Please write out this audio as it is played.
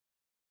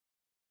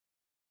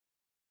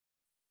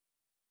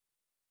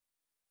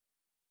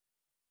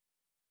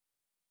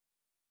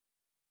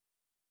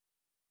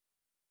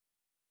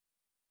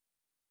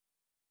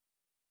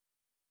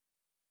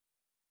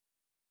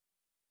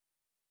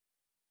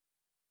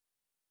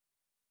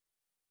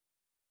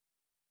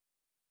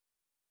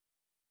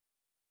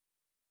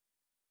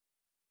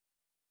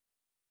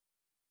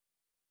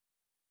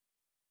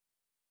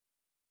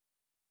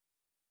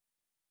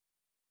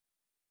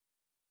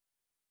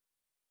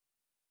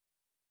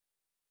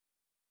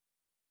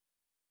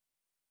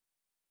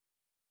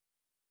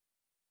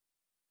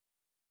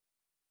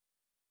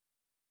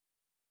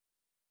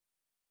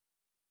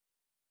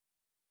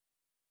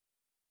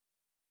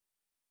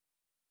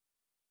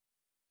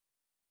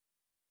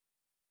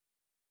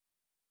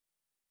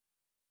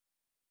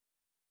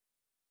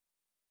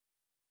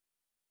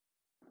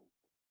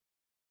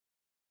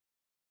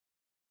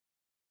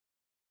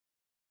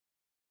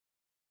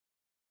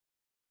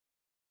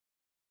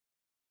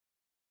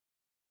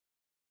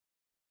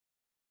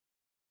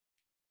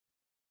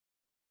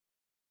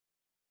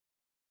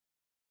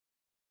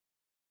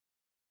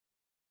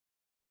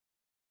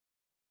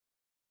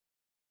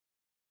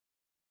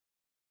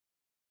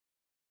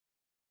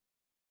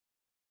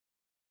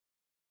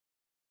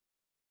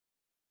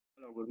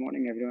Hello, good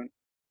morning, everyone.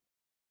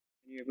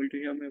 Can you able to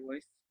hear my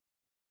voice?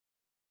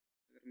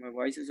 My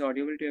voice is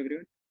audible to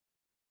everyone.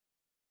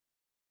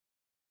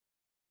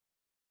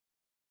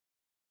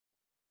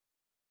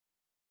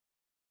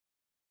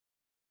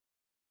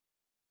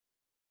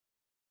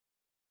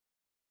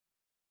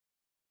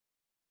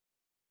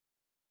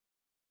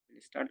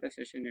 We'll start the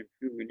session in a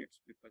few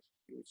minutes because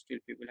still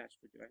people has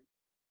to join.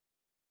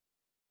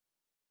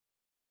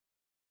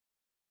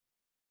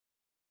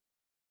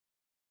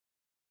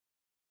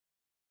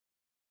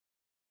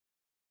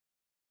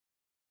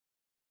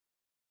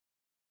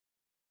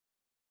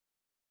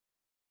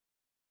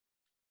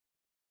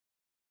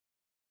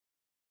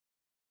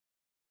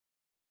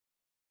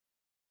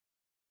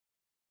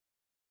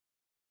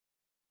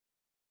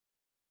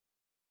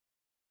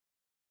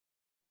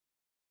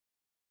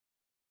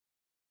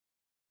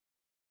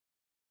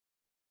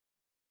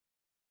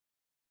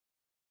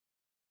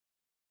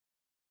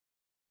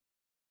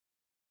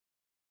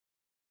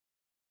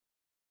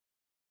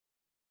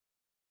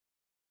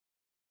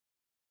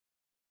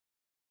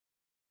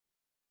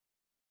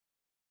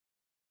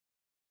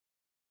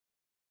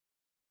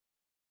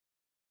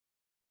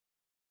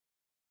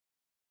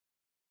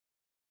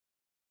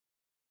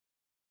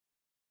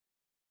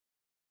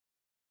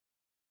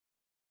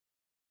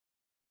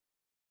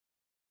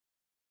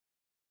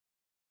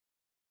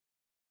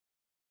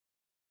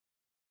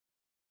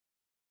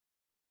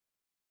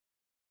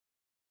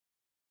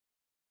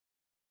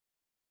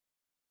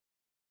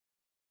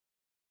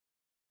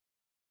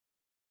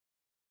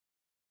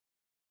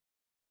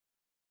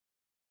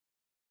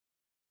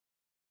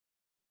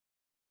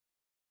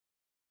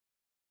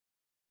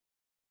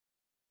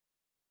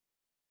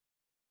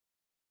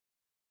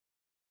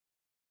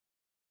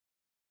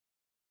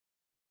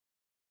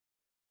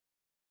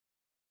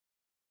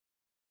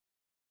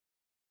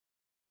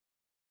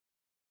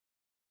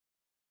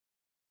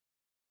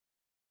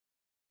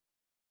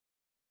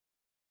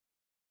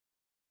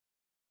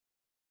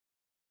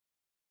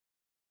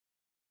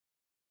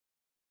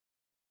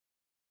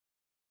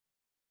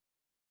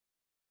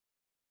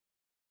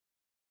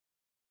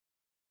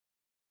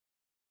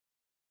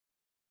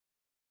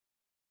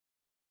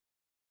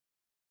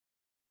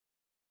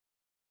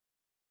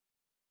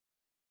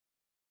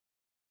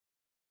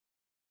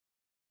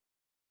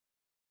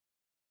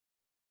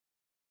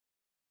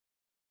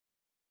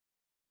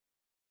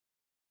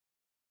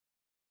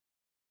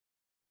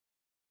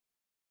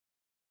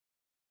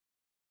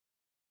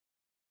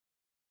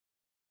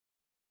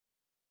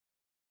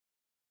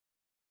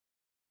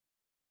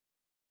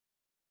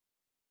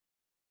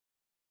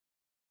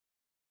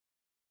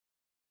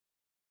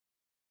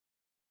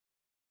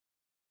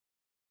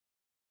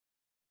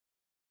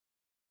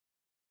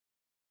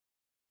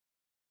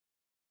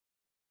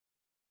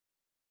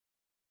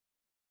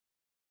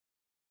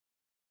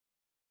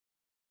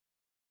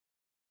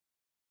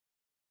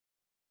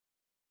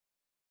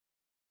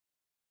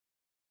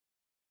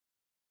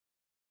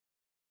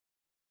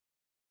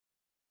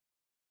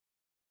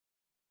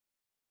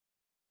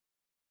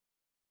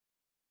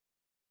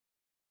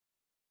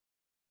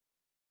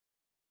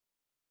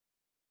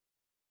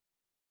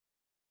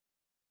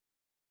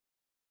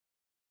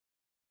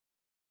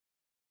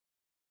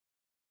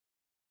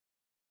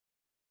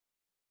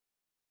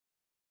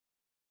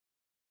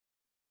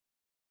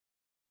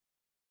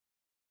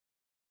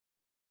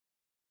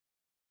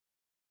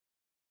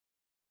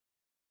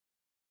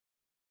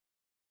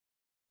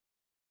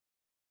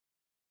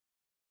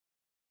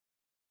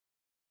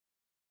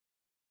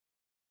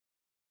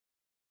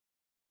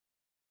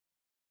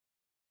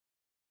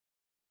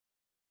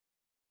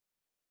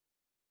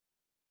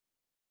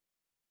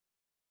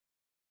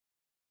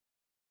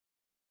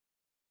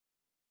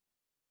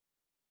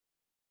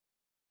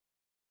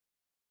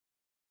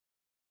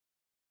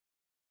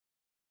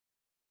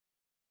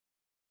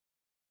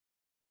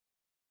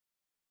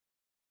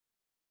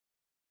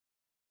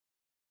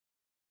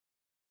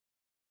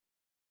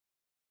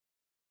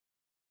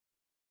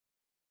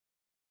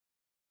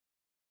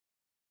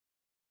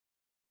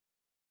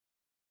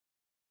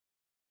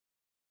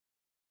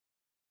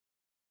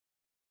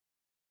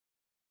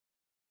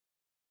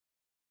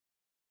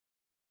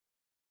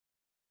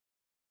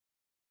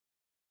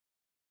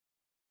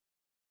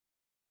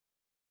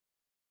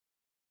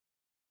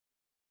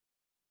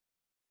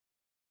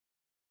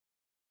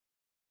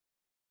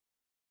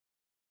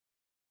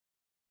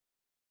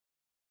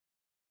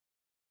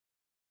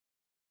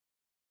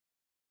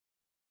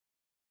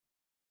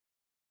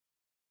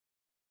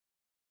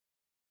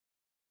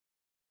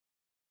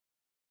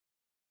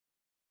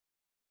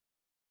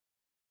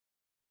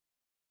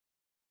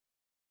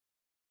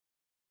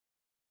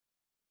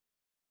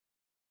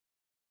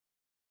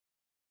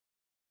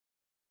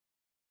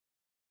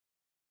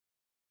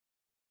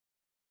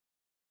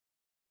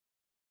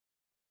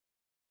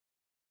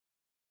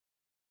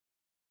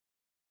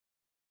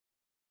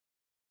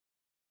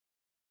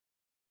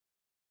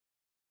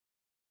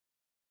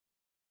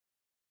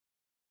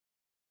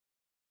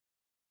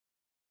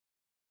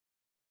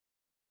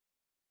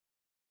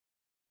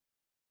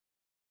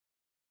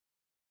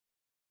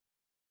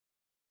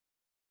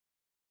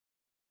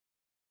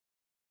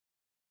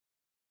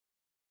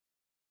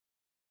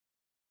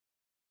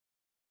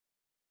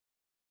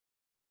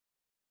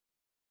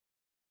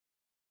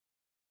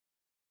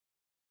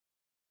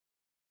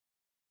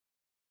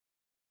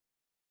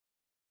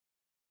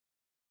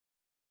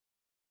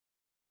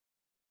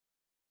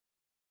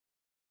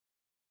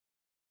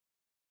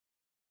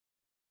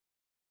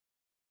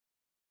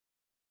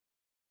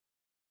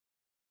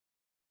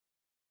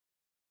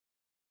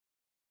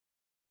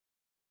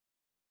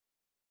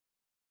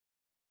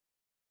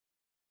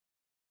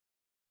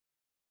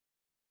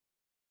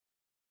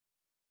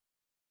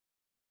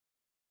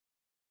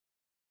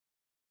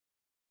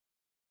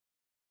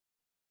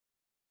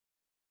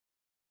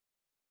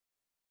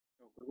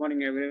 Good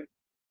morning, everyone.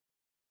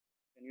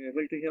 Can you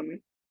able to hear me?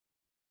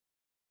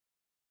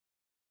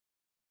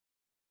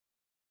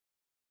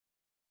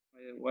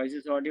 My voice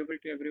is audible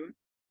to everyone.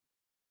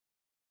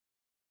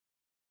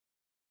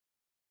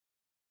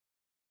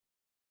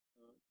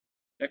 Uh,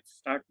 let's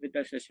start with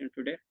the session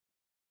today.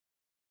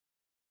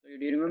 So,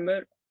 do you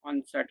remember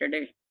on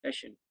Saturday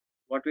session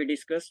what we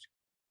discussed?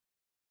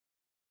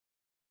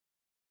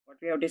 What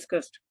we have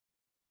discussed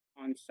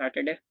on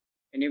Saturday?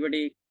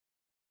 Anybody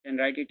can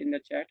write it in the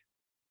chat.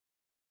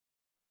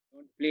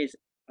 Don't please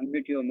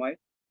unmute your mic.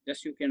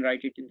 Just you can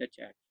write it in the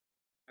chat.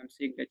 I'm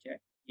seeing the chat.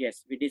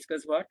 Yes, we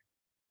discussed what?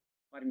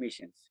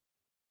 Permissions.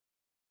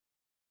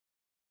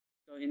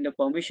 So in the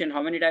permission,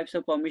 how many types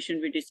of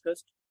permission we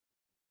discussed?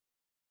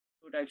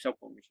 Two types of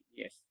permission.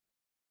 Yes,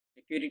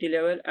 security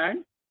level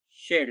and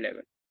shared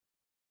level.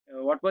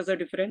 What was the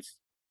difference?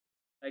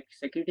 Like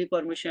security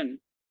permission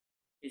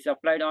is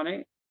applied on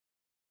a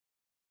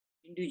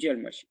individual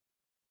machine.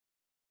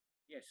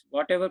 Yes,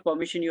 whatever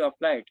permission you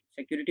applied,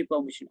 security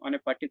permission on a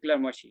particular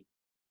machine,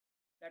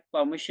 that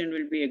permission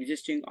will be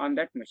existing on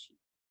that machine.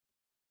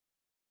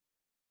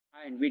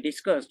 And we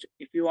discussed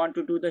if you want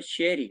to do the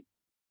sharing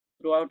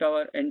throughout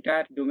our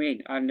entire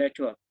domain or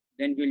network,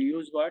 then we'll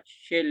use what?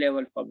 Share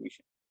level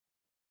permission.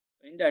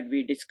 In that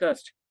we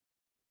discussed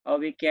how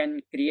we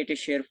can create a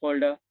share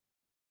folder,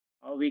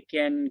 how we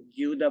can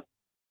give the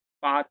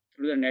path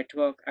through the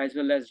network as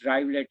well as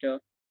drive letter,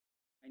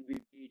 and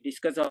we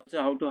discussed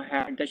also how to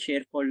add the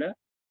share folder,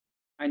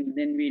 and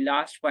then we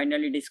last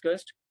finally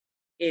discussed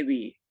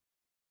ABE,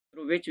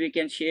 through which we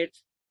can share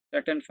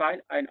certain file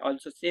and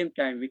also same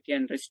time we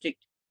can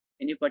restrict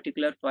any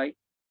particular file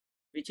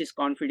which is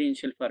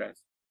confidential for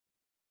us.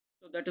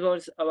 So that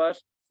was our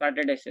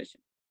Saturday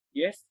session.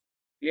 Yes,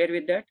 clear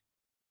with that?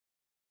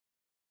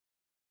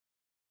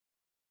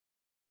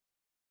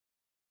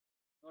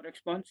 No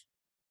response?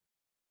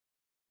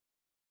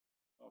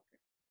 Okay.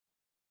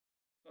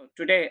 So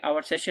today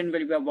our session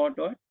will be about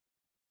what?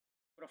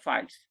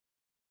 Profiles.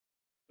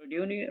 So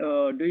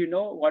do you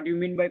know what you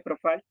mean by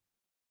profile?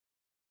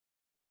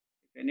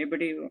 If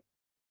anybody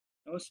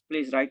knows,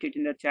 please write it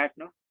in the chat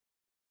now.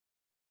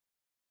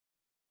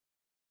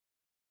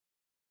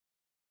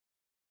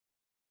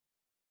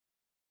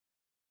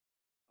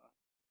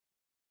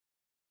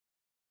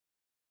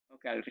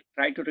 Okay, I'll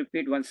try to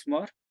repeat once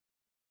more.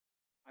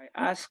 I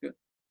ask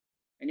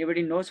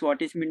anybody knows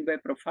what is meant by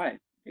profile?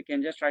 They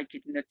can just write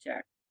it in the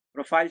chat.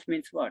 Profiles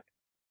means what?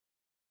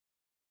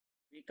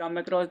 We come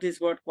across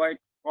this word quite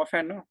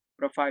often, no?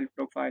 Profile,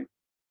 profile.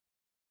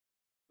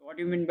 So what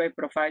do you mean by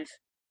profiles?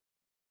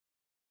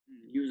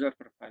 User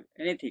profile.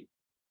 Anything.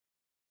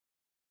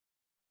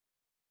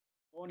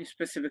 Own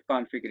specific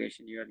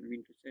configuration, you are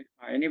mean to say.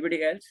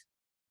 Anybody else?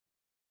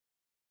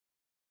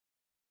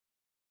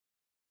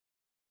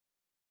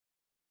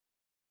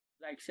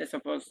 Like say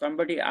suppose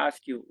somebody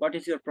asks you, what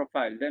is your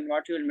profile? Then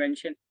what you will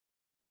mention?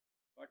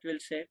 What you will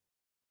say?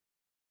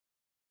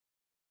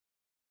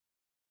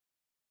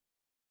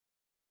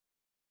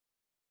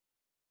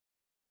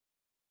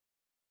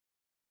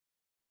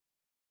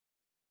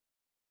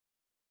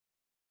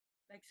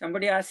 Like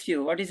somebody asks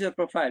you, what is your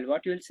profile?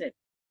 What you will say?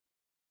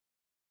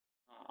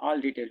 All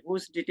detail.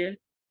 Whose detail?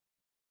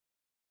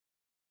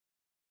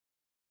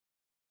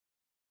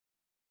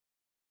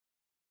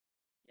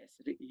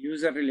 Yes,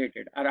 user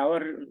related or our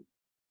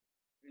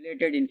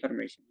related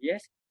information.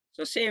 Yes.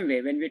 So same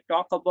way, when we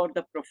talk about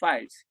the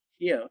profiles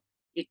here,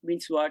 it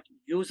means what?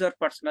 User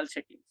personal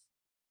settings.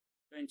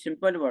 So in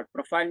simple word,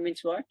 profile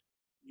means what?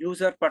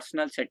 User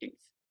personal settings.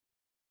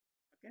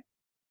 Okay.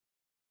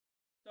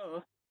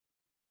 So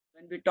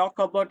when we talk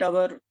about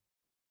our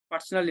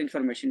personal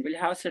information, we'll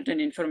have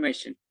certain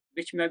information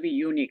which may be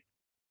unique,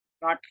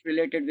 not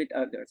related with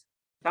others.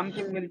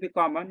 Something will be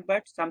common,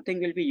 but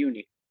something will be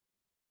unique.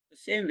 The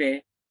same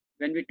way,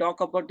 when we talk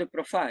about the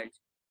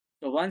profiles,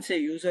 so once a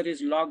user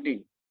is logged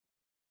in,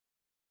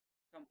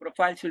 some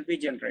profiles will be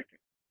generated.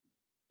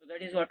 So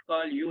that is what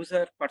called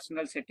user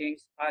personal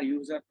settings or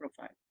user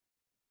profile.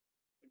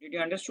 Did you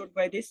understood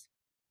by this?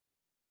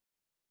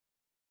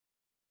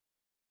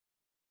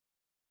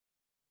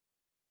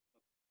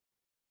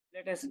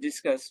 Let us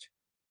discuss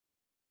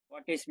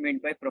what is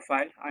meant by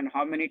profile and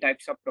how many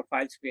types of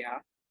profiles we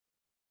have.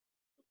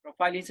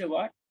 Profile is a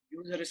what?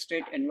 User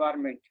state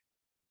environment.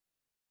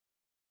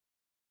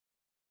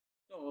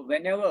 So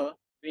whenever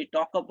we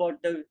talk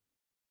about the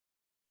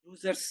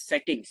user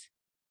settings,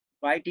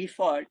 by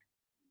default,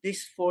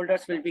 these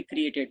folders will be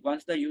created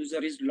once the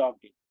user is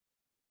logged in.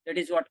 That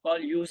is what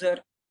called user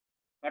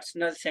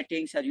personal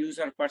settings or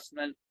user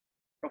personal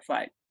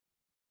profile.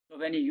 So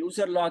when a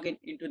user log in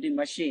into the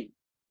machine,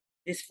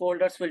 these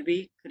folders will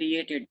be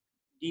created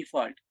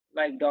default,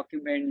 like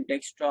document,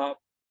 desktop,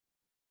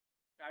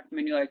 start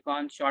menu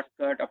icon,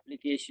 shortcut,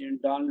 application,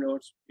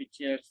 downloads,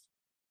 pictures,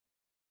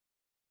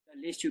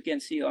 the list you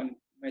can see on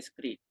my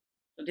screen.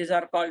 So these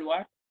are called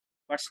what?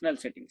 Personal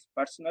settings,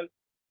 personal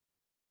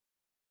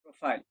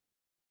profile.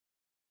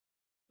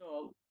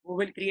 So who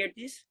will create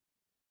this?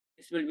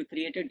 This will be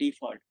created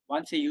default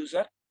once a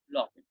user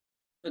log in.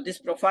 So this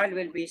profile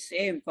will be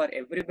same for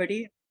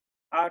everybody,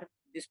 or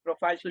this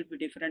profiles will be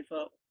different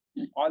for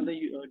all the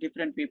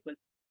different people.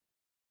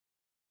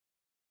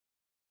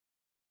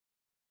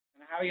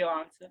 Can I have your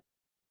answer?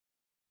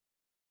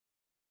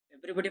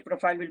 Everybody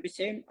profile will be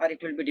same or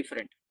it will be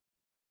different?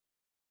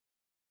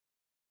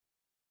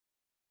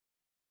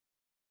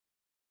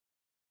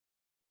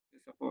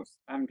 Suppose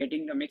I'm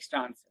getting the mixed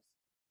answers.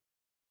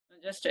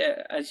 Just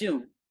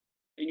assume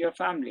in your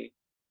family,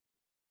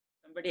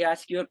 somebody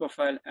asks your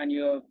profile and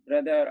your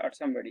brother or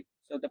somebody.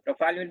 So the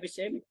profile will be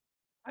same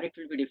or it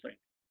will be different?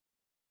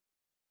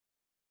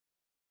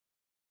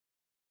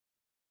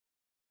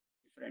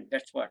 Different.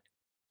 That's what.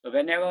 So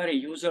whenever a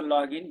user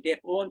log in, their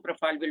own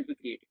profile will be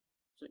created.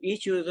 So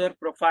each user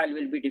profile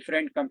will be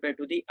different compared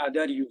to the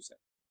other user.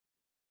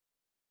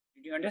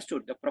 Did you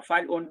understood? The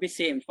profile won't be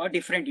same for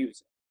different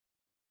user.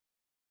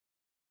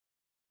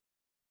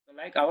 So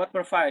like our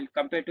profile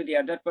compared to the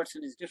other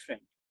person is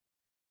different.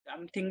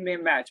 Something may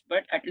match,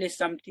 but at least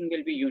something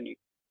will be unique.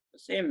 The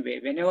same way,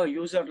 whenever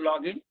user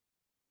log in,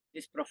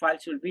 this profile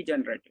should be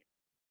generated.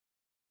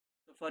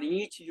 So for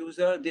each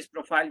user, this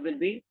profile will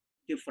be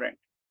different.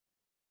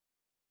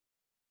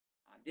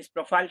 This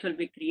profile will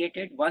be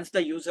created once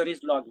the user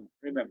is logging,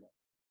 remember.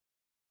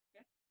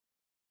 Okay?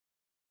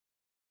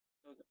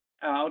 So,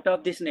 out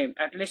of this name,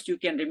 at least you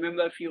can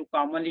remember a few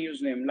commonly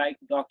used names like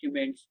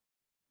documents,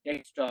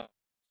 desktop.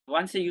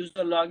 Once a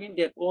user login,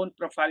 their own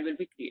profile will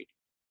be created.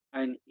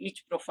 And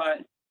each profile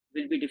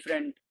will be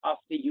different of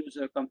the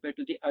user compared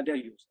to the other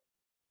user.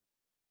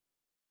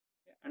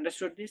 Okay?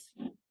 Understood this?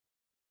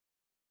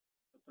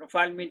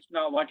 Profile means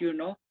now what you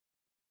know,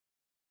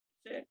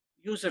 say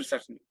user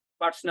setting,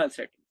 personal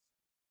settings.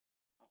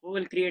 Who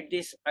will create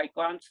these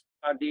icons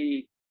or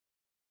the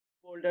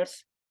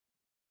folders?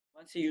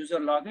 Once a user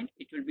login,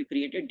 it will be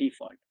created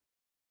default.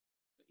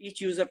 Each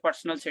user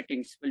personal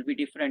settings will be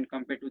different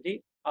compared to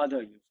the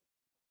other user.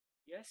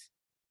 Yes.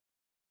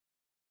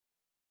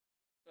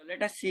 So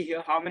let us see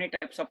here how many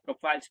types of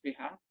profiles we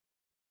have.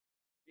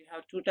 We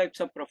have two types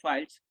of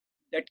profiles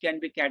that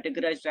can be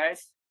categorized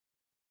as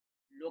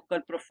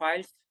local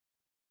profiles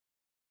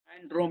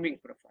and roaming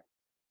profiles.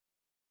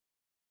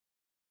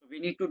 So we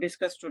need to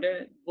discuss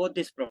today both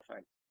these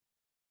profiles.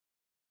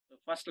 So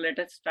first let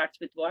us start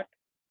with what?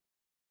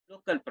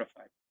 Local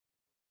profile.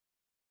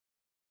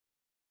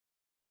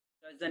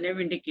 So as the name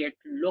indicates,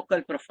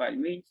 local profile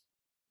means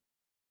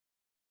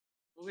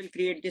who will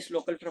create this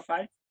local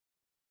profile?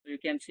 So you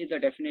can see the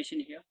definition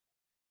here.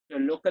 So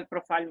local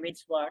profile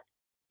means what?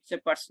 It's a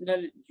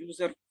personal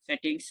user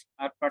settings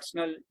or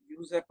personal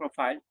user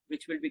profile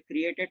which will be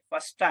created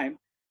first time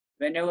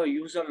whenever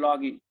user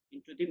log in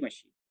into the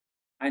machine.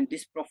 And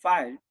this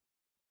profile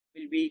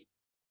will be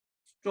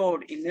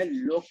stored in a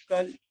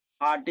local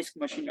hard disk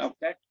machine of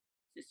that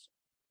system.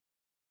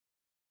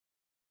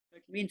 So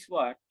it means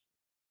what?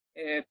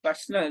 A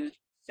personal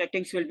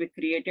settings will be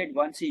created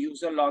once a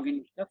user log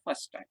in the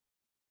first time.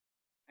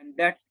 And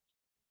that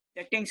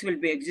settings will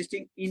be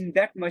existing in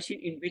that machine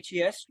in which he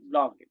has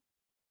logged in.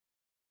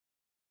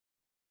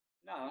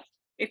 Now,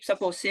 if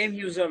suppose same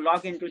user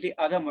log into the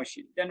other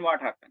machine, then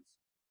what happens?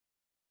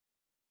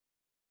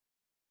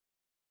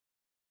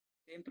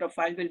 Same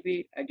profile will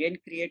be again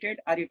created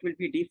or it will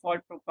be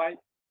default profile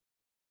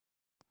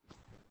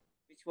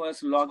which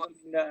was logged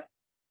in the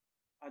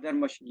other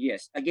machine.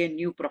 Yes, again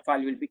new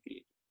profile will be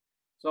created.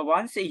 So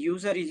once a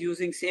user is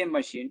using same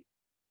machine,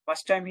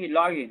 first time he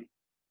log in,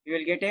 he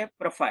will get a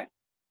profile.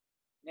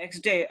 Next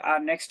day or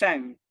next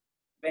time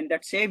when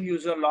that same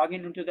user log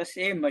in into the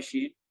same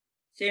machine,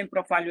 same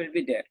profile will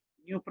be there.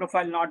 New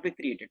profile not be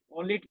created.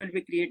 Only it will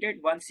be created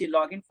once he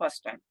log in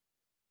first time.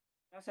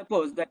 Now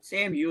suppose that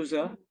same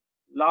user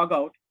log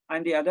out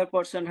and the other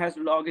person has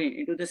logged in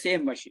into the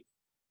same machine.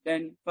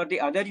 Then for the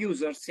other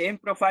user, same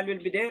profile will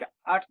be there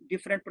or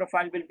different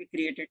profile will be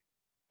created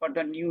for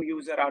the new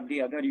user or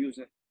the other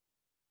user.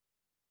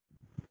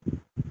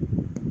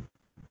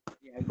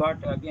 Yeah, I got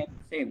again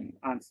same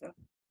answer.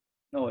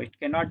 No, it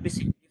cannot be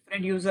same.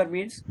 Different user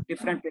means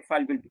different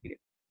profile will be created.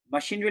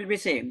 Machine will be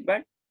same,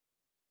 but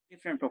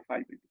different profile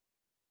will be.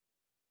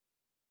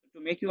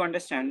 To make you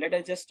understand, let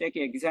us just take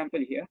an example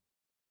here.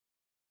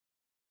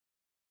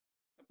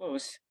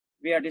 Suppose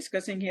we are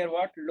discussing here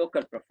what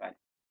local profile.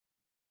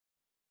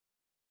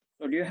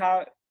 So do you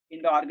have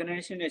in the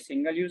organization a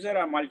single user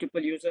or multiple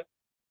user?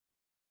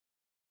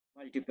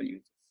 Multiple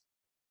users.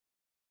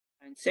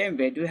 And same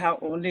way, do you have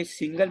only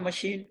single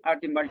machine or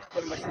the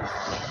multiple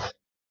machines?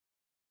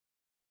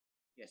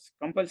 Yes,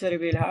 compulsory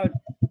will have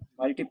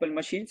multiple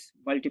machines,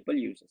 multiple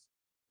users.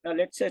 Now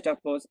let's say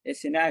suppose a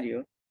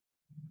scenario.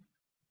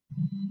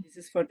 This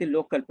is for the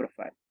local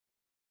profile.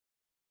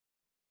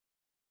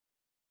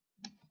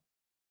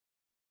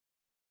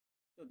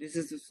 So this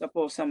is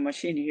suppose some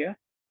machine here,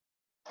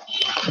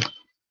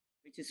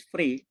 which is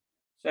free.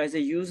 So as a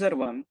user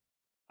one,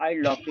 I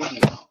logged in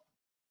here.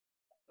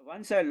 So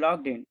once I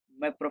logged in,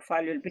 my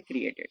profile will be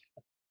created.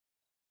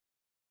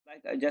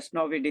 Like just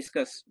now we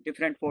discussed,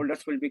 different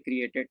folders will be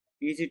created.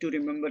 Easy to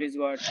remember is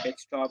what?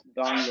 Desktop,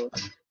 download.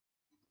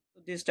 So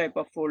So this type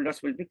of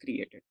folders will be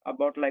created,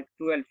 about like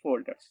 12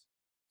 folders.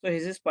 So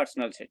his is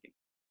personal setting.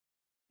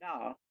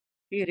 Now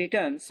he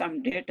returns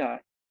some data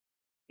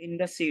in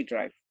the C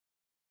drive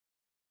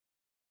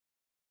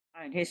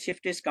and his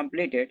shift is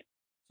completed.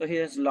 So he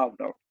has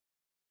logged out.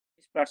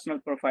 His personal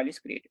profile is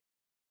created.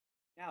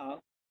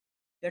 Now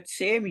that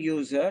same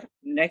user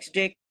next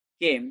day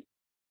came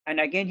and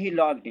again he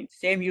logged in.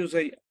 Same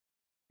user,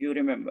 you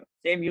remember,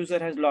 same user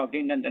has logged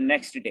in on the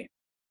next day.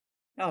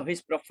 Now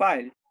his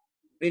profile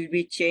will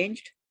be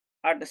changed,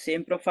 or the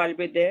same profile will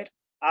be there,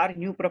 or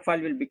new profile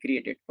will be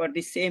created for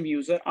the same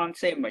user on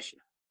same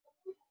machine.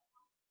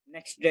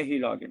 Next day he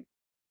log in.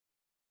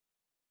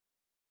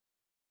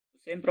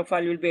 Same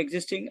profile will be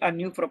existing, a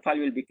new profile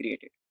will be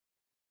created.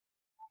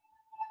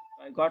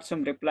 I got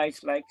some replies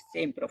like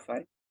same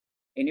profile.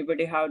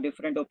 Anybody have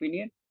different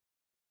opinion?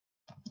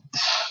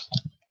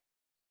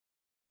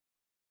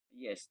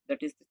 Yes,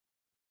 that is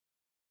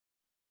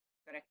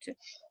correct.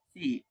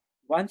 See,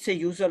 once a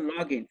user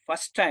login,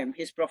 first time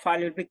his profile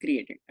will be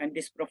created and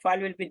this profile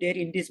will be there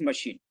in this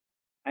machine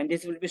and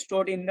this will be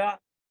stored in the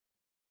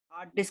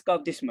hard disk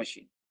of this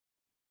machine.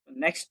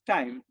 Next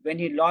time when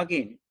he log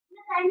in,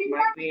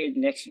 might be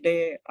next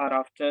day or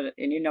after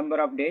any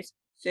number of days,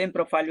 same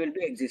profile will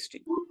be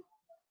existing.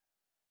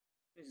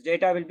 This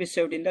data will be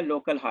saved in the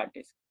local hard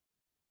disk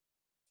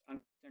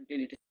until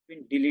it has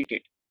been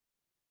deleted.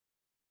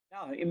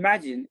 Now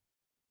imagine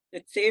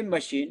the same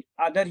machine,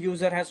 other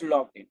user has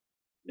logged in.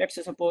 Let's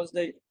suppose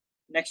the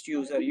next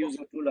user,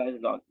 user 2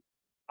 has logged in.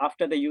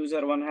 After the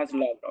user 1 has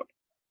logged out.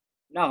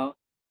 Now,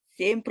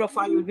 same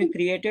profile will be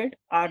created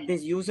or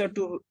this user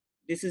 2,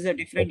 this is a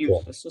different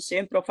user. So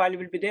same profile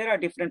will be there or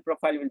different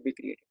profile will be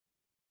created.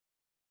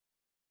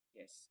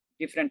 Yes,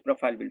 different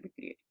profile will be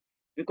created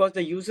because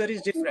the user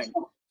is different.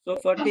 So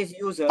for this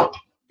user,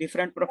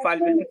 different profile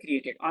will be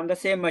created on the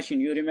same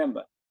machine, you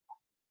remember.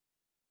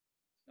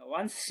 Now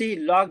once he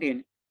logged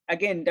in,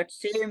 again that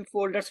same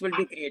folders will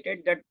be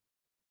created, that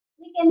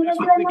folders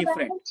will be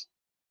different.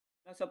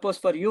 Now suppose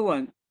for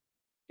U1,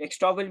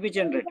 desktop will be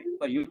generated,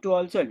 for U2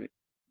 also will be.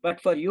 But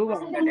for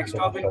U1, the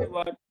desktop will be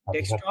what?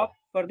 Desktop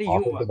for the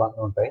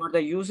U1. For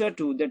the user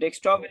 2, the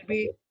desktop will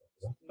be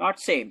not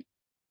same.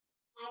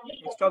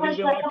 Desktop will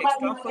be what?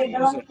 Desktop for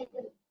user 2.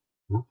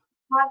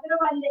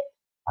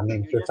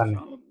 You just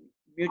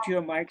mute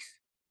your mics.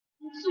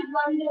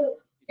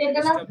 It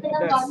disturb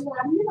others.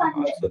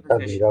 Also the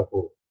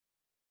session.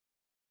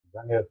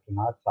 నిజంగా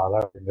చెప్తున్నా చాలా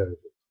danger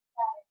ఇది.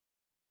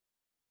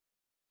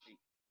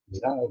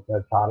 నిజంగా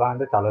చాలా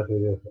అంటే చాలా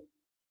serious.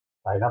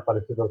 అయినా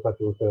పరిస్థితి ఒకసారి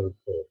చూసే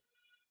వస్తుంది.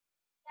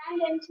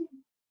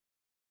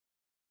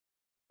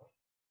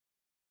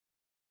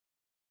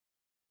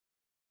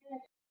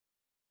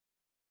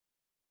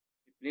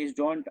 Please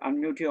don't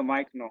unmute your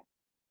mic now.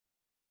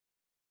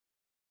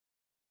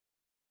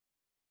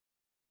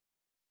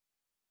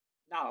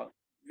 Now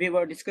we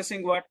were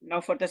discussing what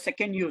now for the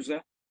second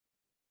user.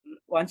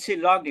 Once he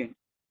logged in,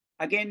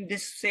 again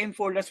this same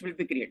folders will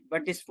be created,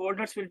 but these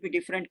folders will be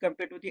different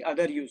compared to the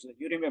other user.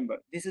 You remember,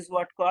 this is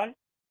what called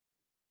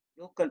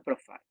local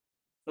profile.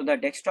 So the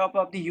desktop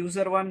of the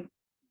user 1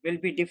 will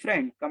be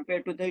different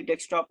compared to the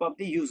desktop of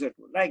the user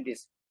 2, like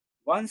this.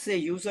 Once a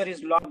user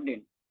is logged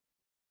in,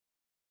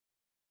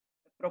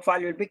 the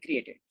profile will be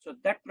created. So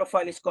that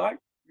profile is called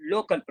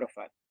local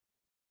profile.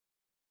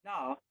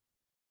 Now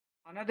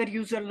another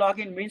user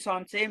login means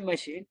on same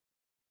machine,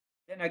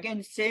 then again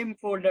same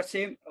folder,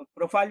 same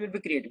profile will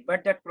be created, but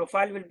that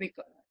profile will be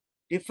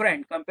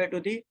different compared to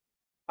the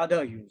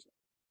other user.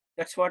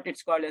 That's what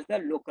it's called as the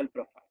local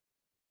profile.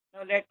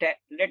 Now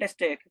let us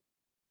take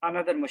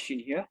another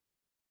machine here.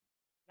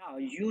 Now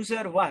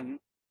user 1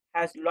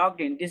 has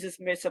logged in. This is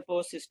may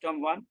suppose system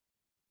 1,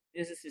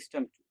 this is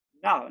system 2.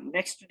 Now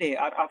next day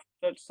or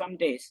after some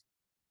days,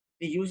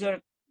 the user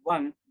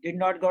 1 did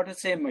not got the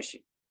same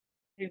machine.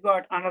 He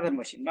got another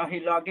machine. Now he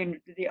logged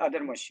into the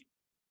other machine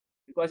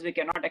because we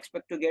cannot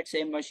expect to get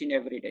same machine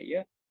every day.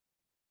 Yeah.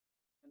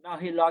 Now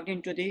he logged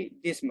into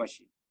this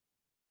machine.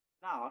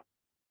 Now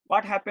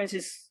what happens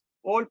is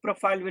old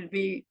profile will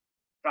be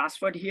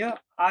transferred here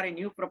or a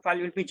new profile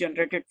will be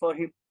generated for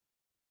him.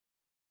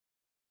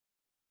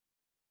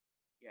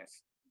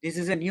 Yes, this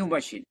is a new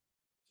machine.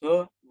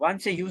 So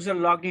once a user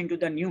logged into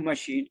the new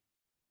machine,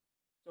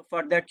 so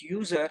for that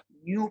user,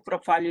 new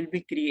profile will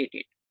be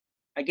created.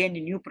 Again, a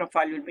new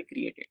profile will be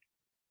created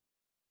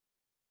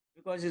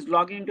because he's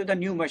logging into the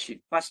new machine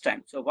first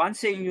time. So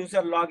once a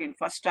user log in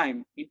first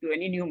time into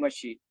any new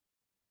machine,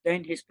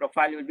 then his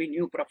profile will be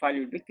new profile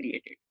will be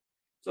created.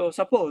 So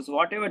suppose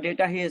whatever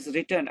data he has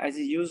written as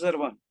a user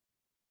 1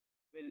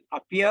 will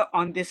appear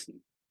on this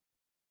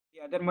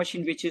the other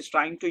machine which is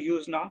trying to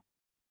use now.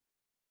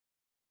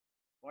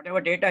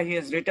 Whatever data he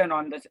has written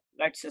on this,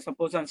 let's say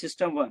suppose on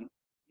system 1,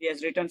 he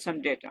has written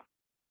some data.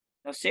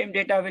 The same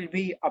data will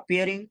be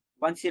appearing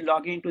once you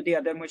log into the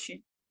other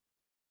machine.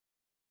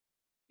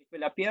 It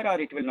will appear or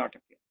it will not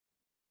appear.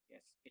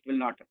 Yes, it will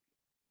not appear.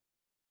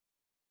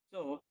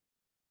 So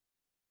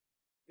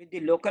with the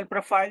local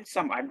profile,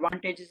 some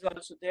advantages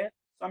also there,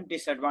 some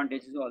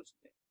disadvantages also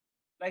there.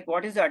 Like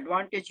what is the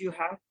advantage you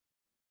have?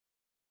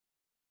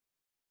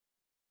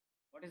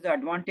 What is the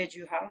advantage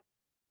you have?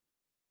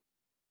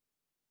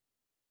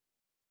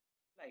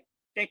 Like,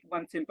 take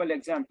one simple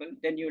example,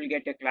 then you will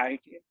get a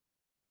clarity.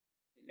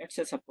 Let's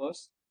say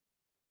suppose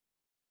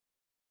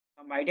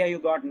some idea you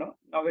got, no?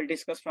 Now we'll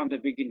discuss from the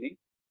beginning.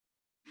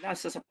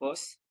 Let's say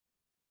suppose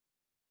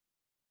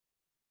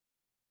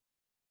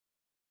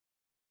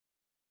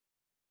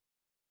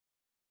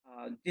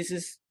this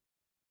is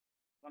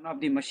one of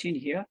the machine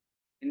here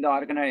in the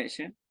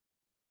organization.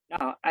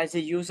 Now, as a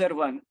user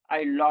one,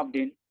 I logged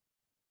in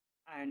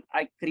and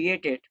I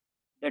created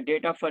the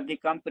data for the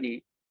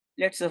company.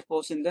 Let's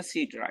suppose in the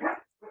C drive.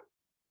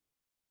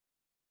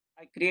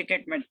 I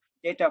created my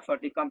data for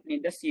the company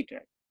in the C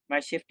drive.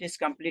 My shift is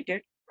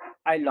completed.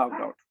 I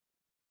logged out.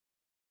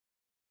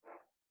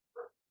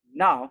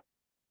 Now,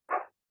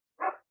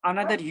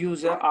 another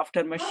user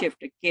after my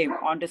shift came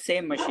on the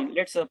same machine.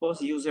 Let's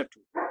suppose user 2.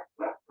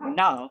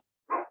 Now,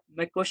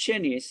 my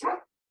question is,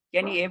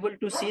 can you able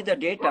to see the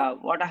data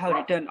what I have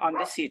written on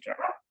the C drive?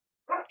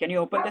 Can you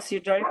open the C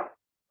drive?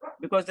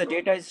 Because the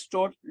data is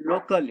stored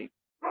locally.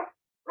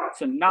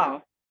 So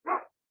now,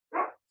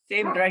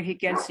 same drive he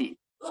can see.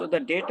 So the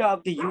data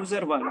of the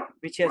user one,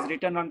 which has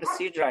written on the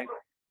C drive,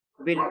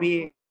 will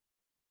be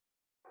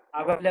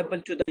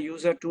available to the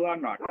user two or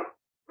not?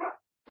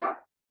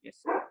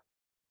 Yes.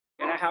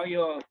 Can I have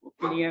your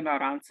opinion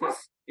or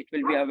answers? It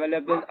will be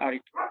available or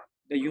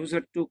the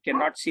user two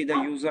cannot see the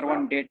user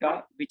one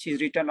data which is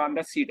written on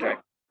the C drive.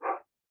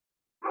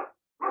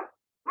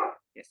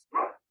 Yes.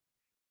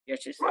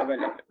 Yes, it's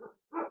available.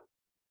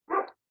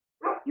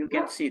 You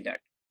can see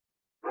that.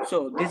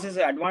 So this is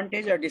an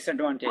advantage or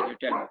disadvantage, you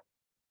tell me.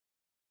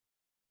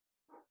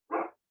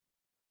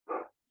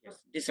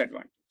 Yes,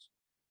 disadvantage.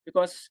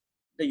 Because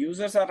the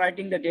users are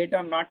writing the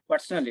data not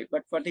personally,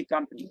 but for the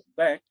company.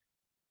 But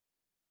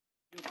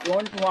you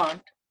don't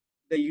want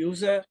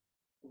the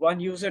one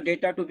user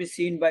data to be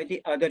seen by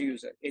the other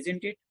user,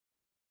 isn't it?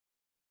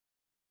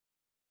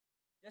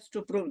 Just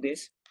to prove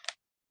this,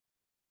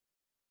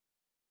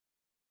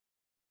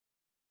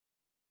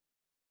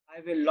 I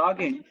will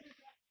log in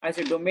as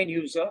a domain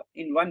user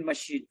in one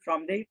machine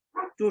from the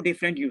two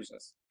different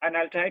users, and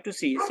I'll try to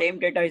see same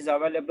data is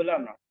available or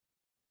not.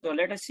 So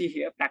let us see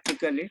here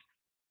practically.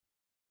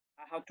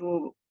 I have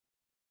two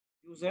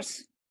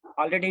users.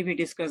 Already we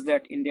discussed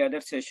that in the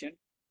other session,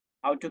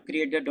 how to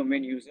create the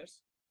domain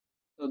users.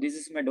 So this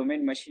is my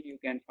domain machine you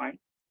can find.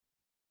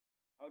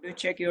 How do you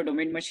check your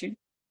domain machine?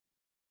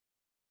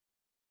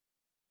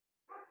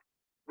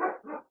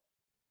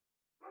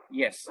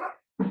 Yes,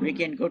 we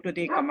can go to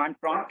the command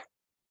prompt.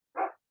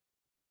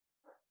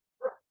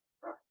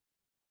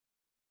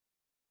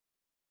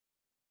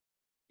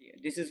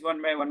 This is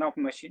one by one of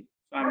machine.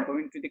 So I'm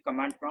going to the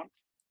command prompt.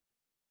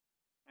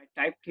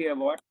 I typed here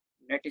what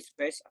net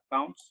space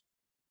accounts.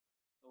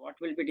 So what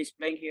will be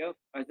displaying here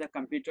as the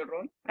computer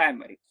role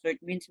primary. So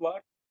it means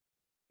what?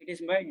 It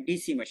is my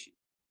DC machine.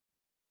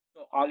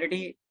 So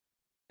already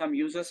some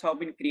users have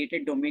been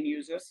created, domain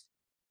users.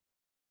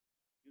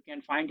 You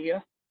can find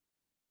here.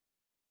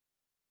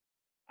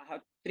 I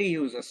have 3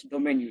 users,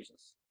 domain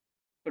users.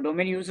 So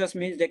domain users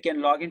means they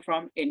can log in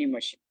from any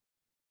machine.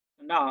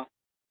 So now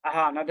I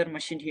have another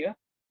machine here.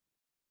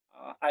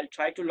 I'll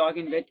try to log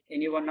in with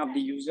any one of the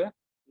user.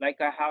 Like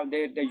I have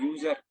there the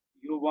user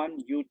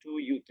U1, U2,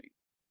 U3.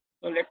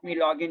 So let me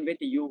log in with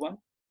U1.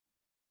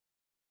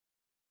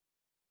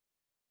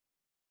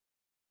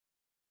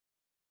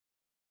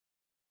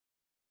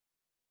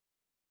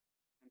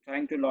 I'm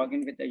trying to log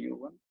in with the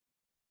U1.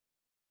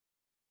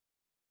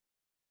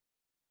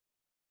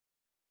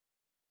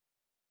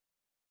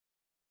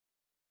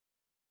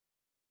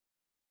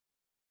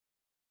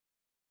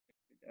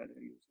 With the other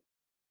user.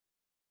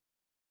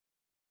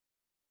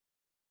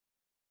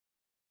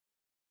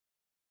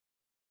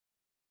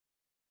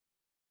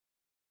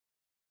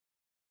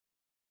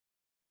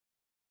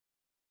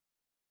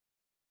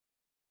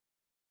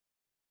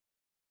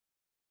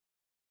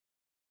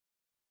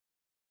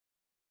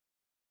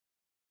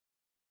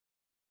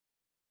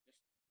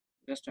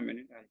 Just a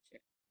minute, I'll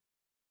check.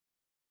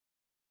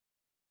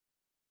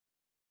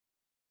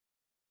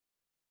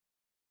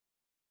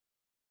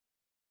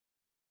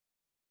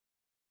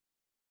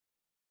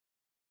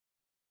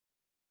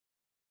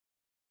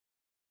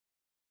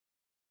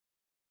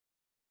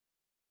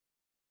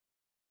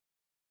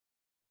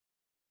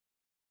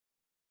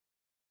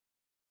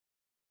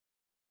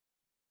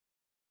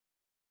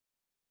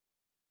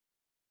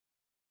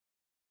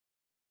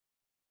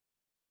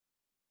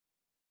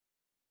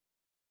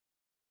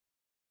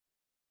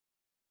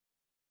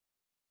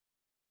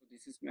 So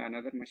this is my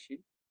another machine.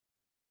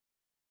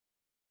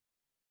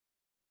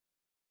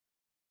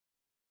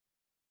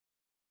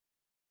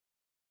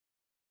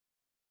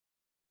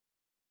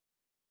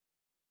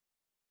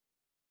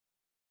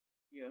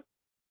 Here,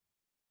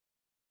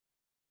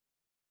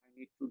 I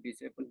need to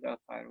disable the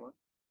firewall.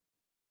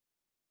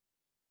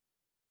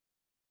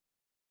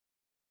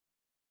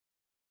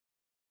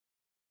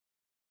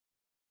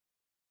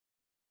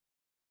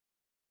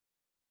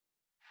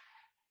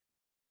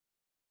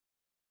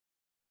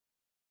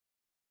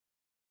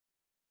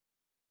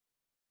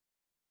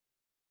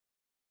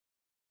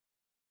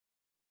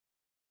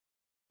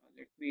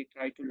 me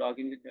try to log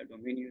in with the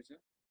domain user.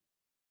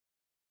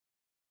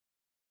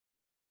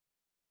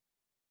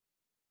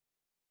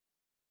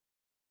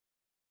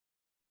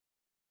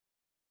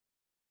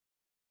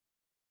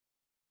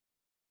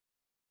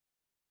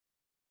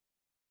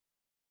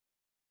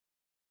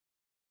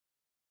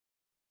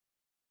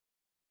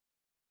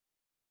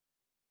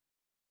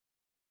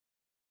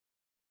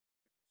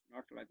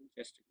 Not logging,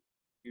 just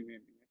give me a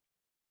minute.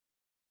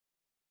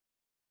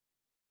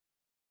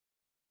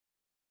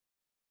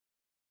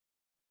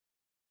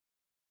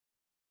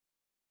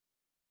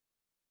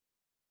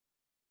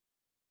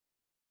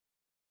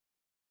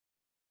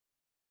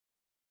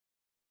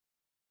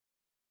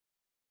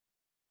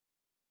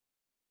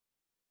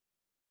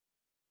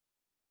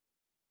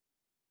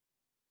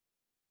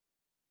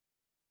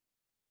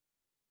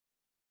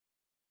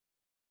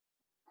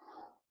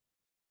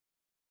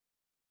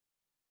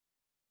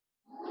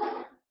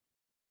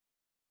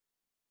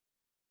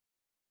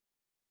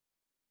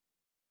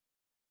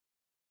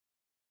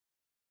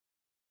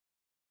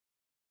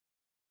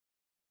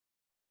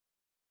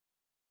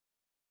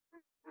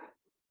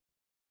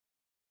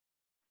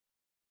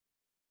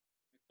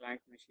 My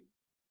client machine.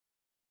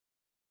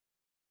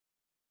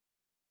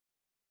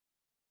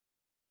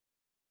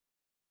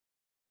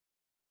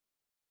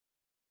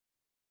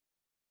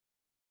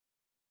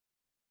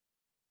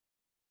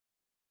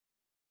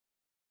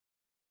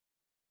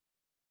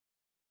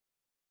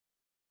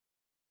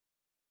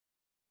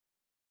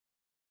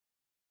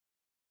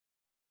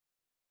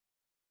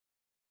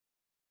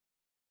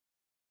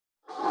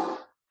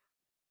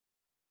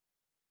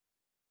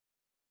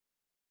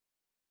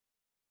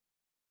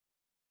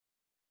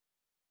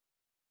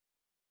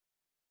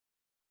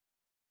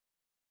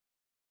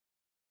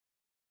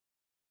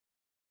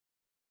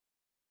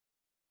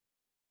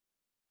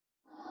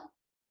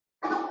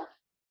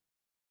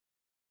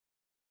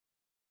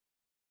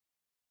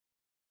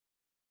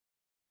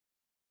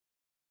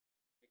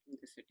 Checking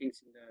the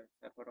settings in the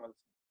server also.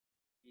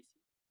 PC.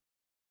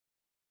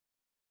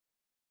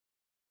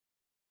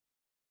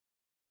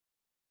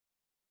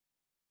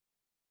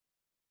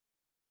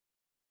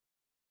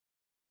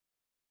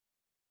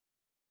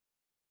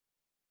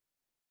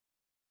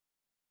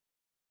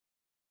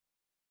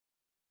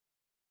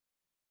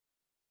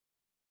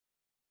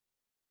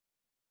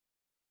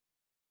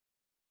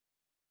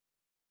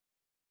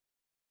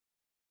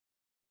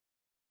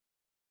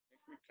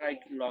 Let me try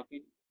to log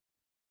in.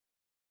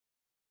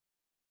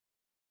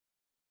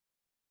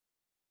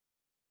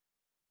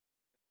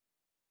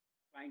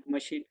 Client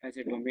machine as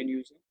a domain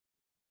user.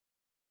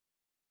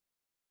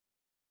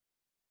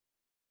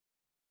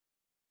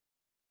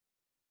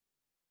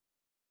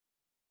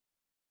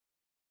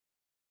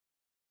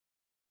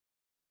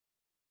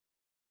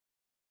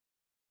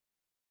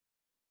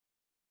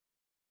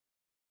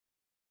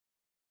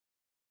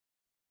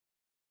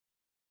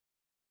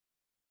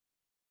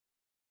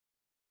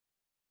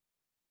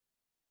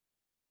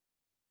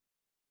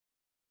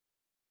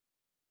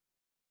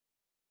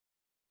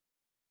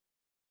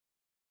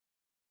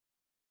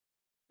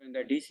 So in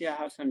the DC, I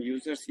have some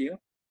users here.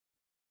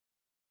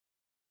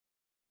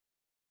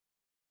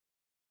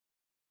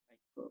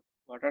 Like,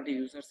 what are the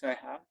users I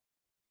have?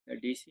 The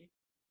DC.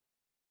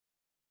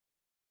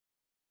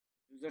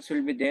 Users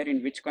will be there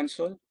in which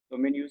console?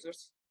 Domain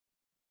users.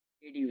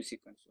 ADUC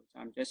console. So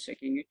I'm just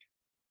checking it.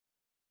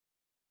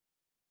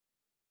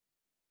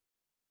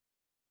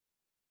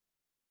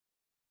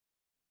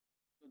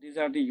 So these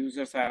are the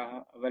users I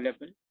have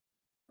available.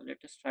 So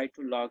let us try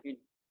to log in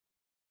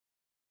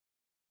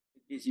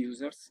with these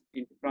users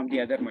from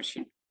the other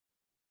machine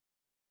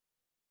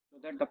so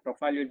that the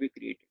profile will be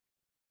created.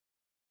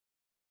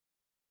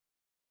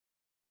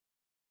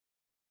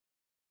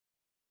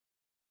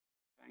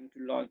 Trying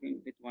to log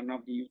in with one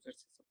of the users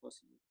is a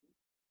possibility.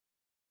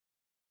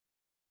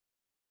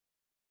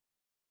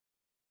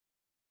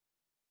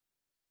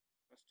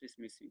 First is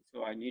missing.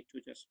 So I need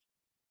to just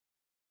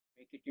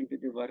make it into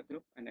the work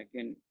group and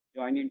again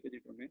join into the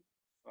domain.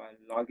 So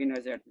I'll log in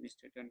as an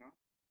administrator now.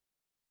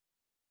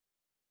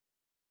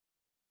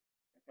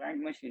 The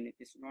client machine, it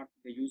is not,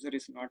 the user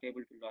is not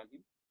able to log in.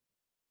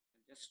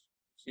 I'll just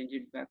change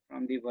it back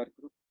from the work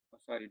group,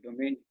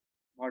 domain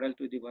model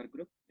to the work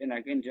group, then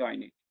again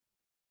join it.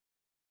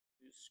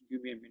 Just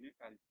give me a minute,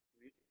 I'll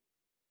do it.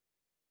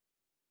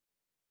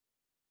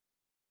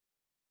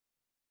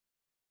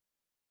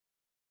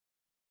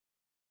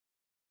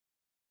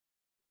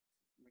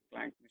 My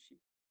client machine.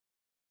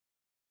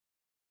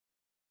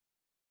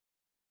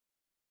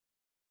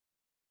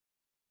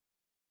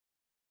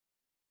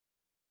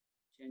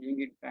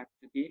 Changing it back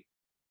to the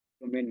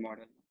domain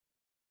model,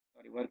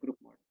 work group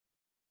model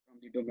from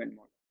the domain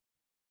model.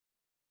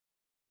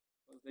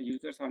 Because the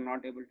users are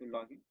not able to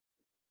log in.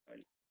 I'll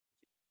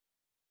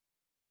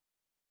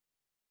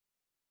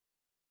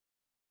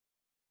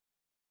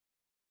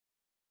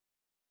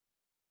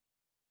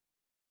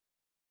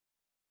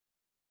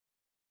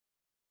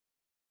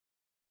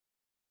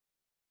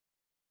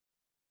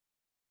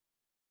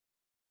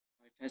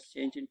It has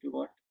changed into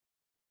what?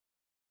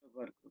 The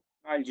work group.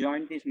 I'll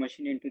join this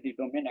machine into the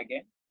domain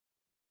again.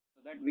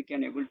 so that we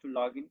can able to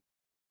log in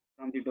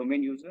from the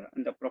domain user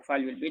and the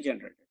profile will be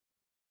generated.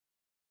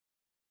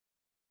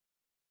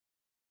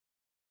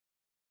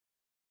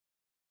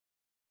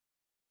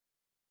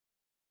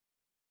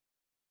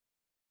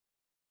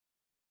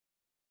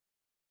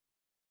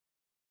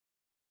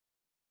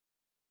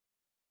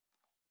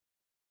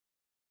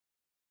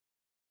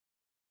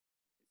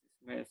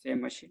 This is my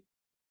same machine.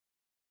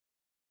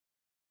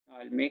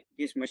 I'll make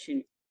this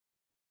machine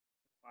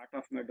part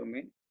of my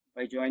domain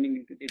by joining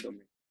into the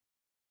domain.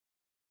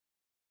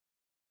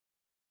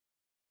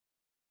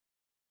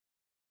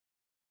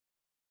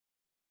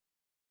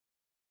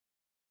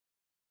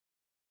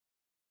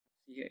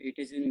 Here it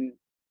is in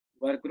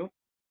work group.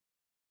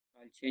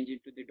 I'll change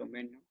it to the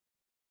domain now.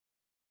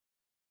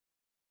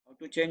 How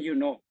to change, you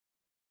know.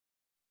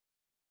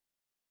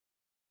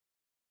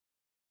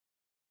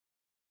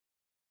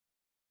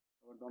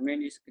 Our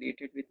domain is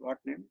created with what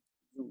name?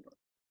 Zoom.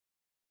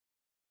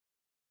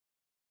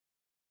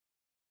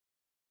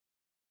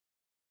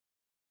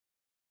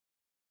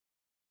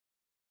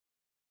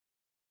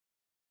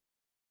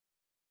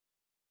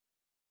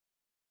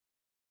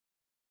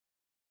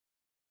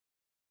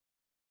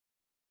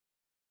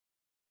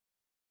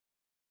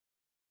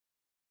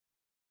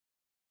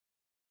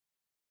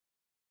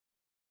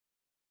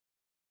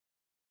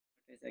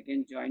 It is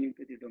again join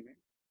into the domain.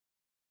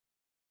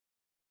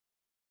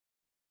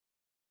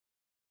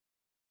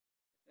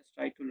 Let's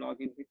try to log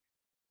in with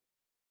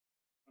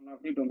one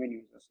of the domain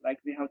users. Like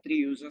we have 3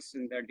 users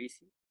in the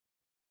DC.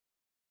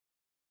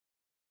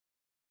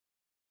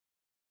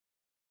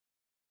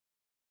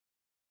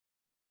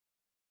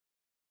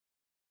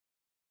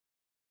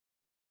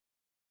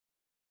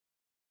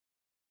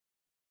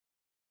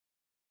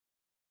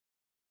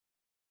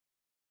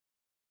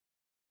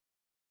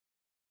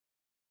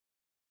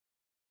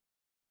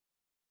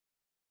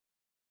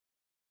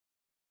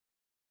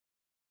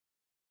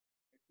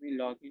 Let me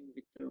log in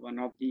with one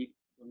of the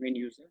domain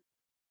user.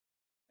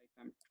 Like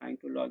I'm trying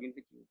to log in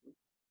with YouTube.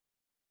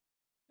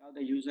 Now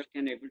the user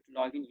can able to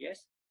log in.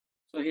 Yes.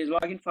 So he's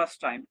logging first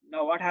time.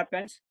 Now what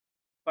happens?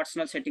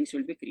 Personal settings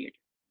will be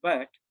created.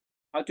 But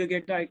how to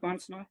get the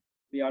icons now?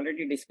 We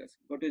already discussed.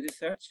 Go to the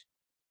search.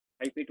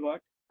 Type it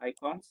what?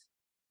 Icons.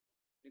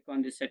 Click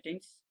on the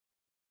settings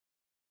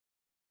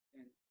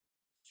and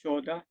show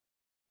the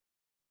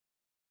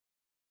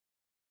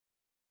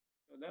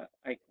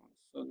icons.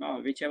 So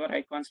now whichever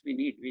icons we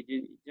need, we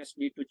just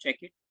need to check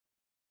it.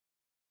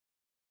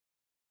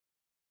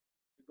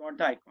 We got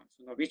the icons.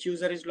 So now which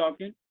user is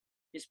logged in?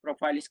 His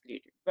profile is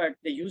created. But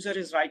the user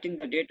is writing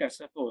the data,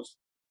 suppose,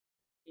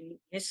 in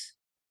his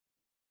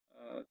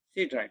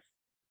C drive.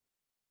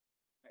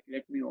 Right,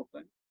 let me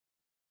open.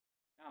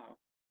 Now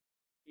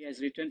he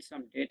has written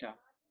some data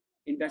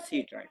in the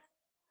C drive.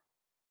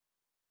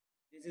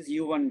 This is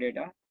U1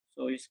 data.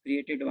 So he's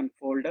created one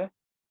folder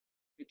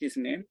with his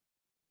name,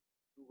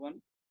 U1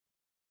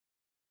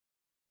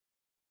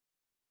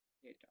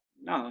 data.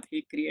 Now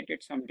he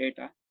created some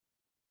data.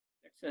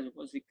 Let's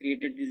suppose he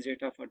created this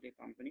data for the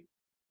company.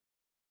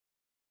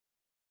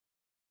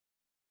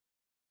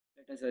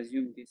 Let us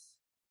assume this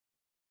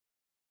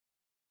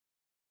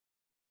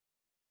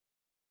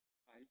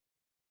file.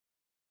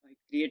 I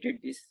created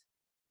this.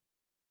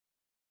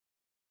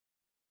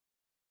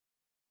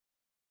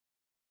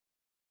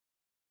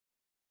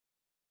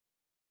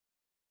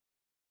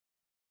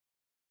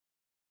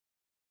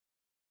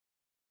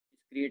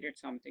 He's created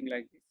something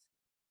like this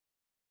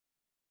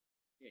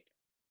data.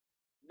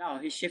 Now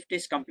his shift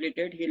is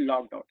completed. He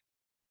logged out.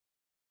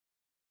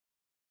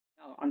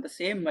 Now on the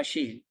same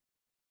machine,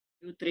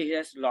 U3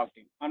 has logged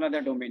in,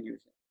 another domain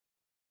user.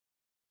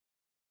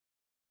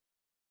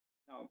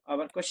 Now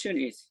our question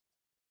is,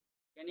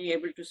 can you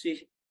able to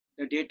see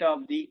the data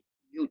of the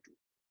U2?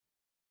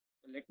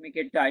 So let me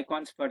get the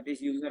icons for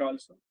this user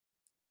also.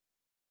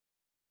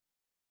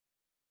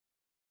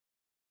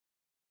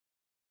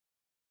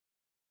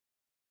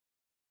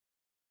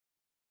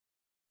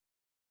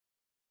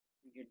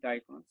 Get the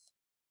icons.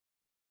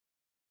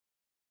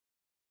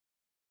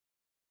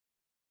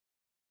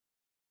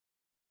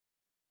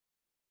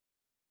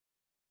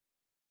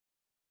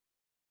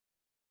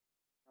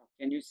 Now,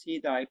 can you see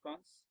the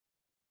icons?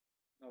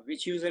 Now,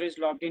 which user is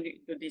logged in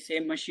into the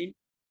same machine?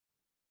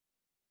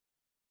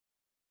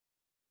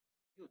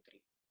 U3.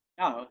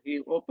 Now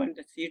he opened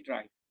the C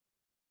drive.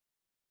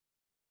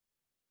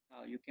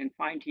 Now you can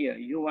find here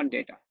U1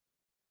 data.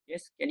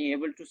 Yes, can you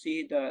able to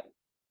see the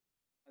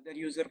other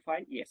user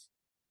file? Yes.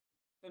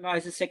 So now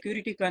as a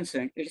security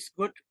concern, it's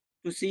good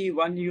to see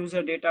one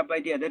user data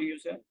by the other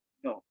user?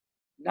 No.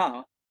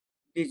 Now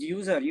this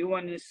user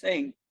U1 is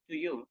saying to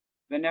you,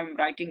 when I'm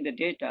writing the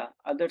data,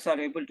 others are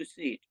able to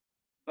see it.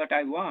 But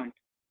I want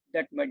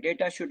that my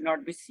data should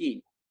not be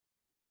seen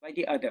by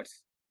the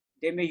others.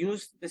 They may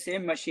use the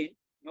same machine,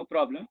 no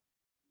problem.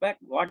 But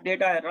what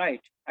data I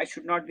write, I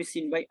should not be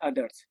seen by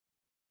others.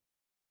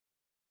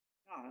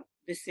 Now,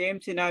 the same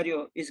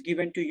scenario is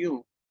given to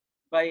you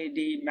by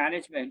the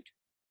management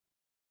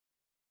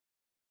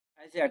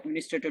as the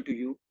administrator to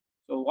you.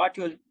 So what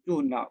you'll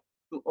do now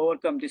to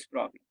overcome this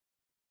problem?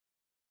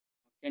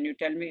 Can you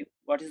tell me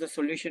what is the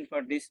solution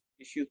for this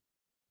issue?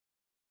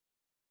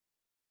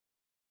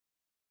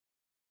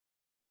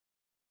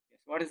 Yes,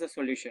 what is the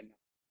solution?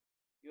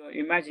 You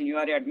imagine you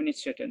are an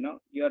administrator now.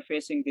 You are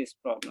facing this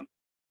problem.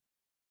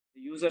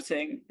 The user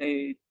saying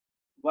the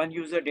one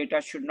user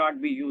data should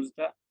not be used,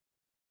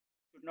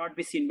 should not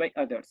be seen by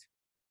others.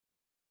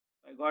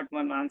 I got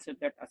one answer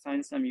that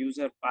assign some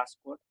user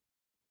passcode.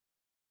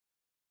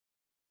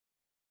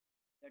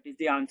 That is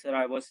the answer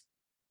I was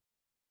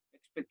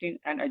expecting,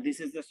 and this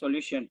is the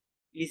solution,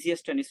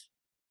 easiest and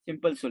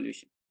simple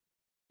solution.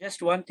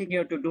 Just one thing you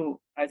have to do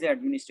as an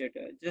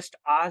administrator, just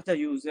ask the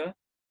user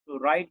to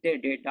write their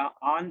data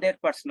on their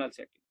personal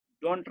setting.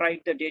 Don't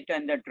write the data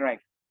in the drive.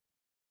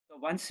 So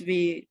once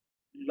we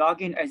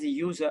log in as a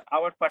user,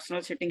 our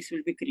personal settings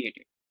will be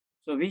created.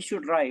 So we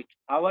should write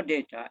our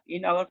data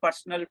in our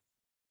personal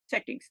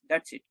settings.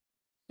 That's it.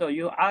 So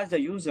you ask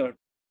the user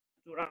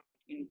to write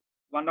in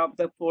one of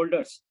the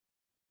folders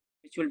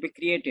which will be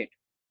created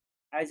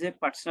as a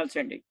personal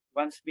setting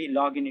once we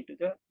log in into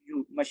the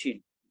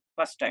machine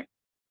first time.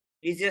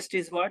 Easiest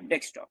is what?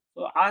 Desktop.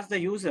 So ask the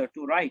user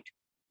to write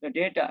the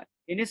data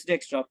in his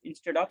desktop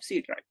instead of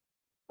C drive.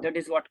 That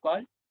is what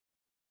called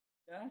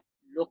the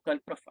local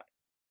profile.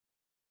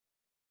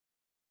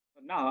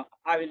 So now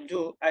I will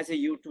do as a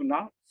U2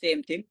 now,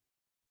 same thing.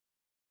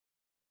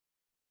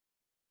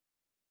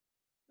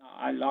 Now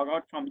I log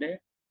out from the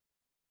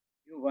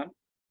U1.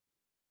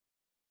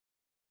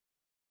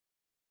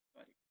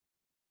 Sorry.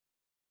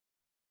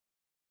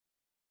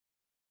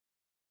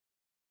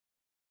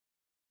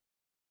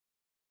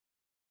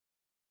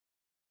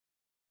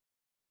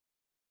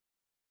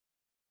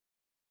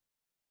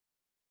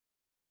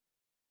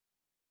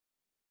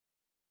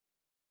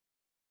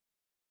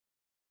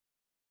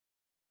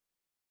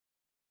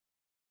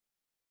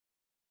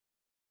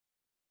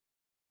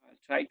 I'll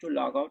try to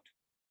log out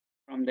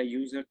from the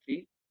user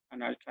 3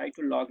 and I'll try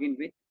to log in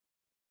with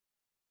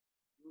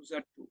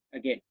user 2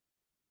 again.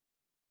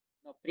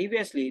 Now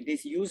previously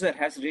this user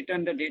has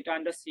written the data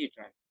on the C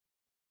drive.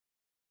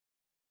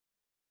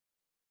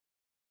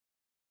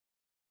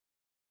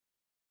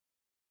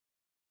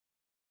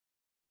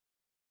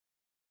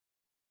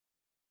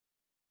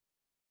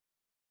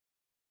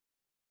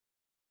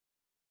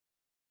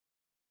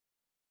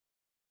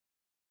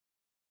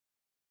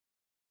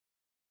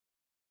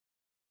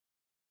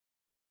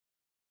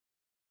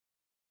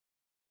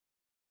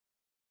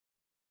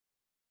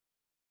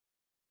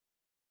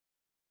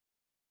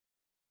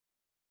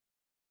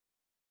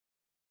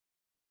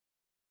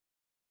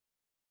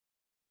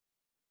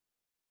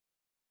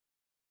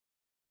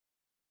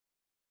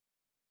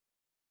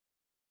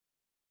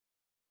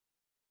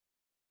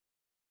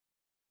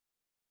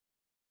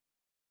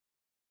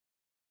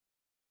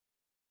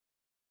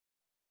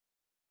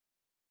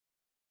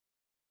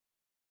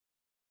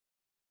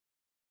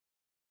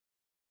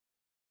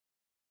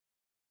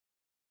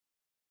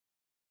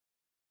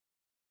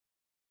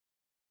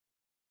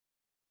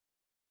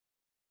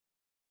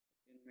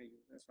 Then my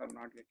users are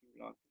not getting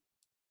logged.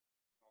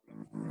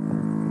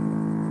 Problem.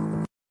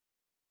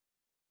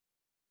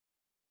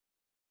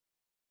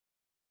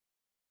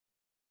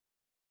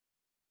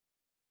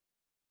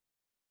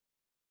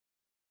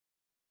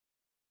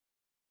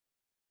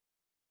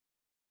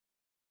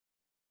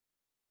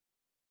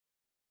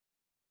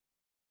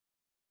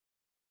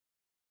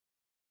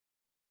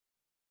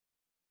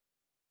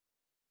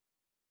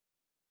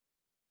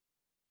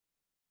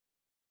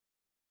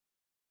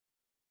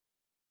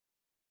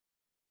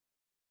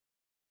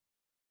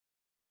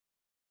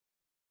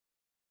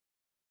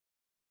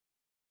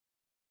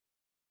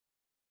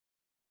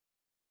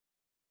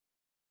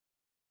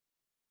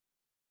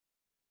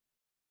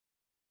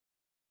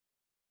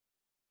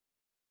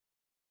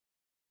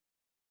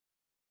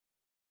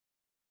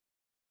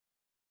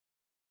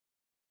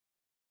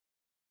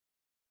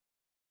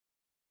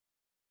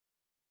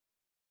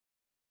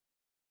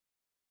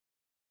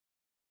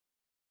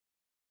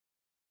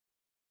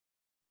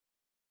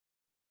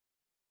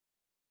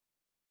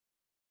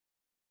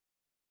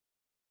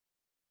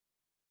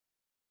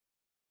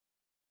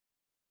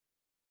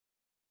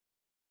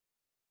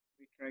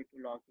 We try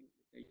to log in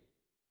with the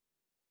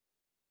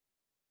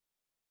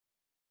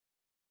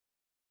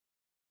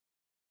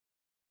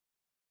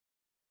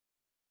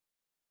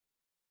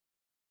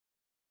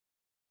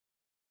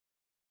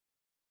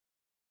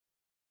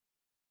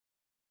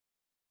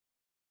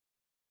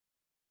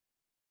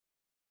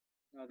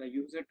now the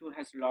user 2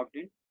 has logged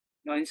in.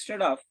 Now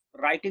instead of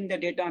writing the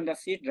data on the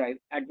C drive,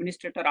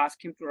 administrator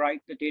asked him to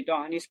write the data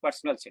on his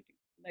personal setting,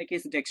 like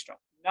his desktop.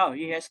 Now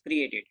he has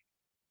created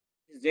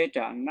his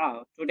data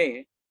now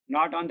today,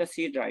 not on the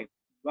C drive,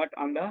 but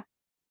on the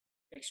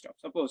desktop.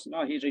 Suppose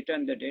now he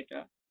returned the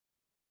data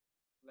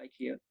like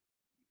here.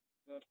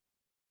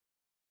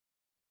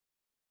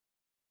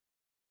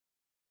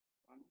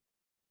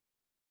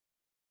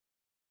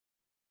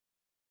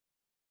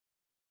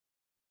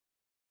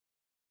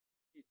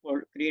 He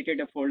created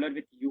a folder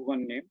with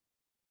U1 name.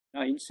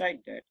 Now inside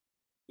that,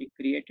 he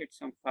created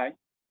some file.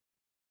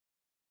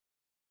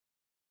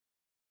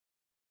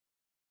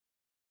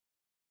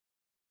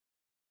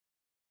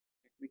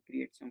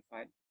 create some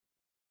file.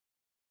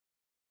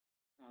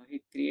 Now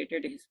he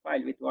created his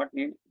file with what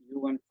name?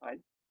 U1 file,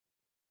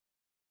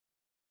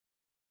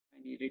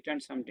 and he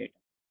returned some data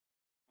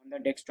on the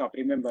desktop.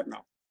 Remember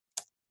now.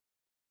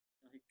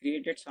 Now he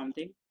created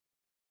something.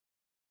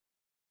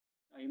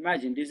 Now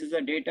imagine this is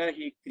the data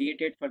he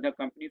created for the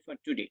company for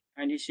today,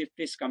 and his shift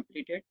is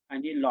completed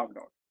and he logged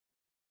out.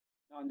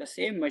 Now on the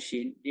same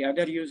machine, the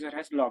other user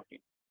has logged in.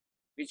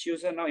 Which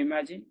user now?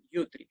 Imagine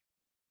U3.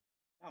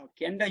 Now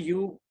can the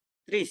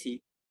U3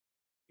 see?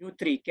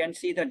 U3 can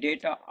see the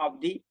data of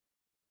the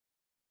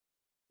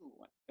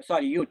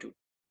U2.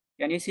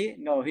 Can you see?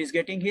 No, he's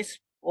getting his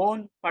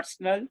own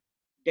personal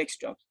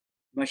desktop.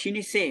 Machine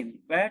is same,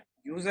 but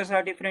users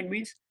are different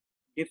means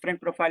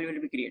different profile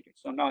will be created.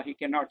 So now he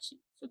cannot see.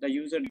 So the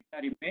user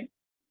data remain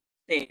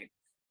safe.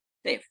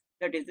 Safe.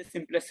 That is the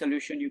simplest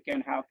solution you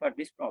can have for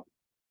this problem.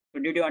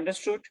 So did you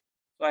understood?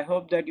 So I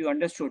hope that you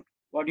understood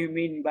what do you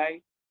mean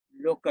by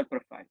local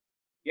profile.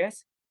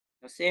 Yes,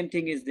 the same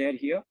thing is there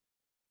here.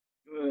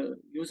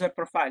 User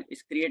profile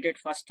is created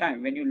first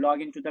time when you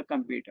log into the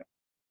computer,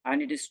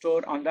 and it is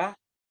stored on the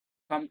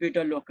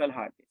computer local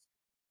hard disk.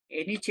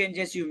 Any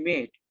changes you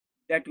made,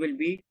 that will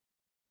be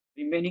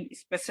remaining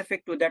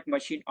specific to that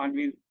machine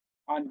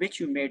on which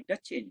you made the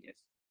changes.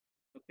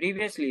 So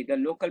previously, the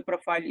local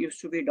profile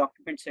used to be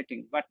document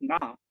setting, but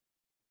now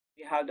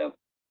we have the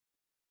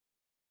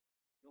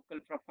local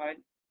profile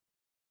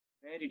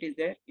where it is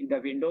there in the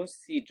Windows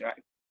C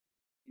drive.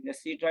 In the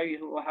C drive,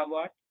 you have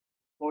what?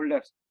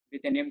 Folders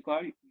with a name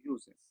called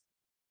users.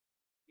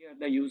 Here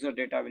the user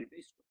data will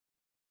be stored.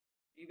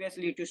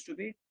 Previously, it used to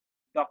be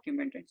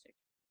document and set.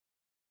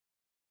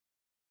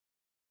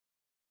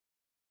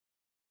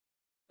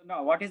 So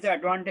now, what is the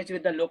advantage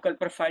with the local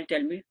profile?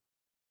 Tell me.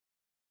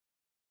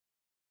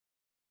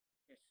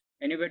 Yes.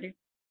 Anybody?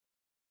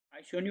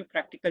 I shown you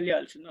practically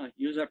also, no,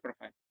 user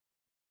profile.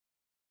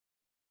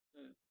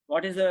 So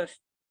what is the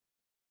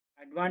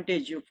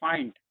advantage you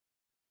find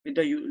with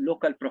the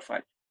local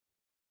profile?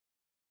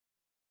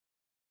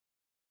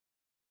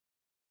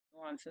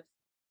 No answers.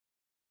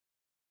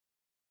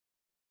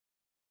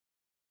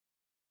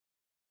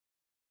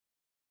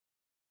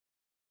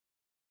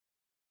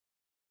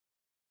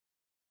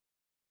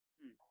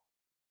 Hmm.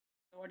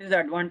 So what is the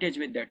advantage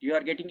with that? You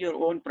are getting your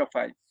own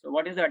profile. So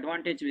what is the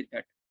advantage with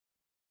that?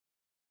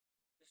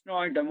 Just now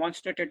I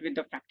demonstrated with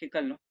the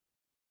practical. No?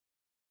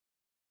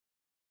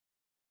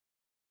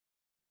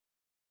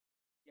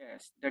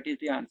 Yes, that is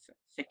the answer.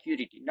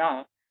 Security.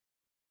 Now,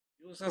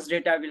 users'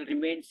 data will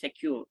remain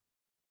secure.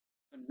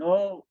 So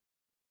no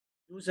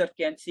user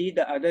can see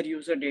the other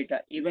user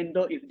data, even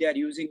though if they are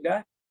using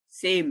the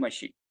same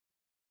machine.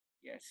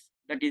 Yes,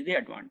 that is the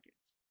advantage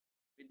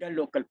with the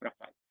local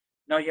profile.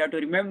 Now you have to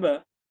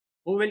remember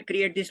who will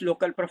create this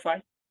local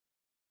profile?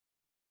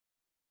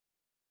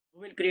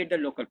 Who will create the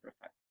local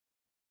profile?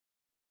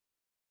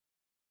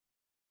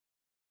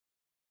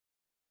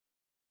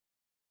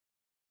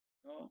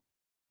 No,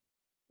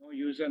 no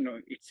user, no.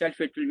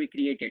 Itself it will be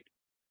created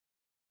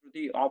through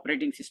the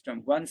operating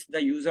system. Once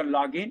the user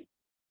login,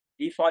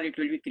 default it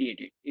will be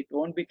created. It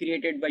won't be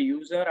created by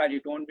user or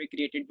it won't be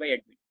created by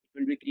admin. It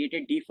will be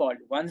created default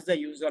once the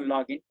user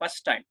login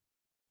first time.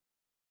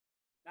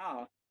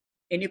 Now,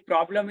 any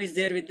problem is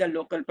there with the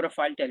local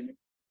profile? Tell me.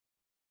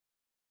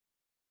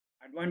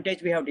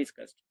 Advantage we have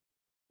discussed.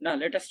 Now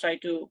let us try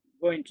to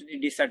go into the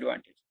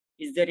disadvantage.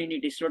 Is there any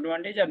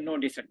disadvantage or no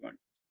disadvantage?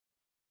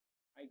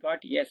 I got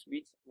yes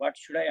means what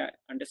should I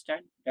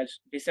understand? Does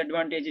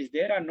disadvantage is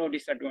there or no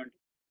disadvantage?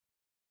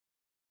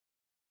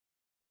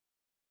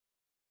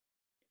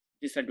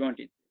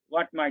 Disadvantage.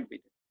 What might be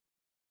there?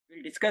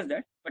 We'll discuss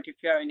that. But if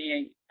you have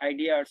any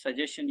idea or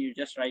suggestion, you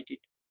just write it.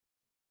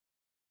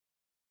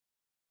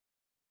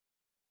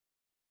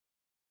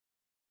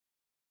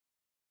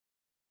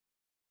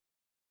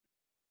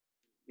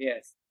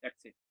 Yes,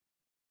 that's it.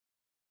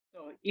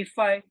 So if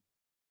I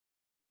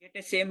get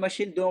a same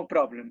machine, no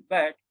problem.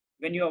 But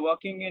when you are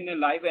working in a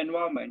live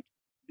environment,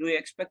 do you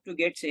expect to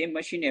get same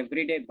machine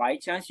every day? By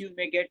chance, you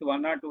may get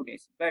 1 or 2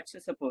 days. But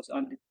suppose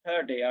on the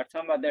third day or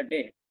some other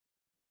day,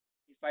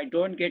 if I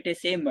don't get a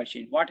same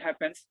machine, what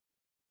happens?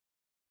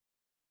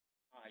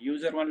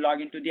 User won't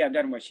log into the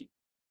other machine.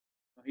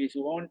 So he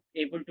won't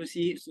able to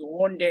see his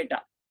own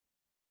data.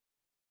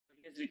 So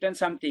he has written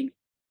something.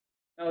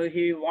 Now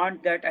he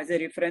want that as a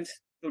reference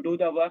to do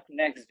the work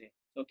next day.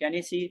 So can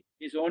he see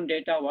his own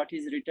data, what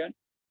is written?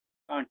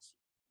 Can't see.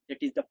 That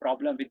is the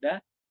problem with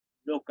the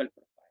local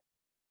profile.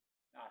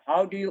 Now,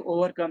 how do you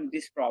overcome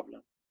this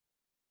problem?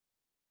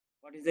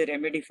 What is the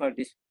remedy for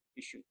this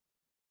issue?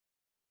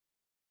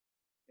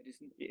 There is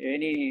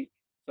any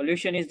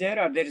solution is there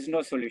or there is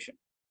no solution?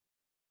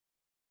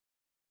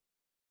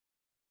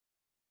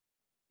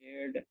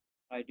 Shared.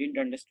 I didn't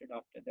understand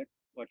after that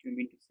what you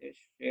mean to say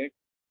shared.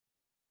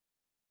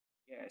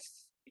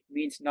 Yes, it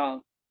means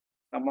now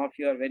some of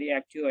you are very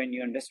active and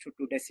you understood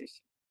today's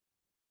session.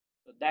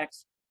 So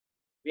that's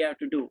we have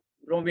to do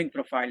roaming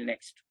profile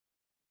next.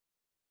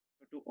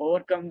 So to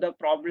overcome the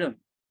problem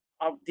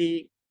of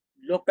the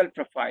local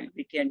profile,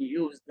 we can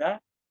use the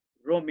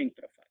roaming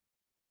profile.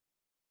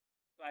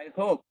 So I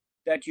hope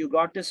that you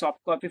got the soft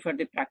copy for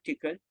the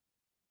practical.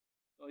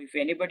 So if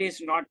anybody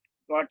is not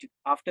got it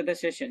after the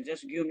session,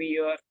 just give me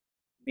your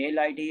mail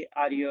ID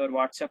or your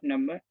WhatsApp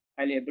number.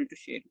 I'll able to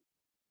share it.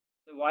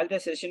 So while the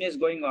session is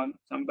going on,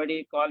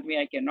 somebody called me.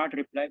 I cannot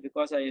reply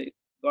because I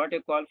got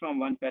a call from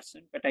one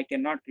person, but I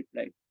cannot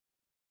reply.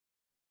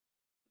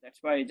 That's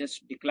why I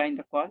just declined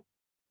the call.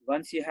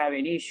 Once you have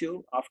any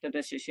issue after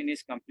the session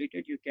is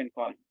completed, you can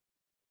call.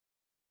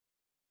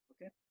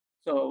 Okay.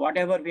 So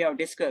whatever we have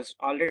discussed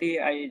already,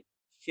 I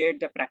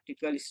shared the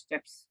practical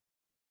steps.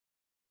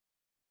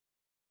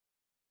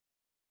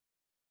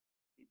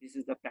 This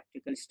is the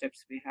practical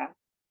steps we have.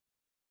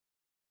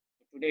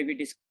 So today we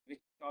discuss which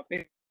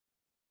topic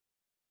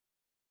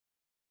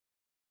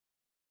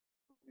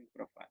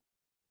profile.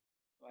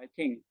 So I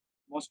think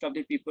most of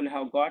the people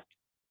have got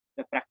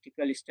the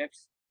practical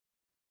steps.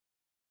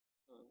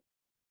 So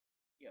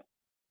yeah,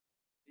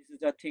 this is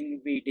the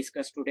thing we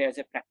discussed today as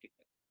a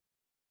practical.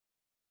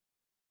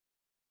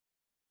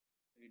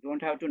 You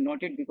don't have to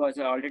note it because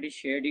I already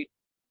shared it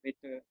with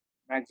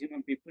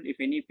maximum people. If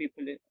any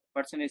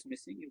person is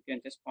missing, you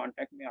can just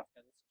contact me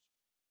after this.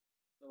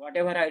 So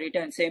whatever I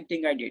written, same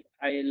thing I did.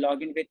 I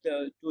log in with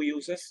two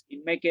users.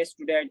 In my case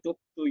today, I took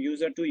two,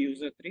 user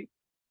three,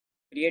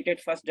 created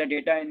first the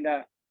data in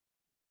the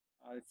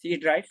C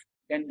drive,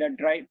 then the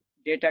drive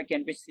data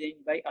can be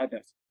seen by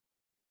others.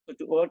 So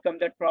to overcome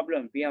that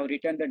problem, we have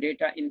written the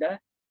data in the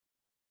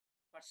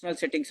personal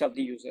settings of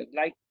the user,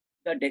 like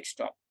the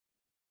desktop.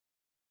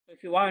 So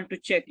if you want to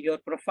check your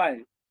profile,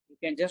 you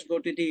can just go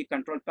to the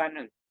control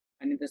panel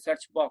and in the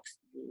search box,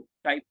 you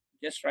type,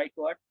 just write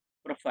what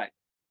profile.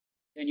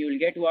 Then you will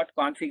get what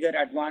configure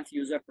advanced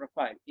user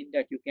profile. In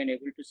that you can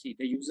able to see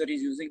the user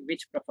is using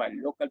which profile,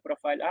 local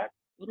profile or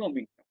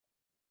roaming profile.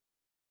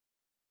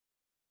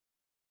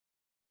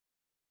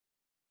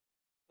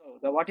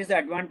 So what is the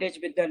advantage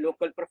with the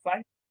local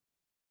profile?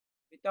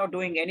 Without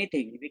doing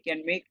anything, we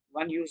can make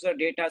one user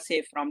data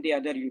safe from the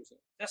other user.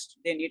 Just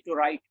they need to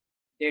write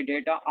their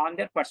data on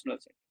their personal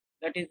setting.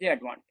 That is the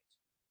advantage.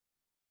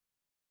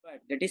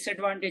 But the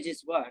disadvantage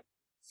is what?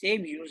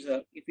 Same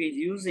user, if he is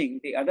using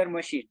the other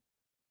machine,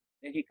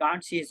 then he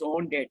can't see his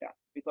own data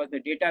because the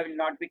data will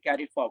not be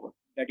carried forward.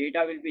 The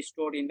data will be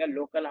stored in the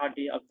local hard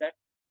disk of that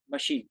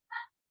machine.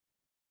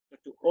 So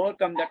to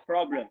overcome that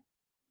problem,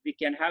 we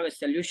can have a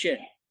solution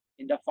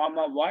in the form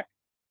of what?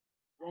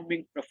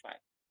 Roaming profile.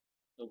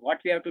 So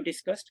what we have to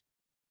discuss?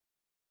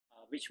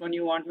 Which one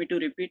you want me to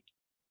repeat?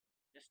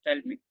 Just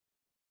tell me.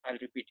 I'll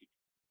repeat it.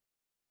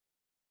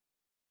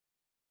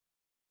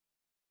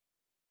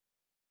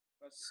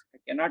 Because I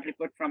cannot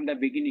repeat from the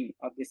beginning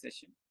of the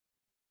session.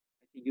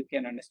 I think you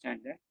can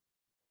understand that.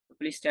 So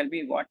please tell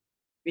me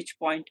which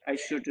point I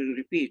should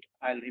repeat.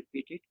 I'll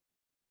repeat it.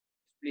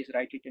 Please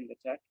write it in the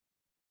chat.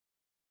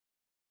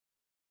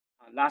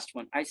 Last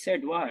one. I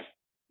said what?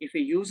 If a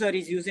user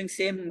is using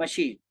same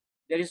machine,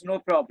 there is no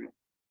problem.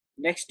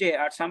 Next day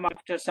or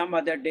after some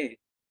other day,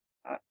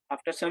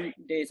 after some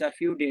days or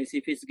few days,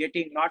 if he's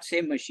getting not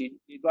same machine,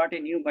 he got a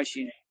new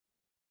machine.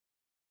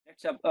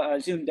 Let's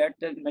assume that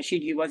the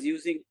machine he was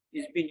using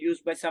is being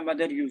used by some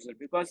other user,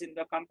 because in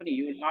the company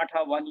you will not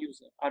have one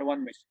user or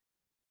one machine.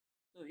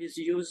 So he's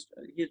used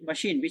his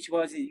machine, which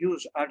was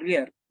used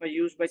earlier, was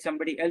used by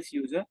somebody else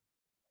user.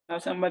 Now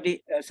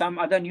some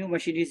other new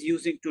machine is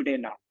using today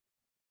now.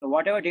 So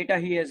whatever data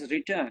he has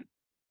written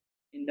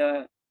in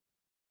the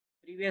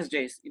previous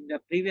days, in the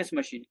previous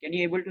machine, can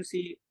he able to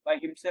see by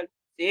himself?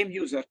 Same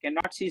user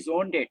cannot see his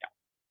own data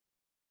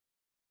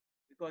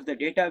because the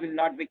data will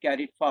not be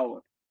carried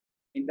forward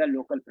in the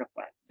local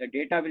profile. The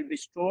data will be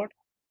stored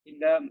in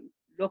the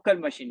local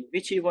machine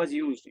which he was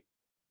using.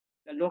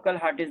 The local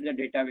hard disk, the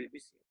data will be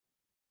saved.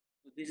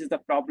 So this is the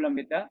problem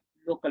with the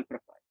local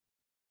profile.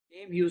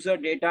 Same user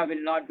data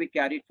will not be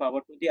carried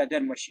forward to the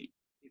other machine.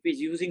 If he's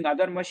using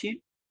other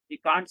machine, he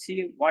can't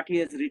see what he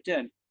has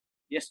written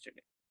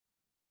yesterday.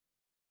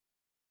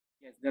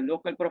 Yes, the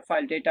local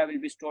profile data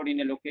will be stored in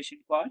a location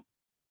called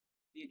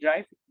C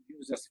drive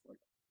users folder.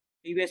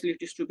 Previously, it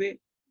used to be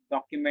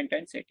document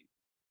and setting.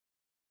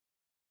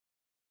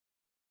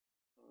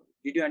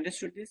 Did you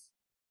understood this?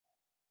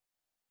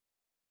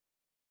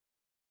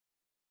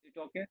 Is it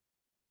okay?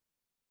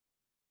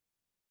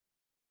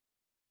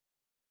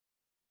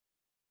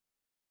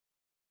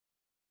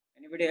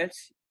 Anybody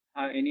else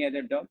have any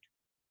other doubt?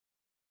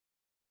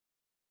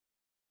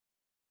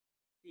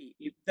 See,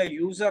 if the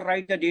user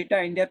write the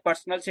data in their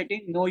personal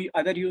setting, no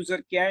other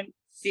user can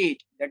see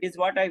it. That is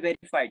what I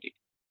verified it.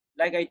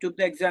 Like I took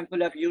the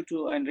example of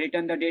U2 and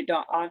written the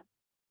data on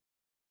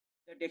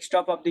the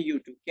desktop of the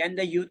U2. Can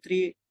the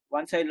U3,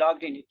 once I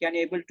logged in, can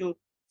able to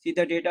see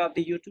the data of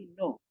the U2?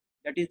 No.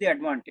 That is the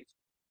advantage.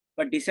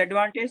 But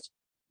disadvantage,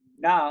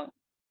 now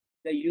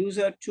the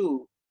user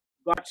 2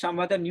 got some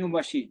other new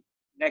machine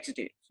next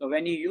day. So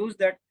when he use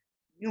that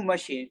new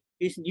machine,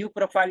 his new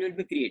profile will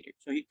be created.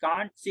 So he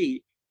can't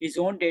see his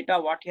own data,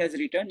 what he has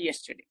written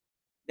yesterday.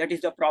 That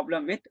is the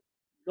problem with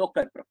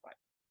local profile.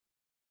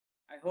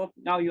 I hope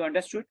now you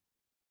understood.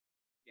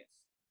 Yes.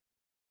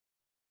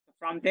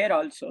 From there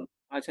also,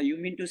 So you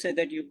mean to say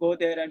that you go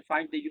there and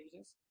find the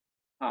users,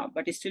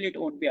 but still it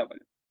won't be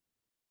available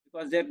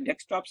because their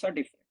desktops are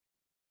different.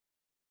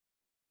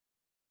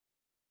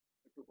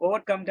 To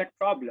overcome that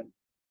problem,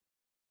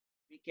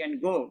 we can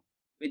go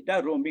with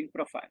the roaming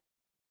profile.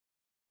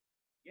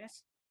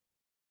 Yes.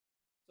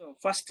 So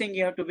first thing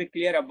you have to be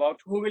clear about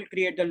who will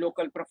create the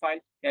local profile.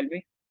 Tell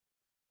me,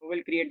 who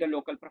will create the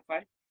local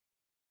profile?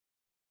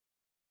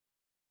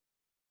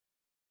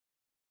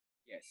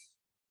 Yes.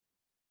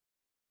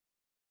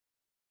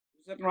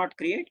 User not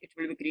create, it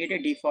will be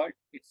created default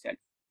itself.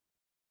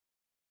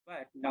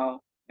 But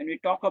now, when we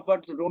talk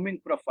about the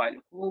roaming profile,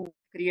 who will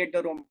create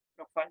the roaming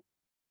profile?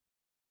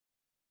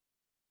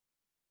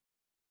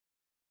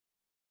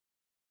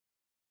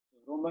 The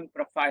roaming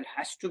profile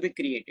has to be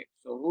created.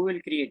 So who will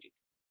create it?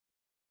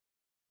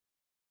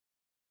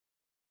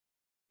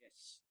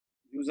 Yes.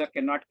 User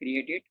cannot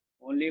create it.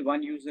 Only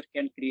one user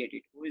can create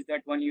it. Who is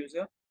that one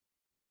user?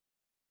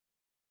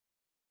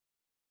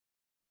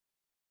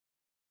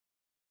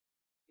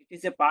 It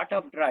is a part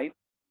of drive,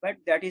 but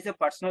that is a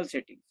personal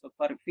setting. So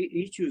for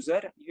each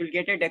user, you'll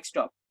get a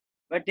desktop,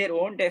 but their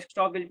own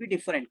desktop will be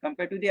different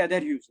compared to the other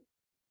user.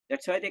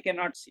 That's why they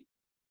cannot see.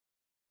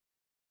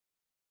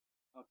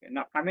 Okay,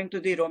 now coming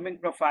to the roaming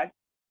profile,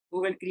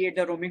 who will create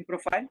the roaming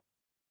profile?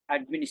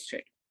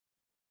 Administrator.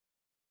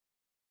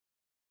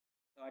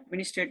 So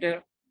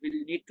administrator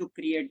will need to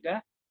create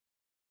the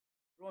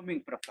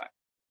roaming profile.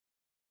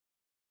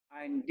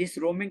 And this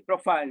roaming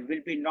profile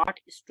will be not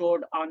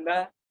stored on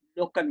the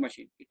local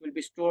machine. It will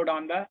be stored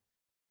on the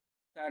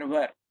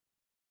server.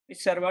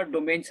 This server,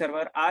 domain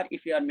server, or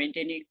if you are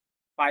maintaining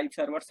file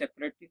server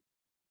separately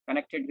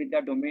connected with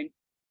the domain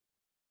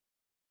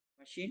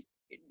machine,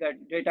 the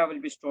data will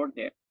be stored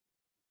there.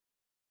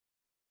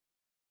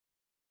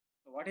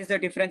 So what is the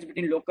difference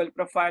between local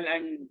profile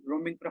and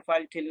roaming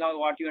profile till now?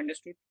 What you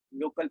understood?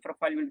 Local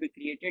profile will be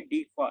created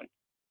default,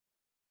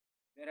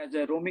 whereas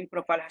the roaming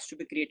profile has to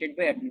be created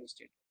by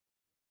administrator.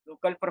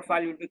 Local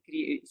profile will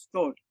be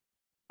stored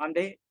on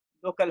the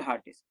local hard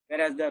disk,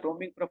 whereas the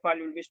roaming profile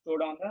will be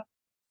stored on the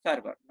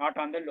server, not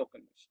on the local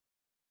machine.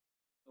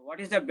 So what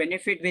is the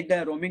benefit with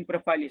the roaming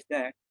profile is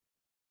that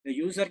the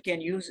user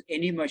can use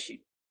any machine.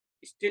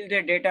 Still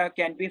the data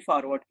can be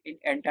forwarded in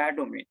entire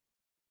domain.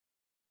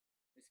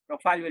 This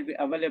profile will be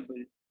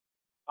available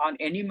on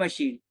any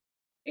machine,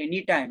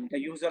 anytime the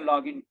user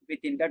login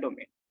within the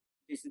domain.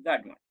 This is the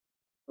advantage.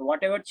 So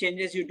whatever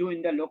changes you do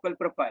in the local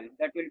profile,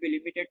 that will be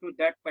limited to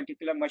that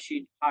particular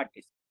machine hard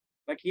disk.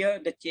 But here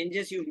the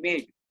changes you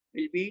made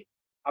will be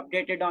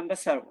updated on the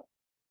server.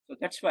 So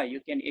that's why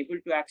you can able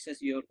to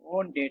access your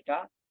own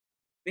data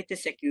with the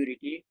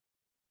security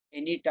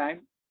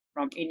anytime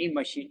from any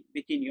machine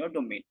within your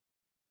domain.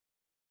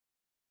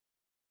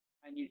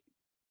 And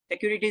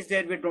security is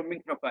there with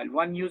roaming profile.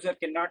 One user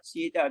cannot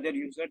see the other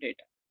user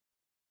data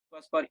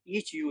because for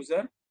each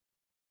user,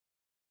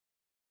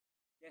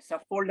 a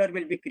subfolder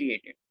will be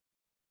created.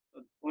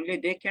 So only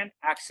they can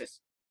access,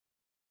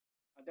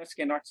 others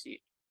cannot see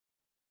it.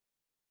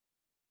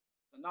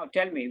 So now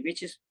tell me,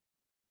 which is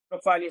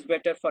profile is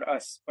better for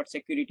us for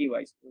security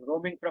wise,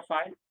 roaming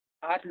profile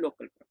or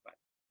local profile?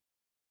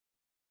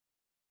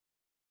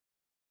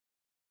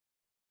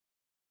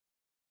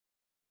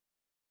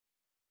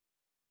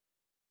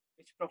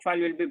 Which profile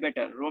will be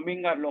better,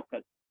 roaming or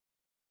local?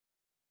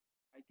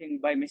 I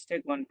think by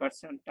mistake one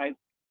person typed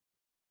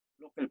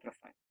local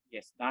profile.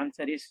 Yes, the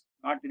answer is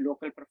not the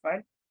local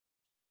profile,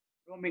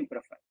 roaming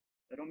profile.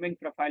 The roaming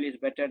profile is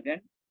better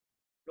than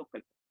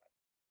local profile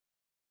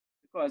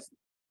because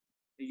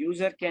the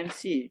user can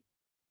see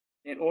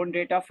their own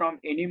data from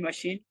any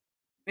machine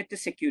with the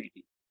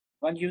security.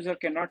 One user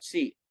cannot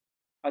see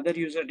other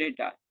user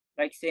data,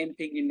 like same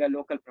thing in the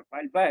local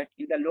profile. But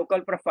in the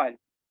local profile,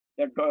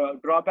 the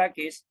drawback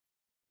is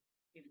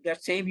if the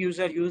same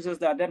user uses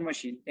the other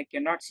machine, they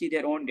cannot see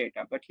their own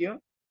data. But here,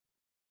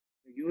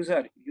 the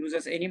user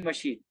uses any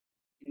machine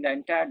in the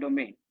entire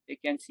domain, they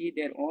can see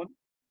their own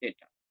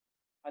data.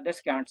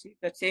 Others can't see.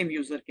 The same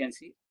user can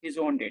see his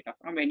own data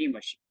from any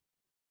machine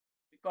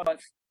because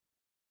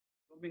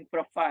roaming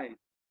profile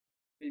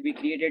will be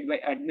created by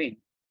admin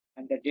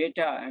and the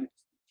data and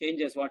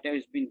changes whatever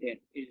has been there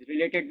is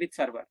related with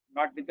server,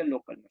 not with the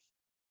local machine.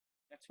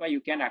 That's why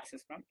you can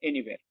access from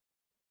anywhere.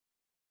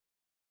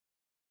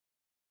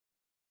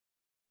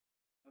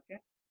 Okay.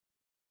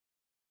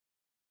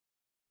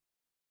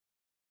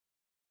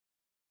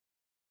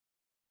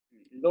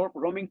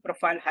 Roaming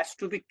profile has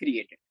to be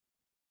created.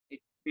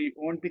 It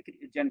won't be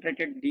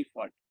generated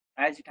default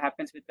as it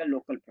happens with the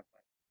local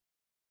profile.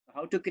 So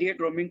how to create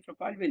roaming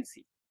profile, we'll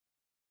see.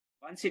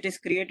 Once it is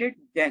created,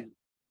 then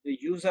the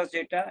user's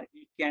data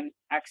you can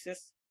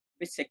access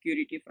with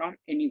security from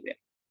anywhere.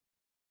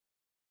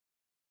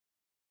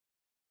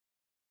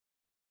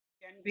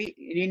 Can be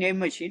in a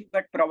machine,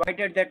 but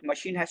provided that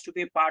machine has to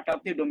be part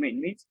of the domain,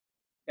 means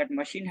that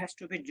machine has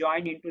to be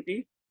joined into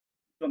the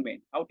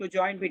domain. How to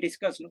join, we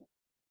discussed. No?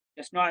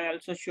 Just now I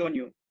also shown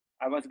you.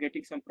 I was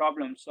getting some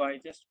problems, so I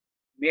just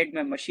made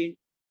my machine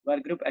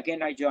work group.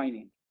 Again, I join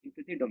in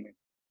into the domain.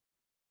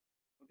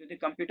 to the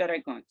computer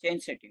icon,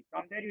 change setting.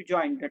 From there, you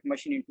join that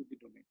machine into the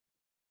domain.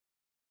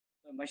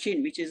 The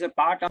machine, which is a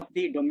part of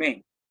the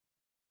domain,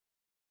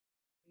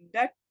 in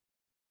that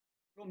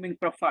roaming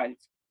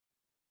profiles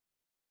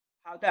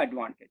have the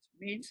advantage.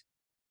 Means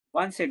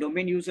once a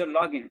domain user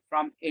login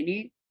from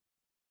any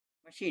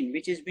machine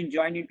which has been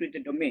joined into the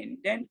domain,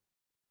 then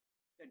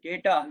the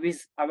data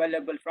is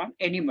available from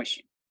any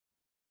machine.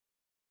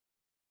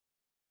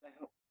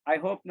 I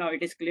hope now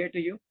it is clear to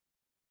you.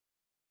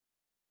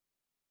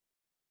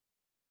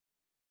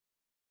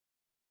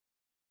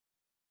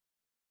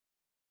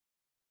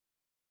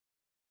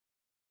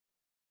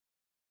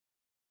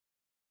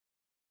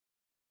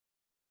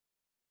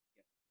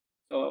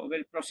 So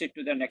we'll proceed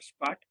to the next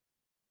part.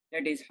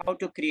 That is how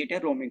to create a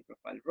roaming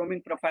profile.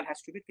 Roaming profile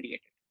has to be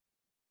created.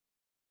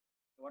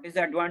 What is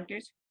the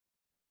advantage?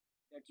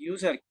 That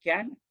user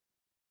can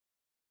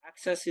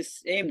access his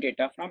same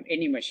data from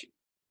any machine.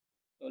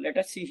 So let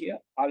us see here.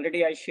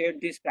 Already I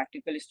shared this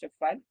practical step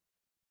file.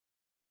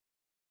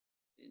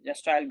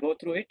 Just I'll go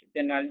through it,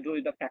 then I'll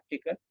do the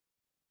practical.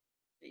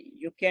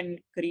 You can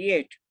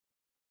create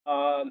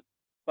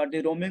for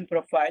the roaming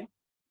profile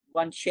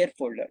one share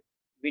folder.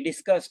 We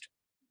discussed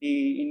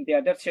in the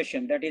other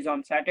session, that is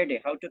on Saturday,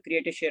 how to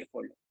create a share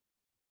folder.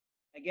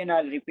 Again,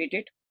 I'll repeat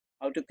it,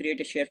 how to create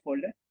a share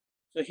folder.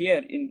 So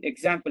here in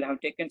example,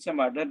 I've taken some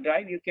other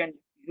drive. You can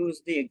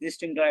use the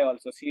existing drive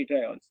also, C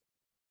drive also.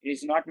 It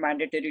is not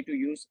mandatory to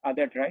use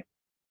other drive.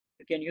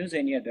 You can use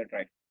any other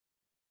drive.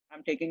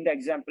 I'm taking the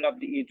example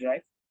of the E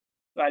drive.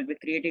 So I'll be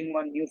creating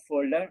one new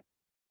folder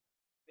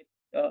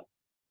with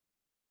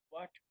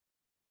what?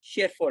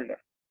 Share folder,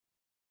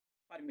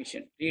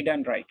 permission, read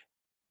and write.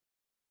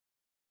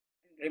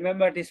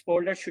 Remember, this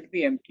folder should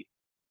be empty.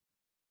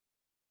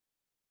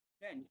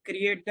 Then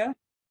create the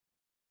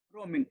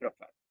roaming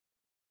profile.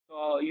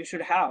 So you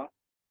should have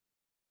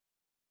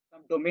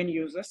some domain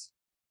users.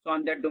 So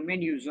on that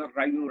domain user,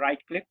 you right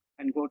click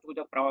and go to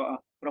the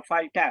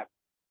profile tab.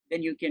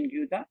 Then you can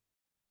view the,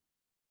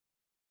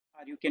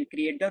 or you can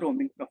create the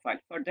roaming profile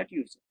for that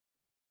user.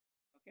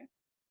 Okay,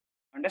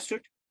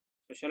 understood?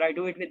 So shall I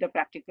do it with the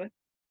practical?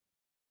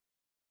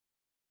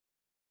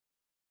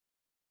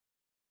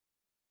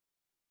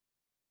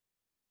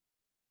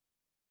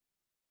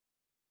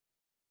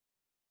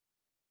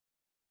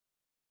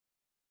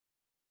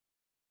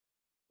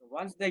 So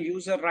once the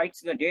user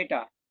writes the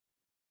data,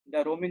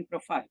 the roaming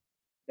profile,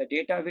 the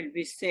data will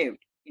be saved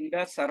in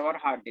the server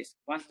hard disk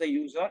once the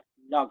user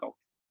log out.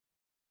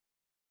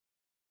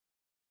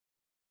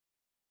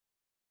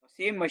 The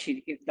same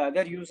machine, if the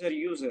other user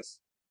uses,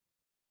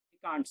 he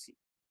can't see.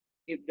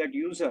 If that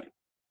user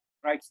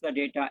writes the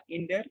data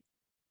in their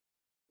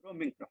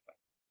roaming profile.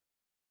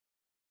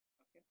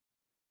 Okay.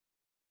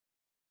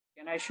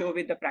 Can I show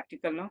with the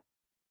practical now?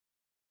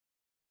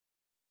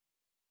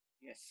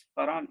 Yes.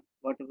 Farhan,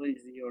 whatever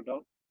is your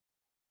doubt?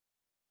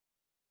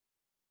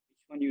 Which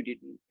one you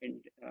didn't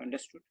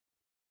understood?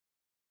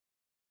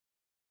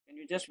 Can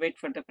you just wait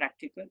for the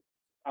practical?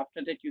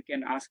 After that, you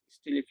can ask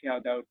still if you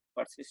have doubt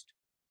persist.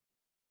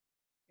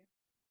 Okay.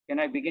 Can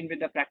I begin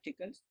with the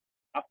practicals?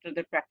 After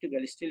the practical,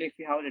 still if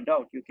you have a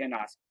doubt, you can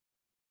ask.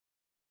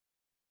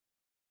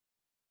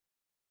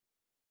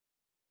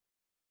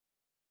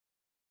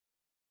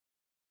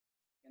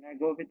 Can I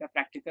go with the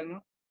practical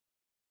now?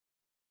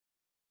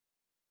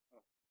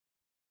 Oh.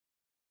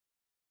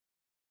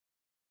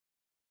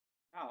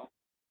 Now,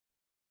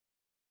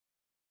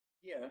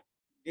 here,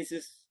 this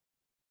is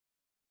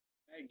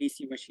my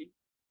DC machine.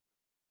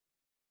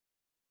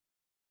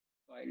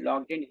 So I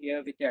logged in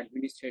here with the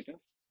administrator.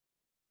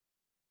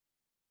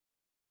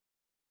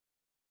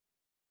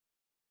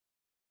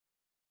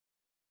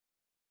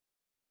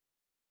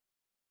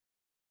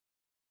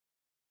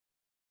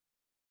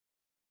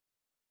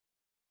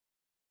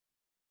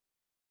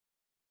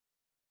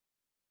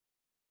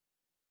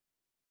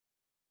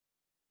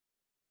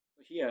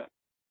 So here,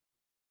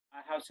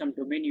 I have some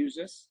domain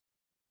users.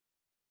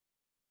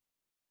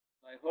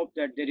 So I hope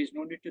that there is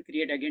no need to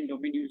create again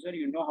domain user.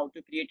 You know how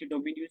to create a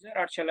domain user,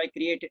 or shall I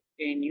create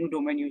a new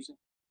domain user?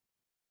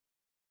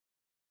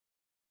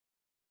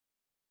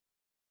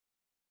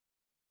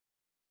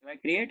 Shall I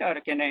create,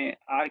 or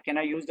can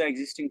I use the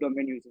existing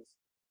domain users?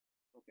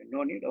 Okay,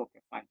 no need.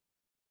 Okay, fine.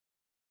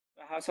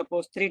 So I have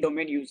suppose 3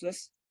 domain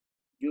users,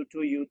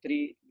 U2,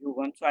 U3,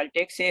 U1. So I'll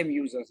take same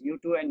users,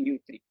 U2 and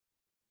U3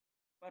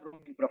 for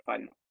roaming profile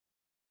now.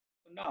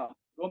 So now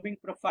roaming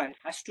profile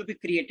has to be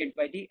created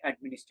by the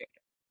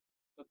administrator.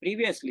 So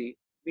previously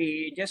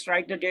we just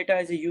write the data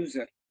as a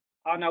user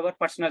on our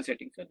personal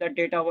settings. So that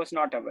data was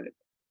not available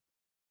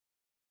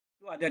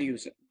to other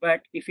user.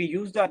 But if he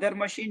use the other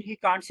machine, he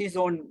can't see his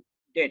own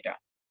data.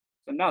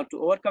 So now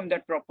to overcome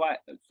that profile,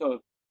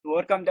 to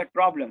overcome that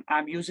problem,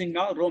 I'm using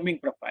now roaming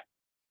profile.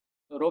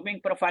 So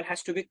roaming profile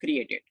has to be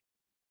created.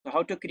 So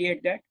how to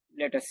create that?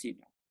 Let us see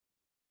now.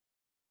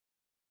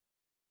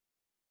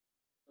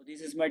 So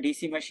this is my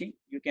DC machine.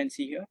 You can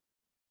see here.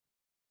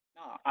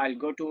 Now I'll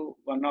go to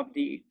one of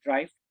the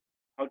drive.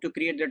 How to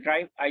create the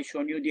drive? I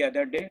shown you the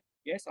other day.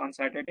 Yes, on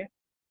Saturday.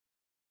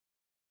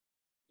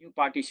 new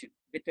partition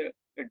with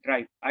a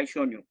drive. I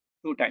shown you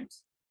 2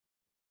 times.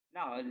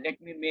 Now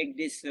let me make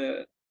this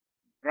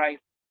drive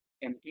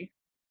empty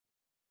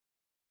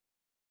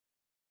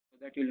so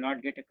that you'll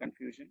not get a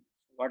confusion.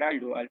 So what I'll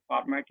do, I'll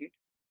format it,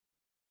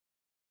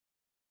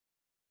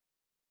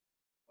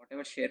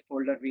 whatever share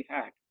folder we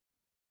had,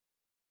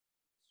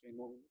 just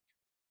remove it.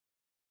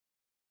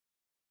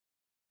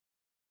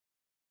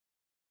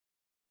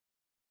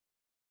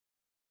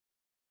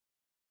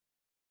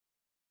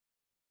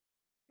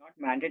 Not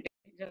mandatory,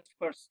 just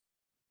for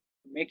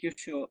to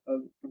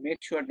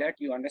make sure that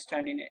you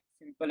understand in a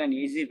simple and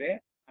easy way.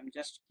 I'm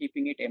just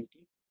keeping it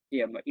empty.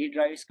 Here, my E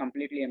drive is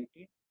completely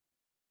empty.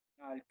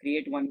 Now I'll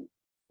create one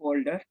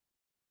folder.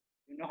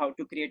 You know how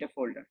to create a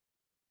folder.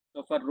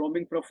 So for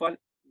roaming profile,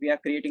 we are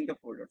creating the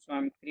folder. So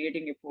I'm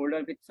creating a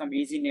folder with some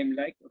easy name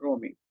like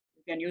roaming.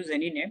 You can use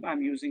any name.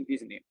 I'm using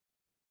this name.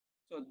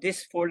 So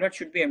this folder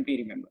should be empty,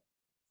 remember.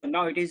 So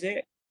now it is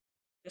a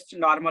just a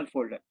normal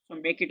folder. So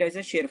make it as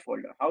a share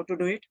folder. How to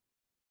do it?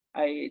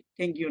 I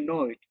think you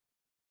know it,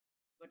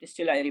 but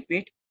still I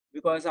repeat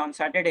because on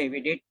Saturday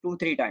we did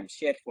 2-3 times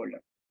share folder.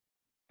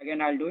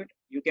 Again, I'll do it.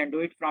 You can do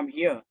it from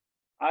here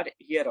or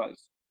here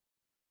also.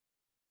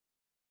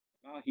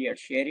 Now here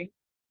sharing,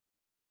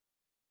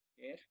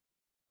 share.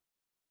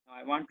 Now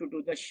I want to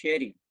do the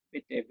sharing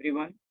with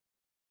everyone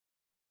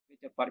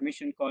with a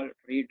permission called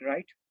read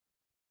write.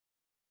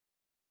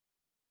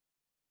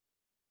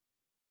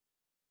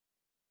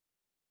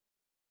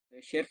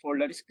 The share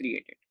folder is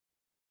created.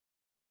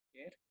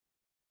 Here,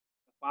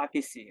 the path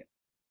is here.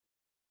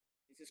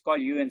 This is called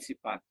UNC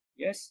path.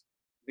 Yes,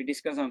 we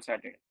discussed on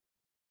Saturday.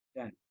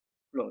 Done.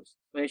 Close.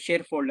 So a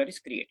share folder is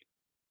created.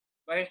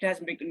 But it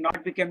has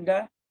not become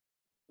the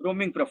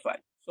roaming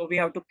profile. So we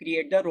have to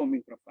create the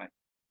roaming profile.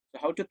 So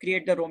how to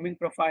create the roaming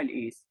profile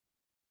is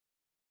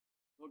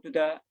go to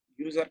the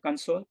user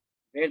console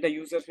where the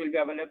users will be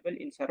available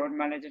in server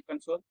manager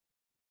console.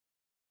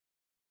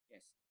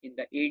 Yes, in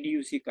the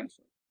ADUC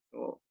console.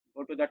 So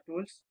go to the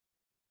tools,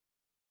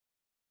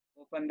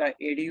 open the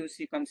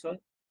ADUC console.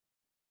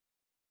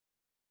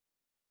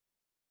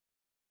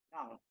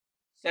 Now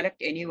select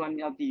any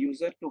one of the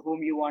user to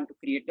whom you want to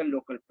create the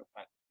local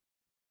profile.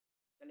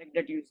 Select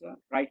that user,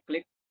 right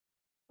click,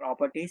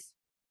 properties.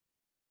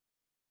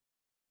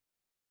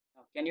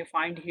 Now can you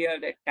find here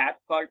the tab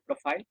called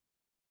profile?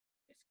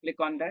 Just click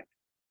on that.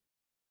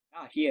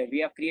 Now here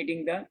we are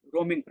creating the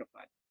roaming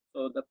profile.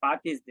 So the path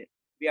is there.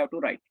 We have to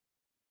write.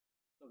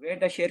 So where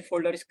the share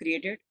folder is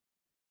created,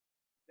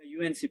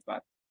 the UNC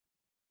path,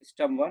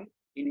 system one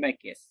in my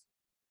case,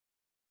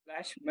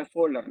 slash my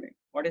folder name.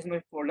 What is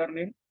my folder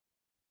name?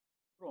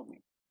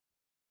 Roaming.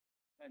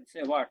 And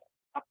say what?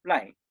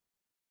 Apply.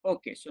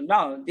 Okay, so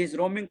now this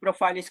roaming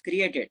profile is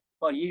created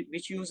for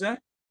which user?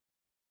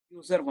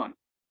 User one.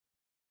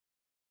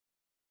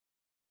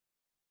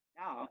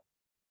 Now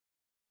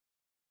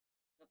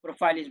the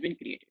profile has been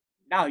created.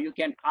 Now you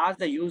can ask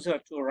the user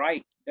to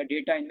write the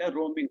data in the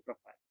roaming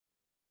profile.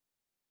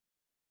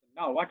 So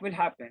now what will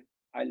happen?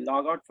 I'll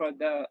log out for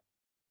the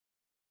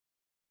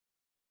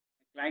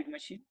client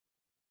machine.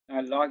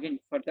 I'll log in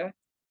for the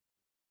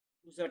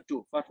user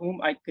 2 for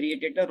whom I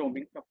created the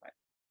roaming profile.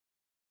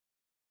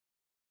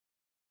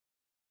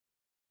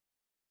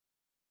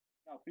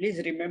 Now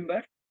please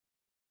remember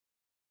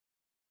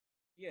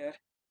here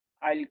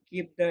I'll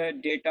keep the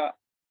data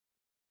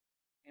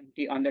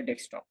empty on the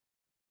desktop.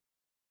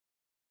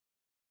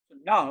 So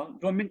now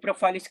roaming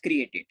profile is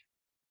created.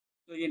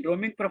 So in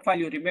roaming profile,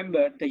 you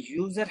remember the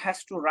user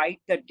has to write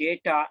the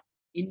data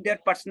in their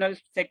personal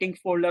setting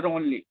folder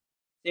only.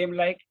 Same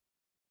like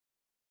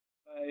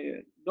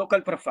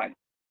local profile.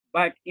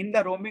 But in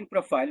the roaming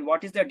profile,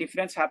 what is the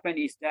difference happen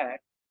is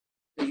that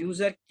the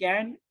user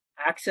can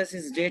access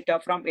his data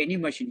from any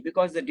machine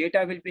because the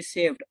data will be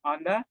saved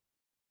on the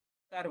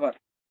server.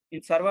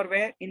 In server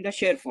where? In the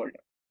share folder.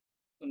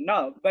 So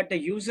now, but the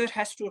user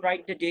has to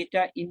write the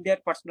data in their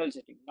personal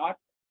setting, not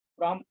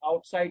from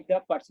outside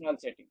the personal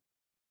setting.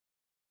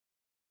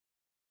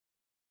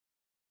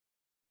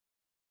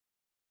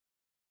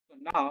 So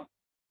now,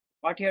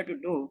 what you have to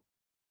do,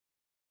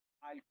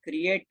 I'll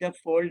create the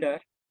folder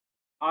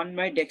on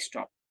my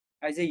desktop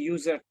as a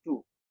user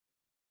 2.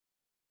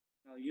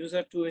 Now,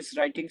 user 2 is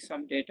writing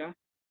some data.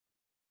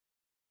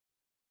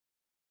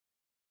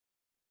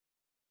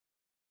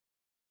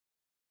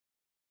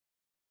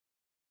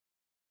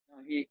 Now,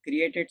 he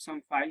created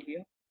some file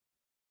here.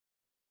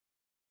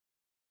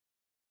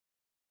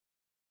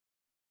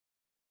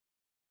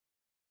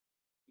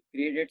 He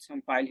created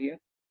some file here.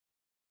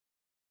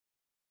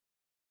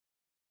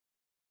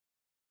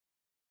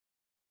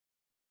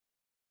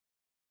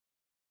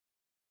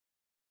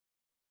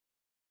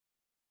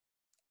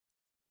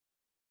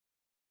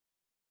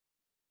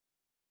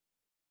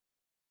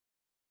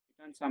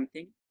 Written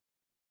something.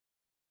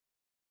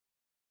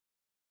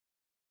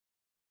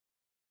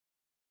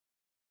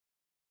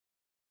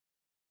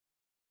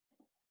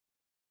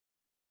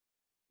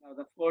 Now,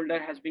 the folder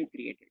has been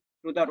created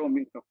through the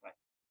roaming profile.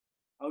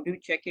 How do you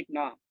check it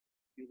now?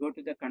 You go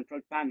to the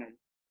control panel.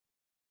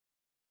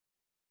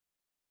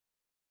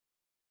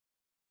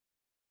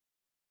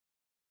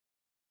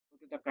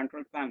 the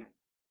control panel.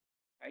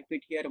 Type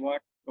it here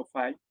what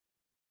profile.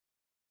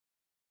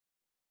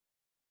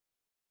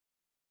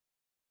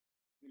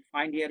 You'll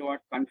find here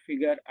what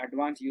configure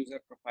advanced user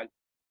profile.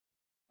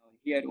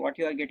 Here what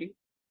you are getting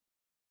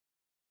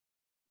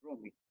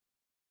roaming.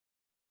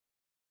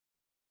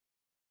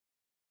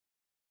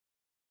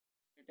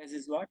 Status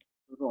is what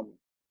roaming.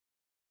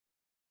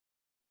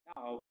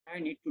 Now what I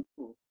need to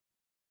do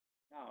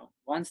now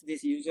once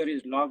this user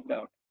is logged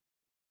out,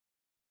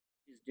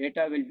 his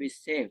data will be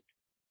saved.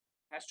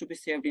 Has to be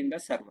saved in the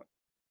server.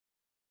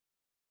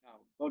 Now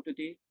go to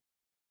the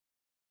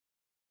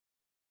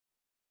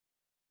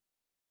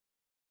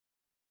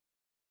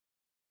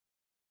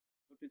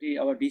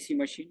our DC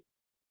machine.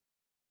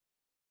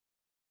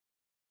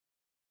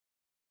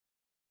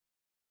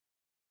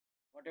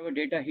 Whatever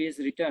data he has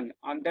written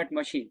on that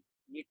machine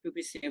need to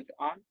be saved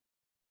on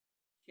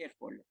share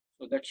folder.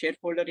 So that share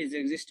folder is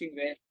existing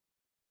where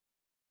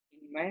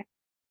in my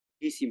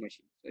DC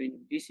machine. So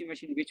in DC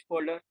machine, which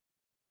folder?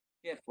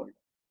 Share folder.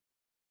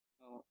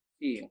 Now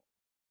see here,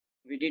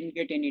 we didn't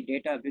get any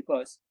data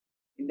because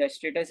in the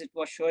status it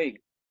was showing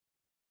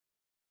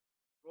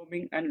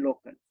roaming and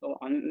local. So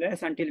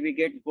unless until we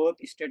get both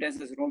status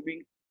as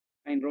roaming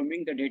and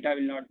roaming, the data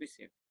will not be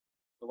saved.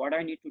 So what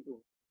I need to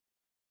do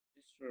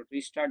is to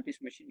restart this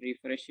machine,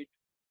 refresh it.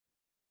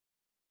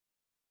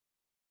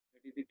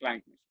 That is the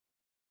client machine.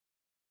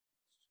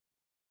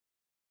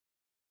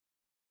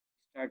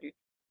 Start it.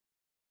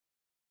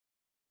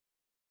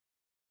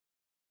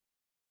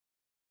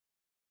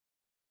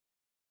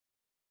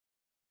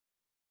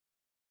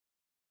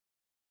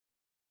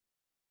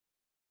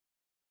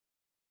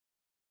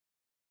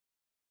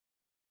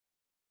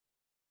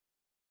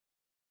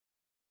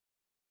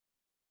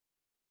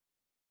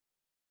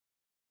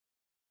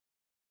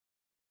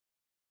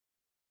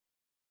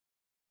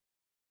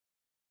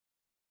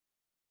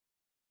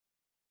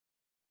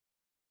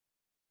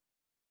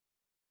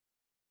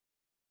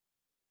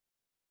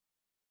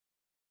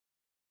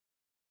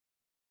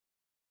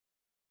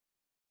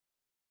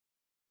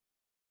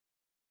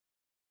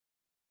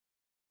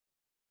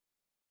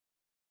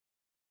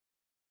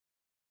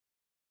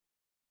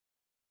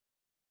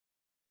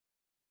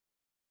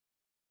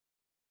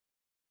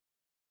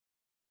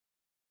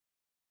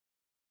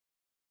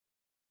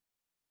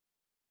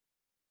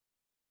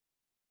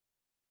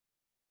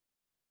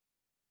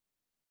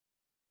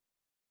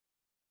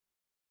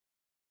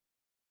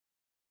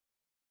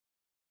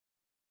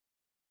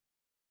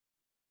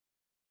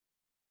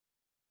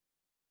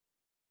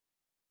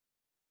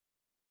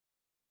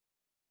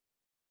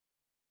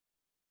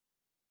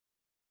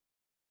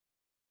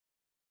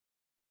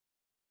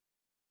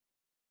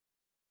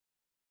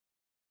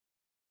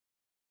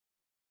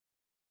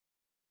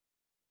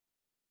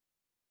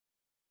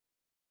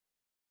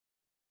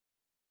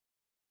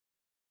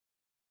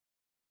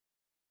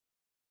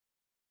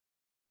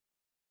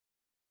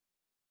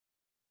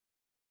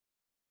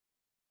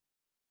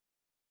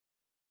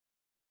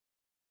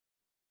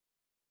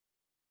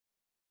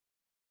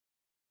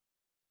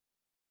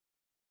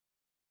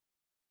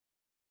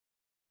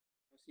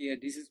 See here,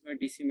 this is my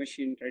DC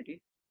machine ready.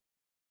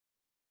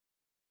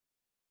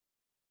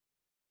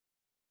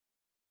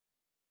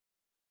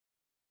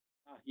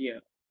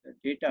 Here, the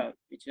data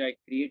which I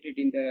created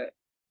in the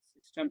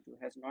system 2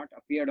 has not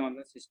appeared on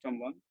the system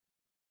 1.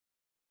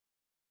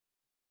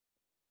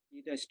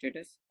 See the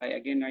status. I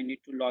need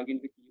to log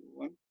in with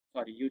U1,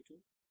 sorry, U2.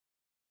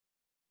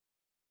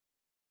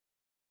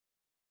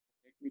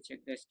 Let me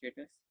check the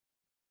status.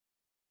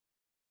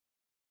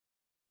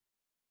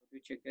 How to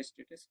check the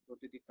status? Go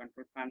to the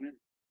control panel.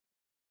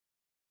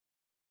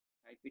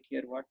 Type it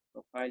here what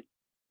profile,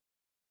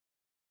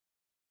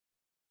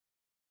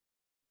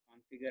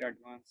 configure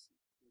advanced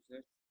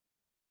users.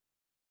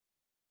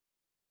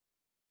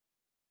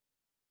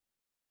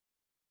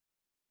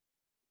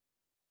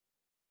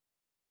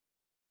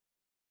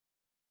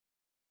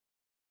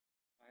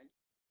 File.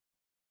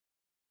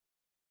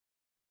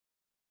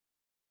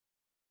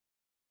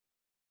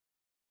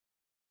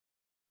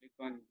 Click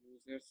on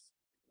users.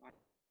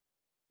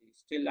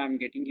 Still I'm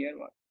getting here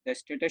what the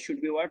status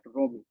should be what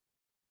roaming.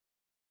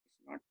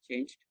 It's not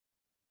changed.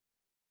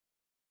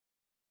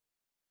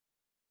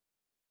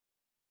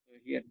 So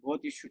here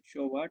both it should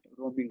show what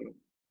roaming.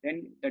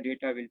 Then the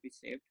data will be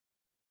saved.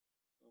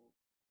 So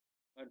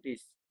for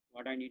this,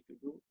 what I need to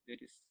do, there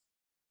is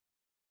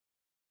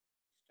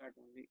start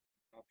only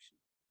option.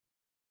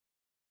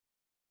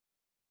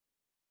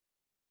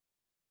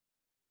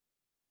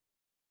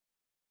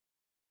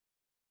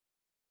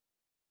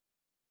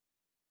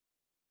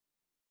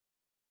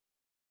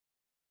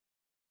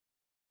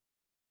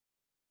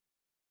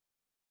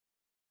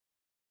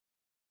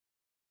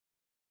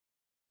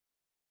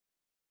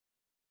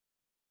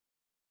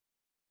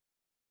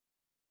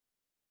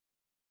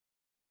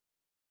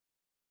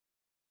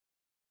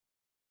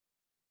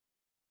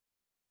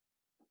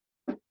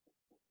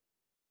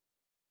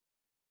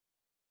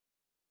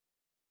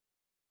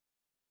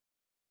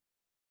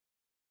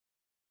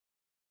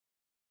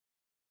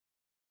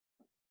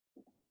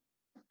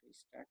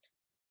 Restart.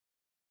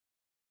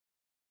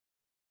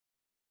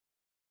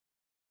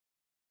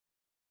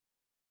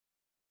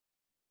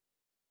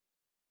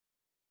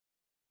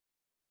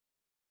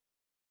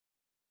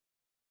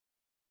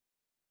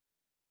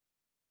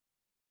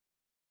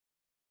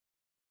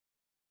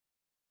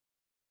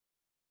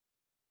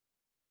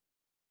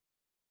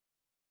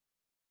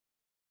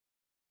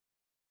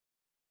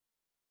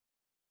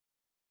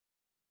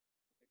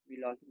 me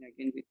log in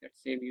again with that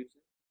same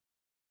user.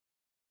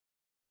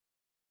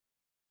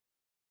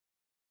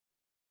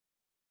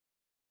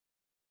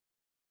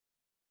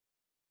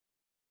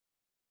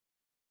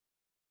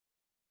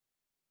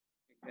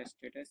 Check the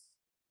status.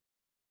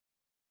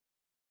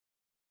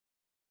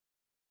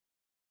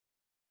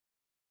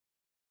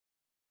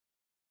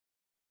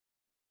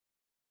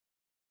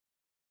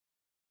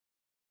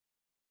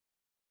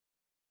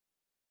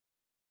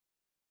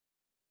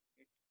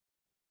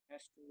 It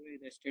has to be,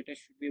 the status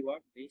should be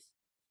what? This.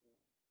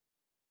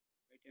 So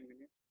wait a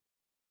minute.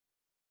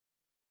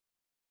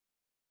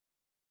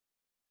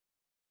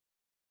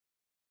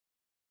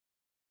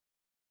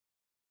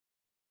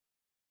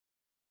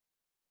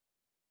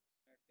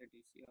 Start the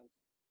DC also.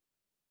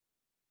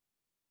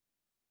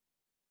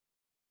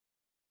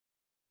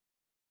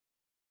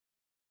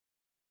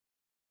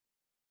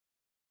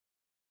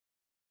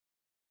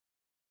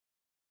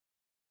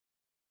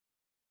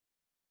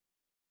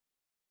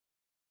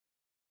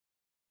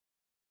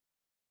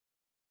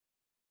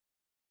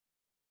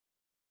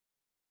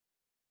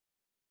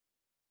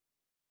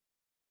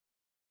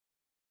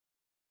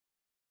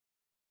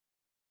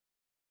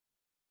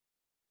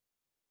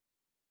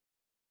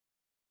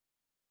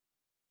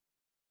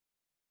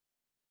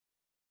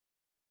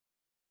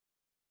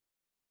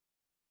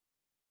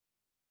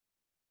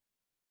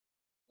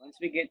 Once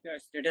we get the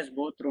status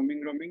both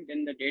roaming,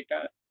 then the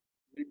data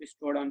will be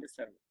stored on the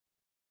server.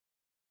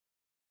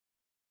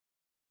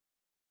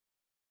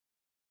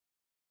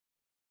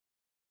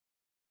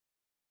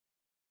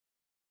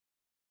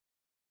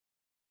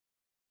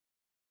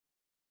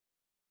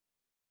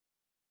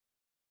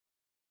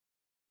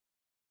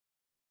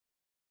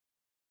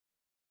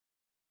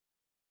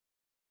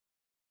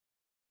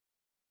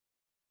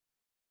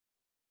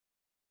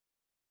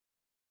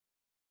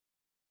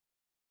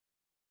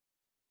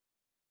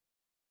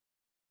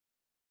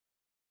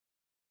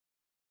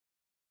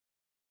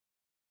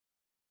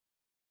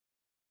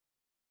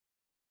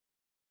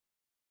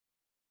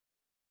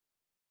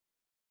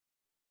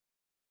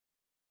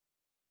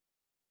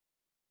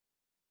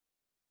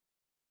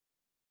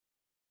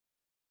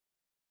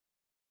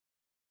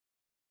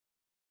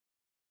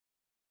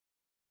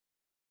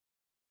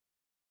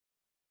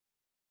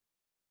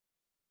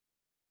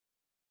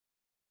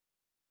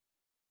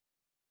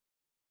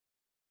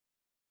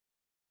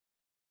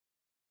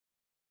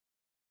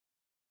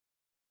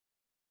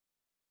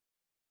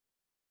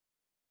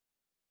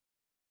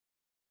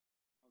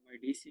 My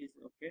DC is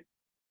okay.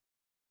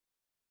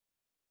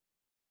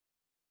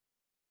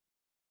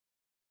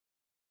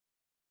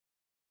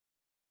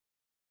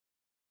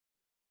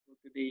 Go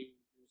to the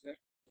user.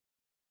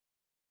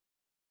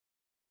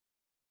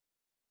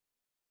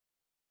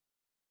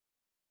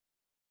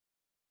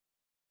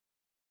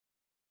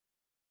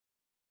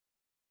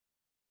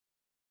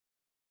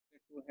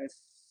 Who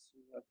has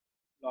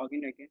login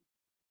again.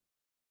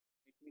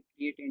 Let me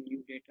create a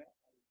new data.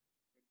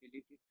 I'll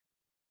delete it.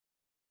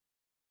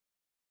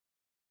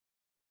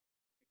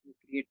 Let me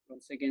create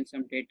once again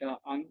some data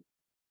on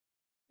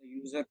the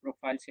user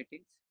profile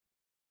settings.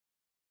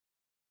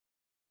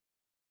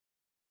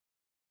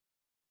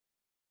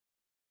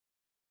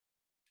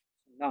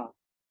 So now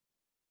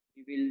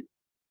we will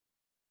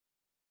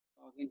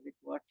log in with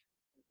what?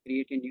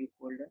 Create a new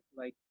folder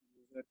like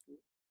user2.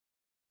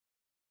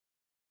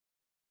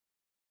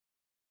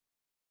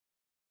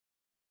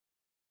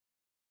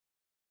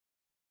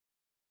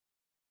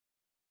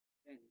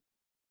 Then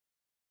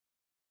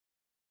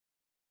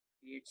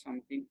create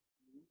something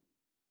new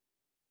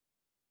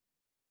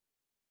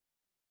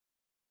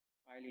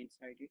file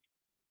inside it.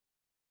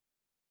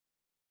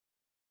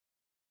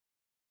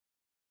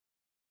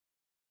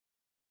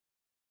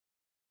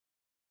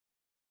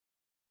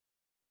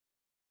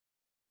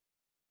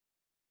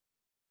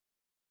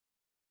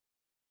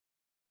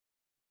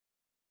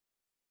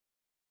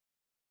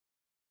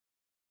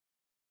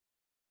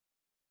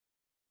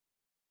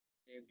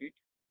 Saved it.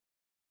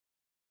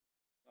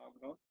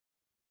 Logged out.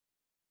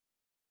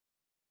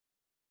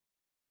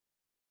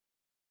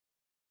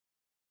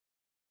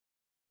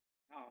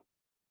 Now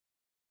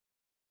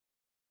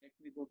let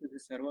me go to the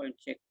server and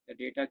check the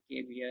data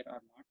came here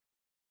or not.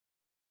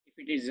 If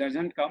it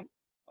doesn't come,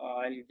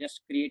 I'll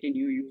just create a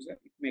new user.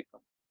 It may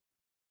come.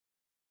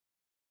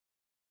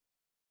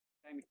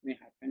 Time it may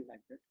happen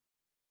like that.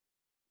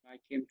 I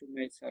came to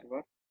my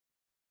server,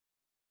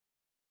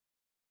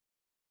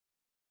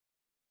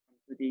 come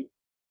to the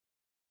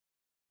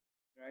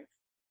drive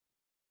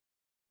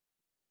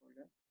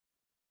folder.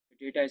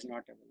 The data is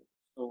not available.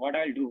 So what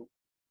I'll do,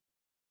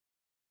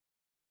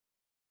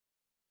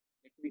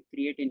 let me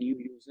create a new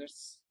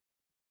users,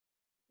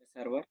 the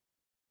server.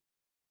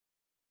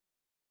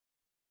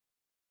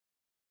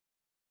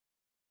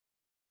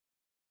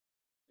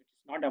 It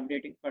is not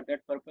updating. For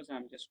that purpose,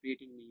 I'm just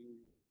creating a new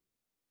user.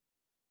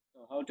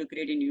 So how to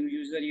create a new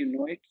user, you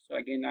know it. So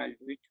again, I'll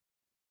do it.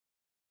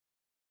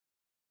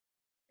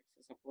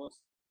 Let's suppose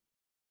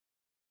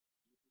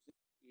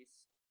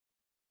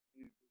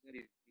user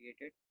is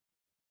created.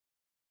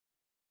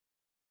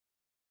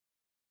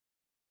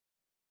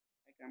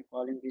 Like I'm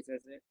calling this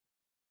as a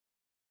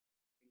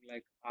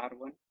like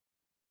R1.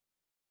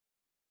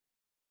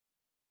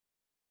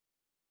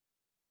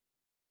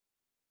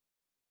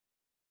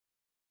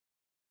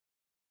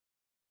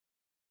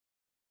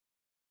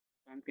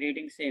 I'm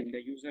creating same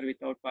the user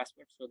without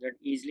password so that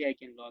easily I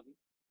can log in.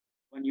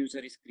 One user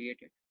is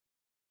created.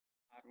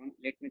 R1.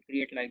 Let me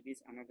create like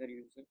this another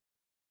user.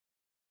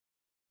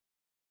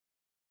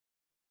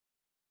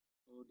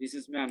 So this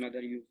is my another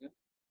user.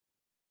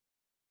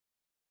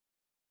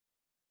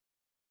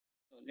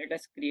 So let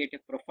us create a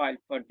profile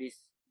for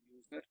this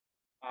user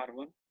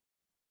R1.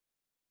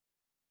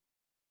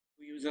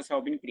 Two users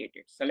have been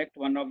created. Select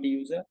one of the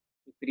user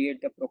to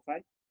create the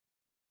profile.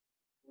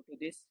 Go to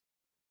this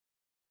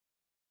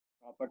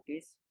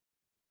properties,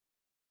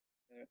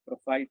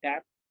 profile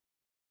tab,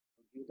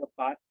 view the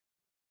path.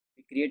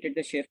 We created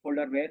the share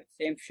folder where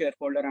same share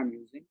folder I'm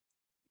using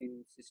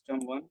in system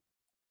one.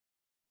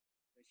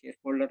 The share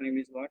folder name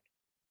is what?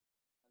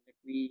 Let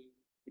me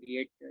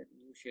create a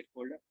new share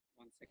folder.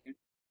 1 second.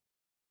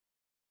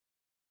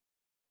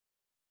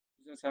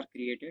 Users are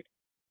created.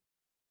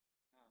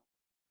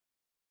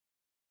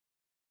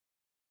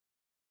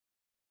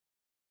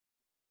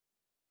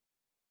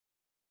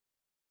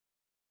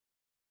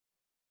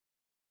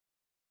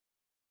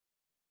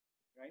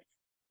 Right.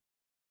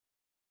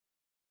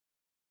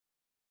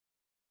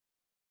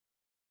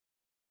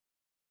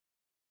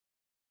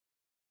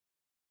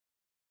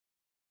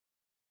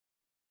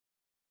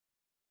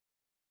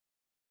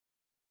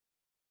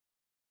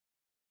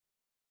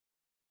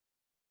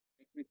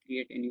 Let me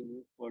create any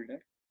new folder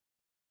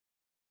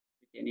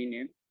with any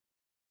name.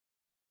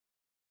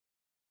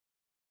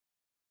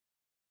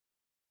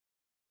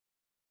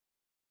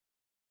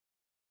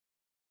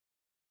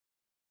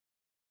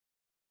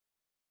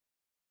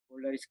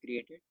 Folder is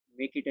created.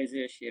 Make it as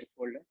a share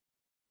folder.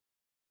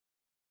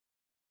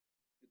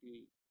 To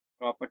the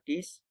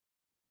properties,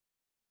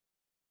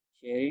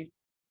 sharing,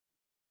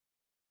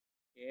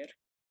 share.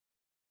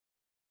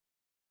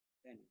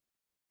 Then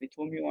with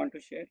whom you want to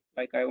share.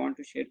 Like I want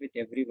to share with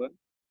everyone.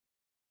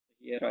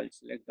 Here I'll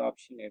select the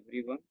option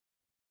everyone.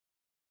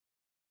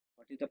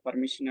 What is the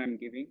permission I'm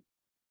giving?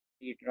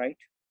 See it right.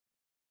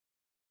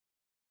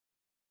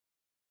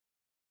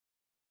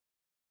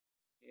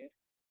 Here.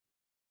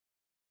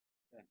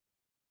 Then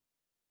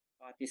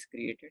path is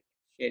created.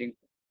 Sharing.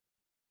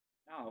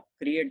 Now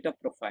create the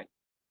profile.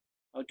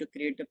 How to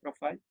create the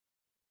profile?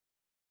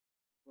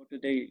 Go to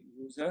the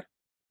user.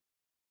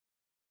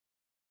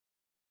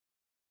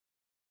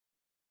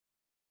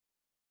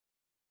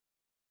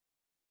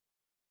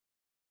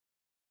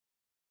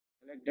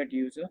 Select that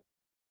user.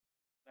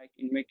 Like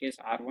in my case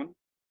R1.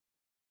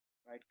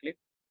 Right click.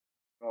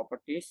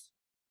 Properties.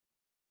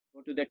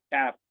 Go to the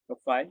tab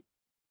profile.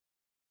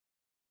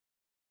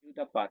 View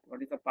the path.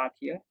 What is the path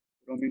here?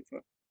 Roaming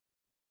for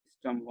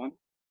system one.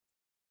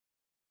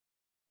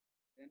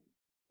 Then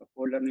the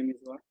folder name is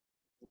what?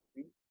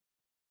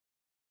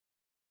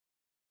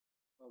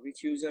 For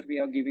which user we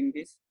are giving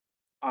this?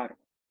 R1.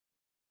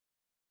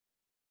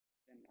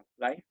 Then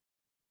apply.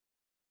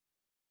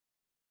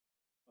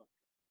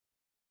 Okay.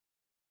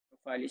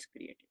 Profile is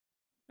created.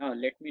 Now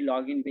let me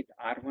log in with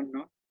R1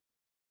 now.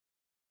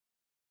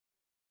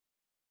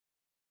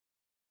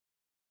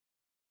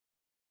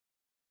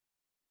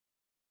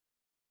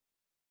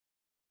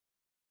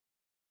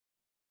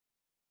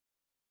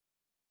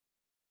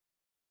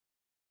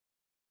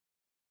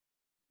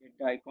 Get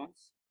the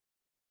icons.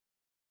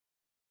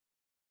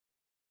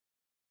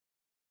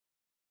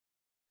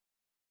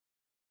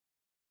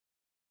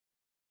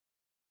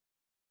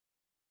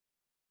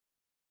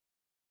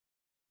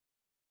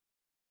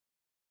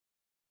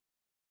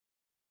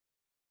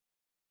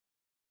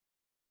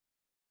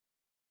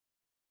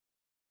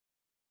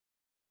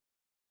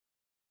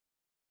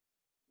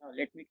 Now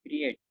let me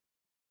create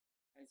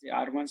as the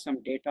R1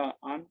 some data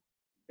on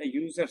the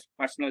user's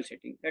personal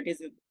setting. That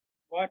is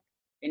what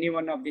any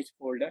one of this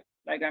folder.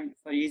 Like I'm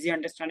for easy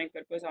understanding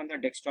purpose on the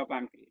desktop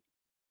I'm creating.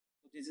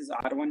 So this is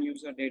R1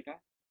 user data.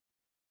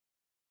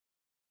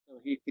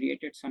 So he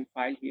created some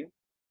file here.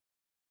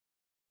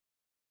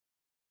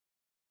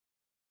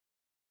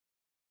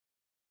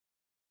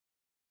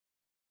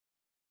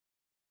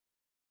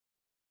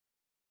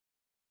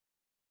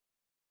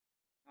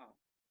 Now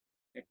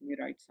let me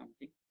write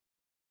something.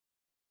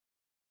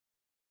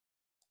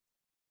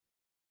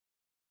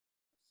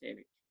 Save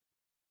it.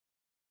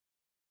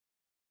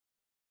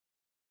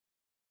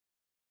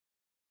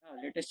 Now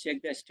let us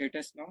check the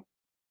status now.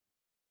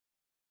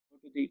 Go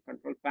to the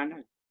control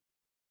panel.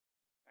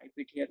 Type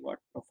it here what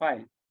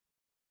profile.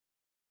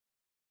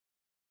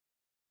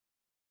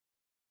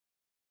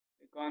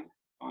 Click on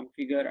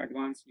configure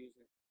advanced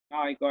user.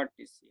 Now I got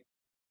this here.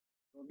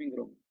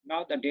 Roaming.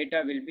 Now the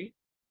data will be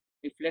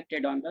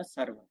reflected on the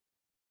server.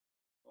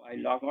 So I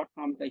log out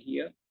from the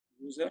here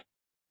user.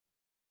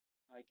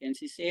 I can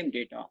see same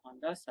data on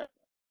the server.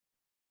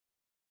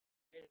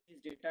 This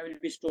data will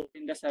be stored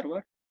in the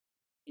server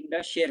in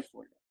the share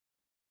folder.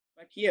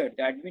 But here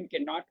the admin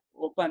cannot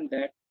open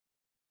that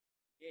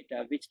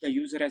data which the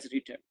user has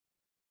written.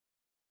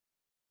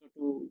 So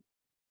to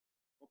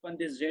open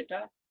this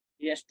data,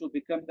 he has to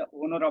become the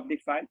owner of the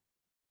file,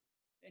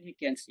 then he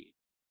can see it.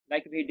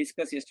 Like we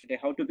discussed yesterday,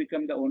 how to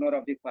become the owner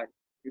of the file.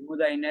 Remove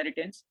the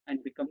inheritance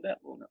and become the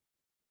owner.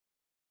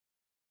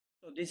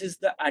 So this is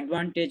the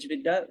advantage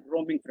with the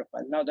roaming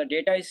profile. Now the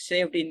data is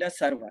saved in the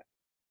server.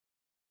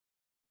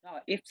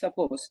 Now if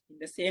suppose in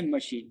the same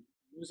machine,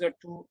 user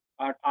 2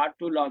 or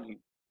R2 login,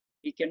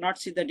 he cannot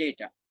see the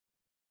data.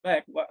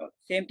 But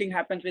same thing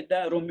happens with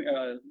the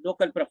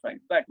local profile.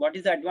 But what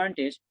is the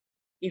advantage?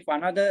 If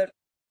another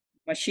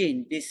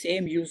machine, the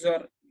same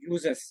user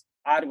uses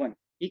R1,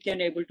 he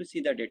can able to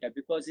see the data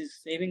because he's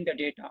saving the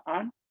data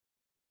on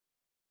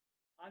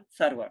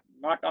server,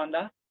 not on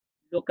the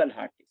local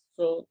hard disk.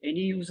 So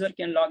any user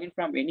can log in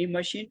from any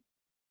machine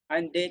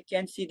and they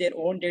can see their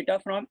own data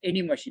from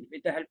any machine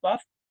with the help of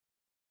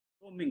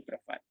roaming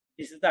profile.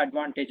 This is the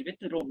advantage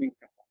with roaming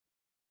profile.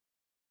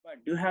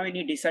 But do you have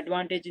any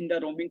disadvantage in the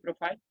roaming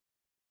profile?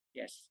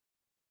 Yes.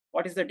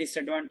 What is the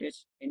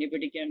disadvantage?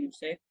 Anybody can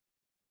say?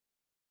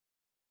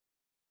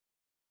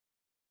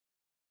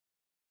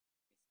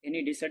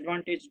 Any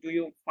disadvantage do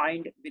you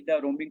find with the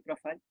roaming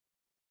profile?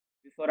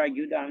 Before I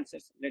give the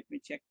answers, let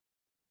me check.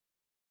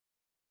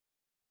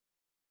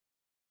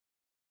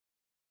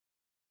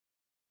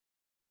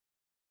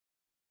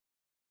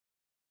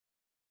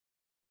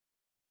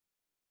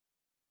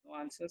 No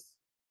answers?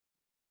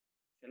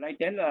 Shall I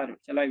tell or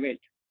shall I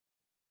wait?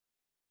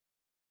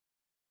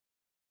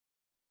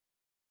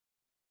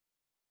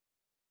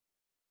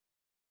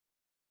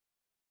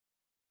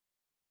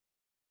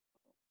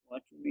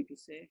 What you mean to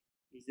say?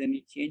 Is there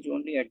any change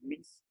only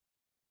admins?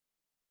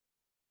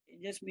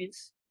 Changes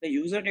means the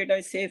user data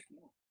is safe.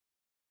 No.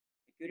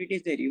 Security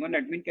is there. Even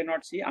admin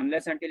cannot see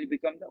unless until you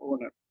become the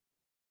owner,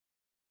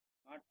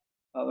 not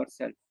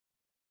ourselves.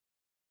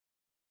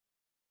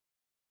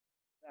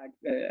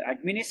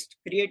 Admin is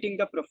creating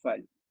the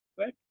profile,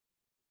 but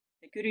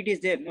security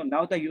is there. No,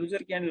 now the user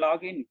can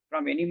log in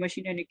from any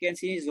machine and he can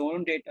see his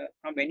own data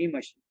from any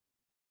machine.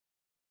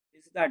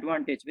 This is the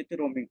advantage with the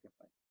roaming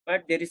profile.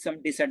 But there is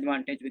some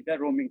disadvantage with the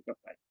roaming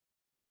profile.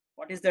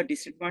 What is the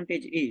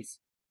disadvantage is,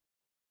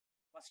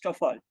 first of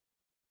all,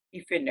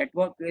 if a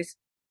network is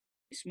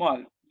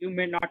small, you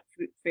may not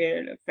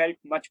felt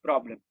much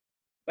problem.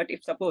 But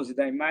if suppose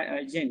the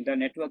imagine the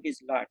network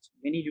is large,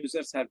 many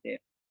users are there.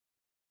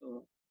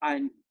 So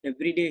and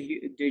every day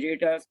the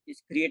data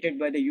is created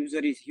by the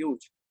user is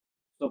huge.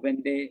 So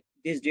when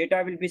this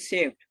data will be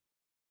saved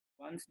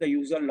once the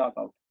user log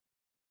out.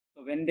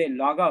 So when they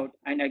log out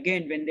and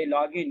again when they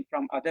log in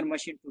from other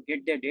machine to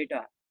get their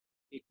data,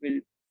 it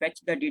will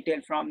fetch the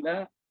detail from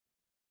the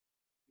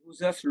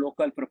user's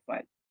local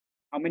profile.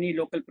 How many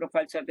local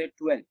profiles are there?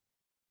 12.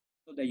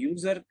 So the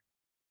user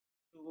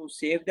to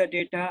save the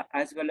data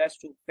as well as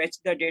to fetch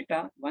the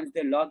data once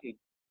they log in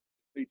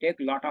will take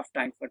a lot of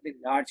time for the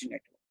large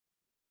network.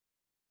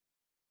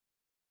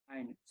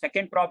 And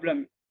second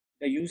problem,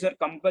 the user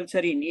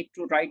compulsory need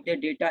to write their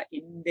data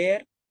in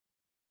there.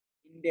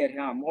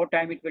 More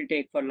time it will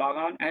take for log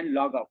on and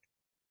log out,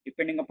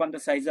 depending upon the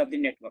size of the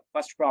network.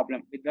 First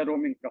problem with the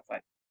roaming profile.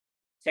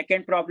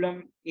 Second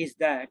problem is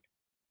that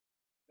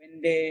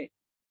when they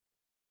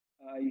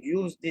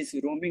use this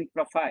roaming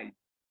profile,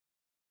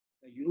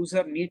 the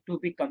user need to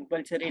be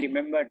compulsory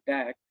remember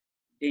that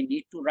they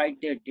need to write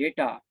their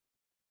data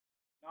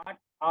not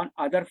on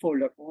other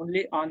folder,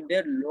 only on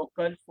their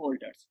local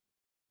folders,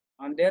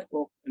 on their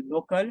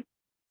local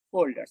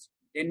folders.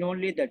 Then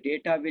only the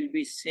data will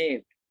be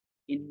saved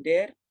in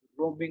their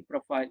roaming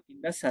profile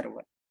in the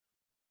server.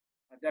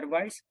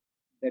 Otherwise,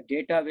 the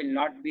data will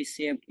not be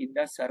saved in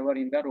the server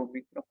in the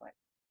roaming profile.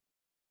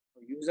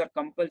 So user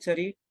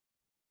compulsory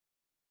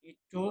need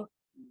to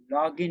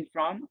log in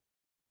from,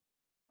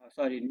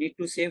 need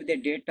to save the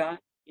data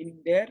in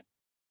their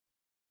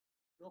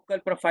local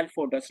profile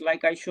folders,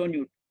 like I shown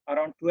you,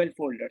 around 12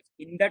 folders.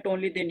 In that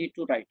only they need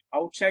to write.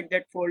 Outside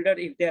that folder,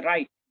 if they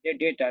write their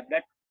data,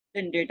 that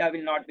then data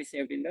will not be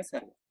saved in the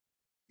server.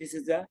 This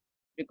is a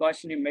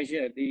precautionary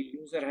measure the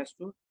user has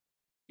to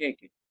take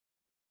it.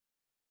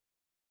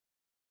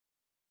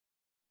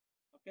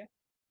 Okay.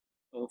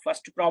 So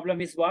first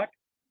problem is what?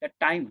 The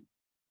time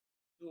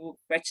to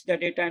fetch the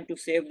data and to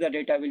save the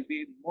data will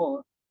be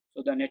more.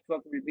 So the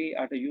network will be,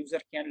 or the user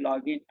can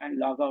log in and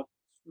log out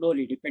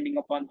slowly depending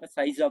upon the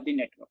size of the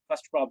network.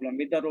 First problem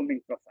with the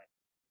roaming profile.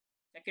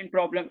 Second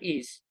problem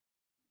is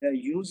the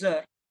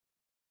user,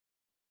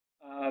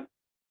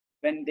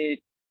 when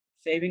they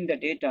saving the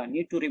data,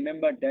 need to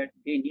remember that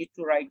they need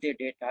to write their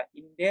data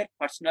in their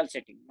personal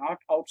setting, not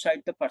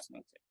outside the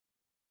personal setting.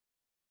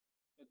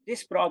 So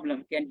this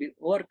problem can be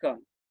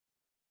overcome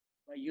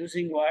by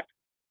using what?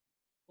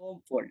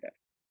 Home folder.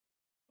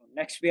 So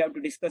next we have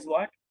to discuss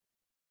what?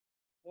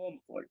 Home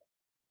folder.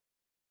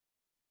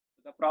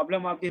 So the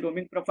problem of the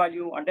roaming profile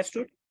you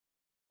understood?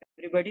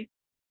 Everybody?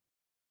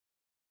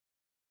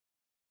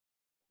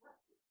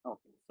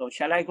 Okay. So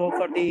shall I go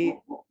for the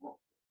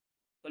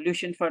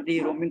solution for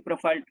the roaming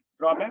profile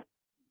problem?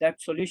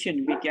 That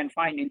solution we can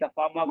find in the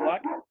form of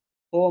what?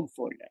 Home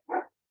folder.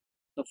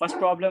 So first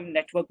problem,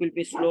 network will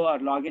be slow or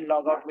login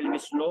logout will be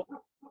slow,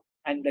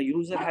 and the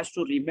user has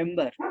to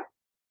remember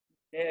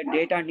their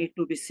data need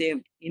to be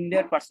saved in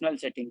their personal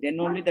setting. Then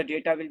only the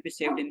data will be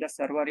saved in the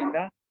server in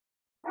the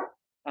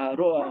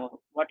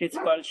what is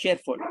called share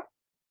folder.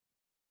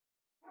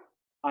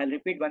 I'll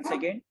repeat once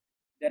again.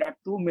 There are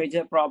two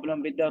major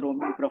problems with the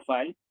roaming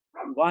profile.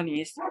 One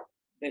is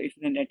that if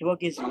the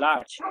network is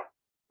large,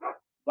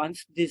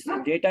 once this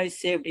data is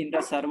saved in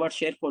the server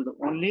share folder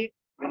only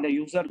when the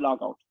user log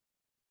out.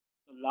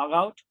 So log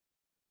out,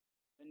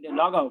 when they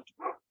log out,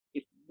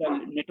 if the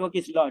network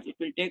is large, it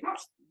will take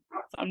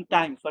some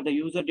time for the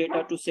user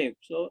data to save.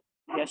 So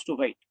he has to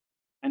wait.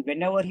 And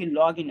whenever he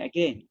log in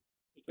again,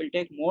 it will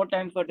take more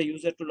time for the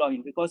user to log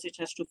in because it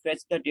has to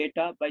fetch the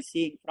data by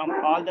seeing from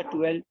all the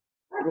 12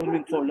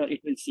 roaming folder it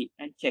will see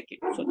and check it.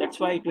 So that's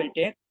why it will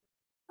take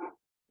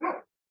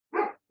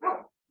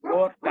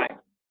more time.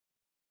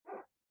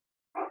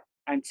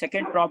 And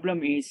second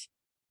problem is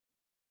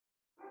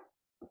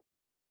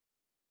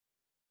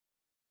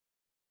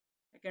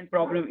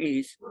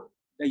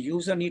the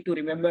user need to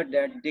remember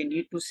that they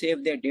need to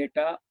save their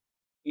data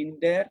in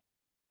their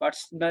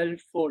personal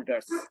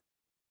folders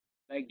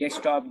like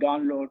desktop,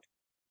 download,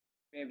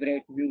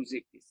 favorite,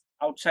 music.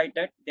 Outside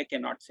that, they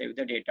cannot save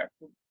the data.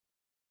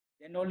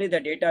 Then only the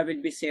data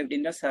will be saved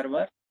in the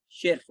server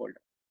share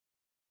folder.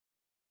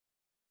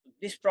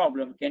 This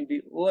problem can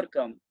be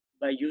overcome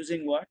by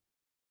using what?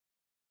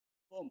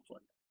 Home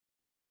folder.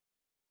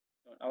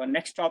 So our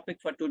next topic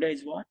for today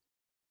is what?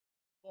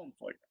 Home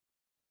folder.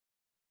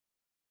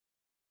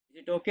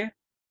 Is it okay?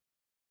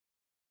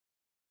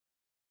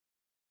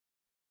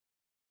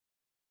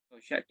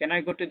 So can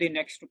I go to the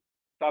next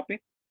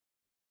topic?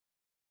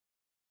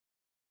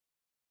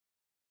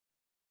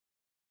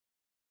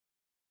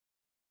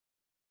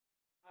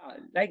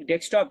 Like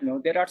desktop,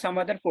 no, there are some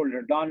other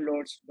folder,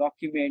 downloads,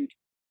 document,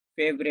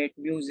 favorite,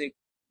 music,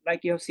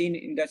 like you have seen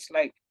in the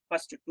slide,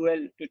 first 12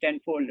 to 10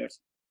 folders.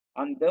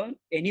 On the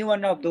any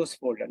one of those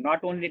folders,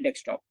 not only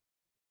desktop,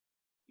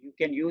 you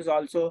can use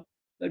also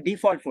the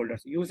default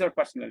folders, user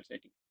personal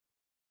setting.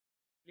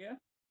 Clear?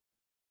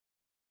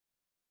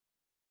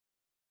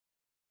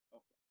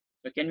 Okay.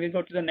 So can we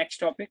go to the next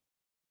topic?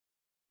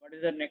 What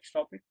is the next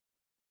topic?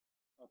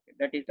 Okay,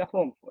 that is the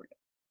home folder.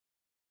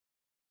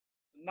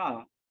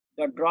 Now,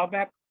 the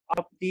drawback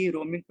of the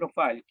roaming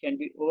profile can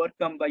be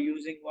overcome by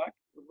using what?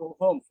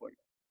 Home folder.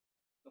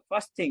 The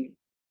first thing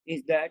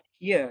is that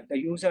here the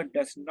user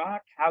does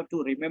not have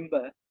to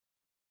remember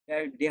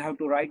that they have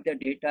to write the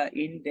data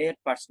in their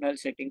personal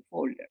setting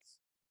folders,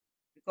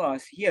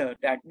 because here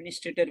the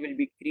administrator will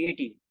be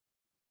creating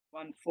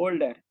one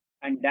folder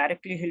and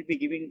directly he'll be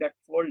giving that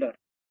folder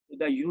to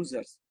the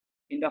users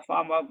in the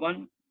form of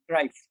one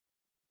drive.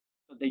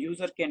 So the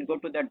user can go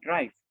to the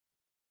drive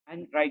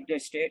and write the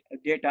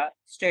data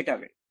straight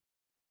away.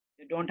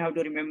 They don't have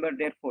to remember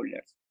their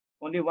folders.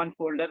 Only one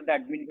folder the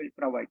admin will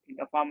provide in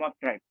the form of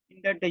drive.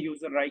 In that the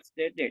user writes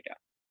their data.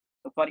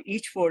 So for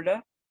each for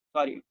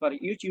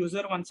each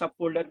user, one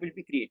subfolder will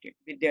be created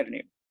with their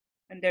name,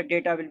 and their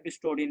data will be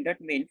stored in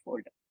that main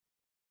folder.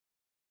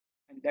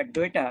 And that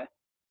data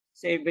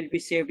will be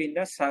saved in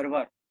the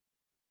server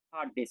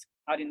hard disk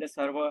or in the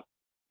server.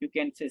 You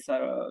can say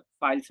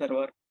file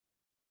server.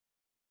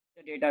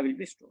 The data will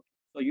be stored.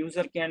 So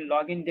user can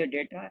log in their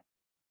data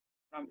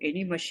from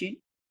any machine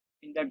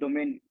in the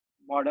domain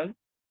model,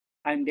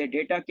 and their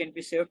data can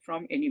be saved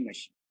from any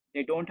machine.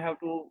 They don't have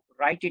to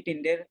write it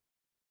in their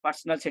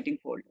personal setting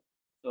folder.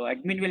 So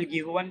admin will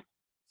give one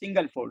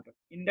single folder.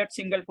 In that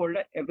single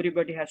folder,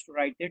 everybody has to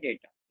write their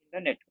data in the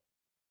network.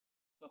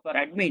 So for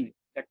admin,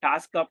 the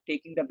task of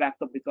taking the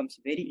backup becomes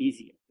very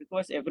easier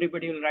because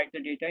everybody will write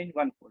the data in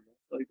one folder.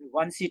 So if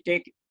once you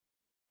take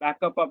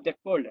backup of that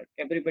folder,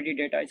 everybody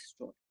data is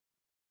stored.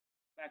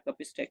 Backup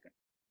is taken.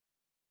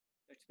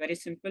 It's very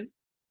simple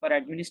for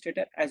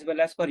administrator as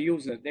well as for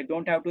users. They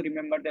don't have to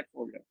remember that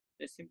folder.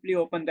 They simply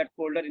open that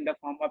folder in the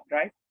form of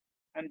drive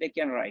and they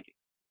can write it.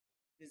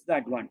 This is the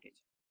advantage.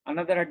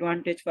 Another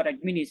advantage for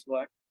admin is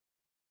what?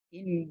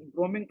 In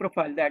roaming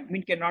profile, the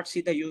admin cannot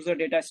see the user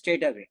data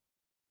straight away.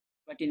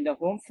 But in the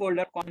home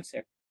folder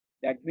concept,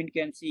 the admin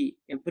can see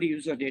every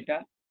user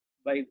data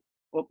by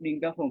opening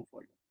the home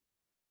folder.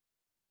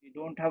 You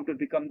don't have to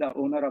become the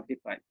owner of the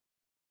file.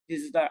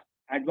 This is the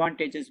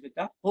advantages with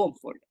the home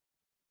folder.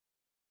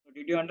 So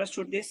did you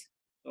understood this?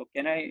 So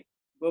can I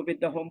go with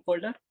the home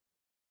folder?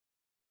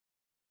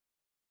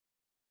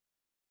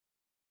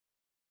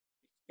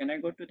 Can I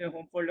go to the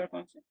home folder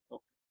concept?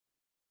 Okay.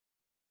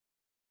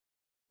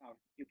 Now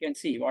you can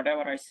see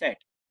whatever I said,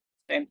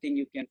 same thing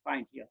you can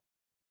find here.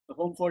 The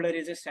home folder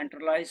is a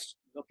centralized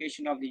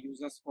location of the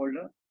users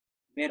folder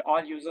where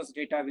all users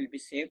data will be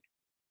saved.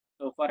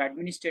 So for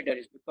administrator,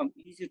 it's become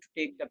easy to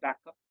take the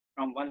backup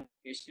from one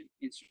location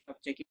instead of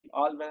checking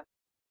all the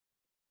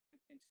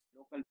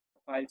local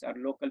files or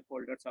local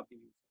folders of the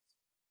users.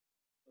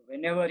 So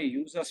whenever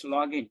users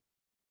log in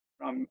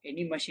from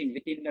any machine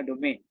within the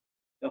domain,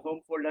 the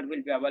home folder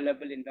will be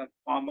available in the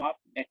form of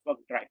network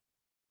drive.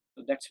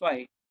 So that's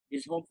why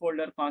this home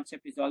folder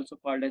concept is also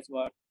called as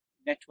what?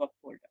 Network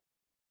folder,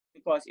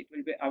 because it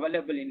will be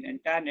available in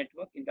entire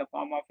network in the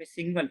form of a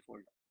single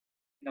folder,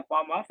 in the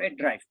form of a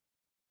drive.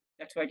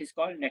 That's why it is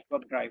called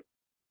network drive.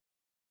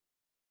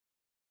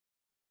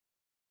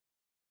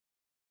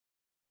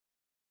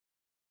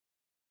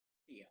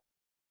 Yeah.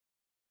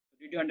 So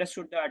did you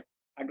understood the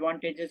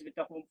advantages with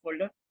the home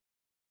folder?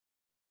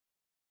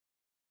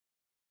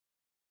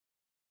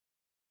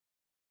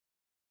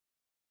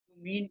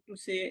 You mean to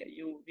say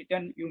you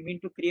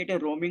mean to create a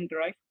roaming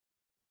drive?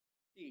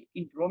 See,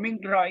 in roaming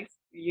drive,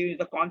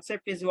 the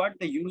concept is what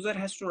the user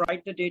has to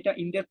write the data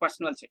in their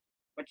personal setting.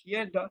 But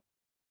here the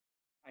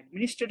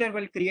administrator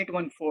will create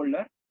one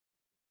folder.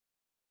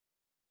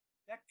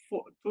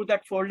 Through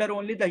that folder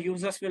only the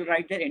users will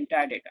write their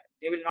entire data.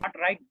 They will not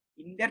write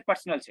in their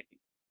personal setting.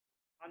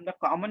 On the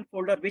common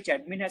folder which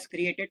admin has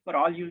created for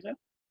all users,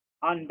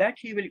 on that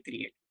he will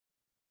create.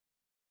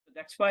 So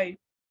that's why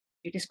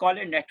it is called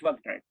a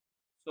network drive.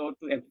 So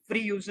to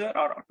every user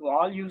or to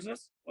all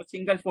users, a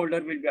single folder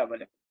will be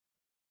available.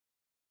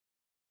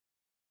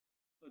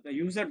 So the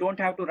user don't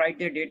have to write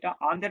their data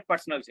on their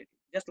personal setting.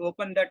 Just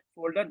open that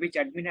folder which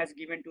admin has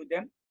given to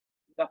them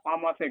in the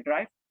form of a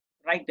drive,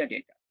 write the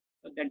data.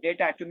 So the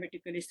data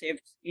automatically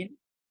saves in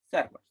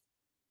servers.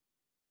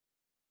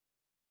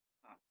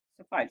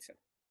 So file server.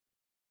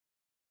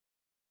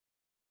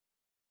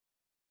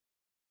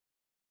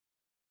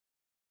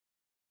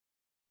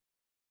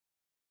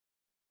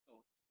 So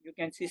you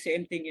can see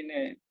same thing in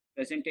a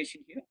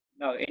presentation here.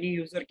 Now any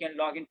user can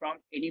log in from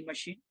any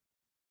machine.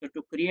 So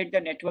to create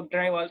the network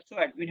drive also,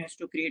 admin has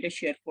to create a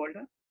share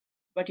folder,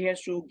 but he has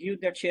to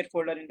give that share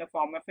folder in the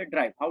form of a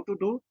drive. How to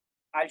do?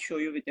 I'll show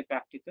you with a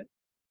practical.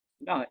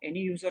 Now any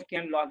user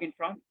can log in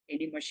from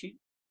any machine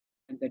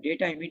and the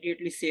data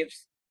immediately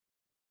saves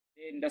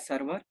in the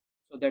server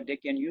so that they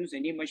can use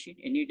any machine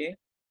any day.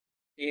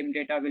 Same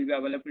data will be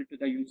available to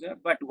the user,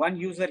 but one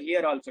user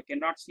here also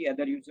cannot see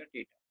other user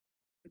data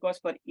because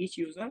for each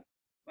user,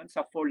 one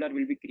subfolder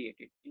will be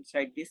created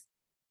inside this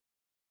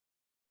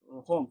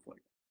home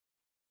folder.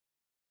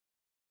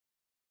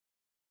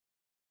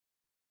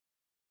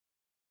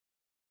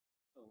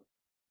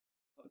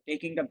 So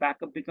taking the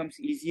backup becomes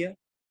easier,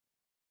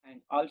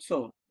 and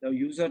also the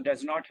user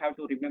does not have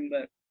to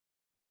remember.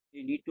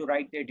 They need to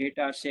write their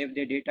data, save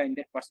their data in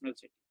their personal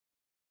setting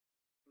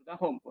to the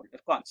home folder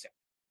concept.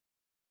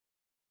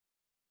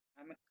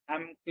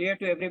 I'm clear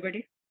to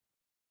everybody?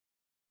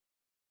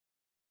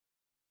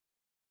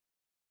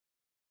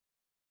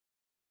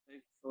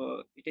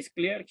 If it is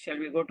clear, shall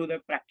we go to the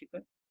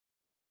practical?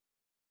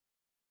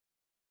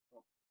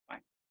 Oh, fine.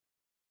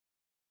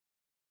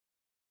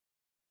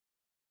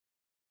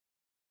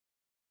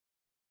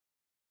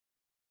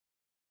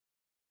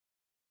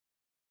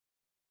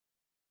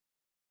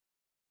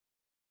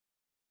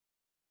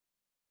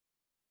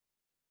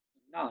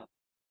 Now,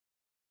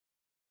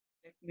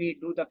 let me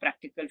do the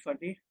practical for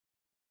the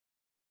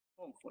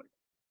home folder.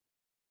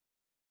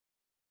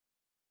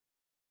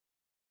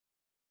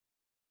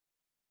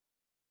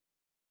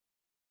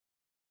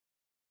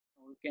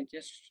 Now we can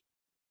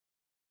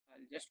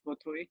I'll just go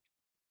through it,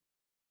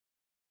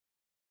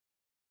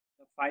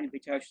 the file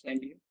which I've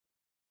sent you.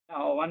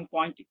 Now, one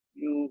point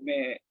you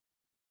may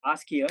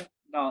ask here,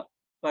 now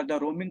for the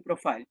roaming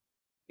profile,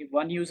 if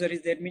one user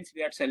is there means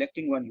we are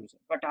selecting one user,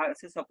 but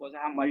say suppose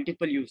I have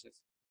multiple users.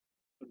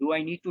 So do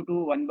I need to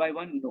do one by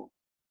one? No.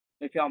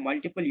 If you have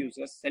multiple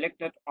users, select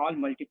that all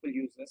multiple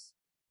users.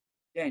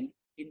 Then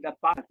in the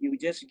path, you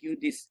just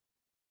give this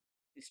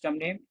system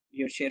name,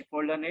 your share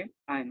folder name,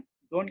 and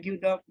don't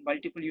give the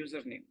multiple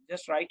user name.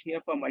 Just write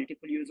here for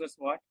multiple users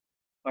what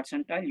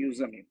percentile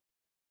username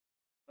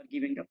for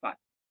giving the path.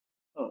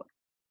 Oh,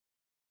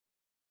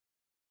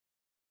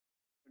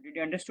 did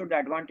you understood the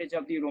advantage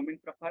of the roaming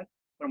profile?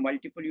 For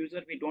multiple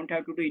user, we don't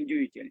have to do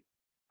individually.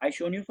 I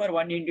shown you for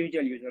one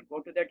individual user.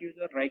 Go to that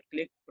user, right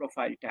click,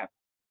 profile tab.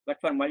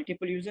 But for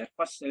multiple user,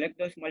 first select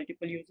those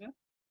multiple user,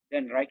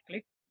 then right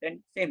click,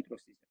 then same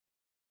procedure.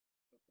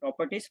 So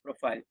properties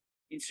profile.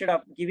 Instead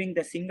of giving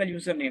the single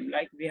username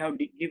like we have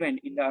given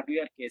in the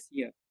earlier case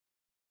here,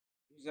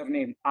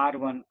 username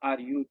R1,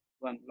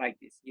 RU1 like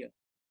this here.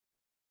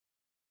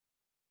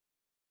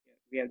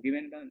 We have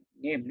given the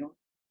name, no?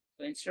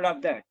 So instead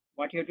of that,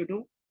 what you have to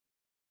do?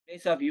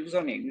 Place of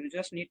username, you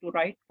just need to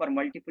write for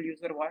multiple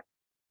user what?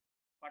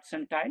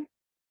 Percentile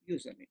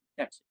username.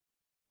 That's it.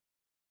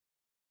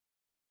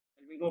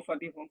 Shall we go for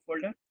the home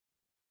folder?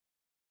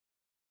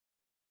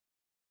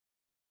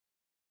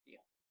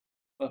 Yeah.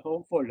 For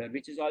home folder,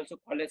 which is also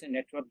called as a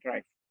network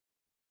drive.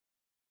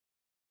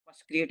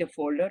 First create a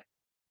folder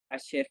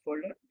as share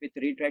folder with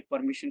read write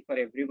permission for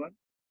everyone.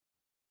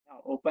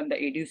 Now open the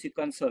ADUC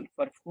console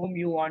for whom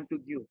you want to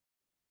give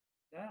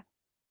the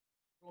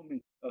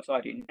roaming,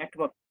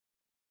 network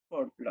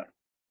folder.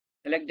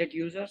 Select that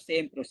user,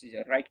 same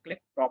procedure. Right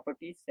click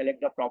properties,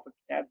 select the property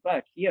tab.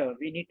 But here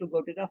we need to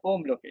go to the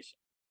home location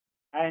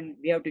and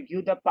we have to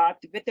give the path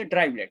with a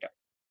drive letter.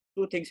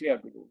 Two things we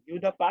have to do: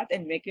 give the path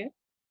and make a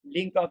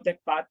link of that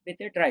path with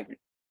a drive.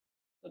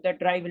 So that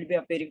drive will be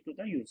appearing to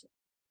the user.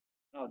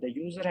 Now the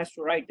user has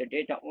to write the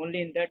data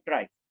only in that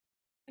drive,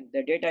 and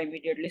the data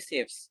immediately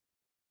saves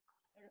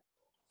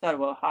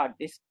server hard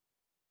disk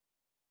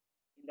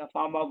in the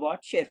form of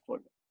what? Share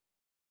folder.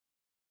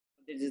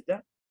 This is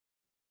the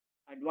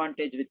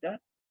advantage with the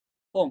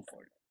home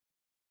folder.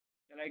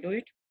 Shall I do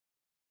it?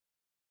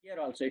 Here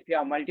also, if you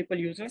have multiple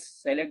users,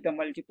 select the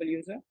multiple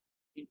user.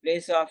 In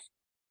place of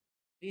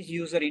this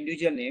user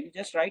individual name,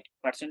 just write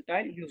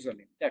percentile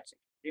username. That's it.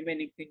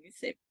 Remaining thing is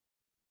same.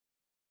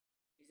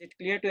 Is it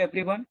clear to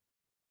everyone?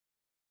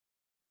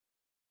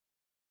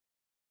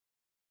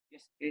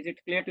 Yes. Is it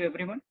clear to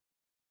everyone?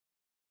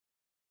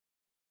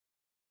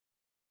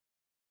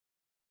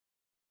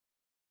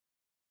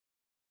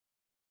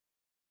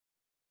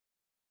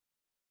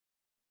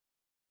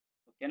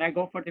 So can I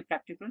go for the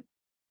practical?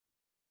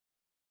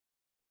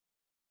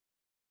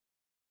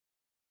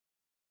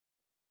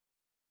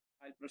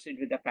 I'll proceed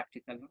with the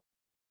practical now.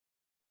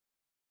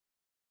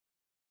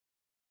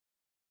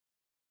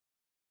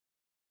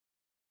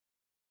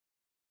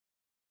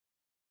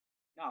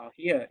 Now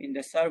here in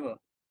the server,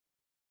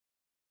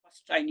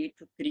 first I need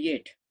to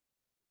create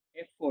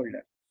a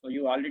folder. So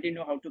you already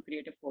know how to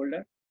create a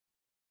folder.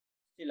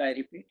 Still I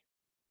repeat.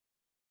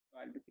 So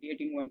I'll be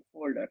creating one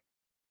folder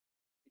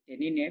with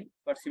any name.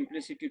 For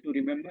simplicity to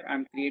remember,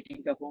 I'm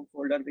creating the home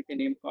folder with a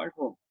name called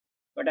home.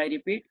 But I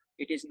repeat,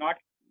 it is not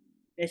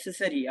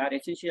necessary or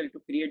essential to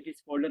create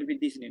this folder with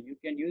this name. You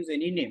can use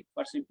any name.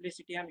 For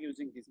simplicity, I'm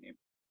using this name.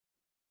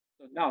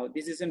 So now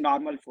this is a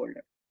normal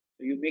folder.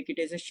 So you make it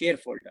as a share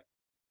folder.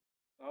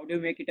 So how do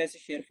you make it as a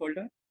share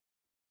folder?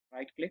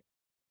 Right click.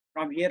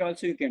 From here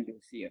also you can do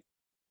here.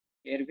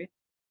 Share with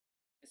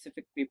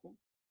specific people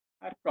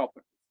or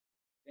properties.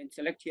 Then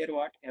select here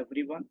what?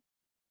 Everyone.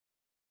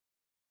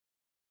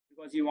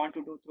 Because you want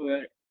to do through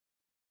a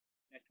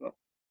network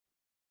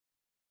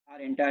or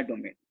entire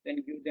domain.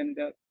 Then give them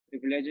the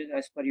privileges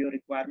as per your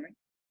requirement.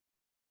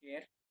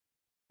 Share.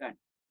 Done.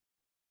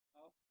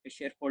 Now a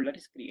share folder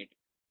is created.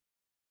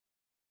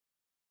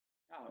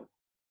 Now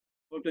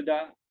go to the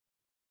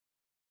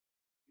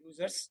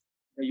users.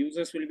 The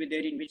users will be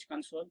there in which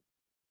console?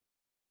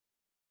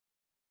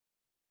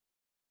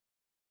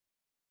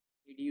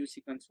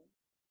 ADUC console.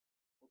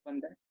 Open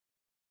that.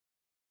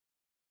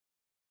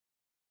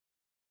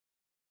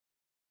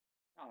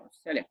 Now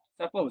select.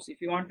 Suppose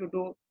if you want to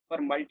do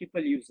for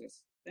multiple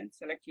users, then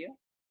select here.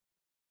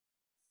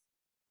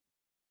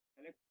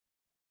 Select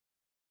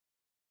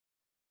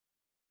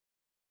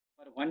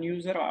for one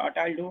user. What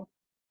I'll do?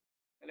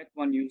 Select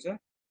one user.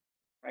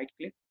 Right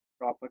click.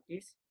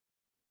 Properties.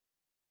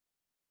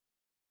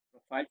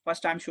 Profile.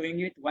 First I'm showing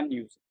you with one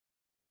user.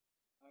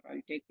 Or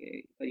I'll take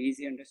for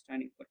easy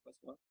understanding purpose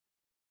for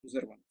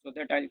user one. So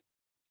that I'll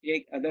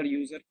take other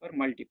user for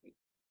multiple.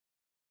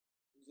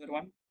 User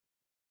one.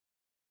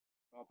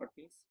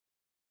 Properties.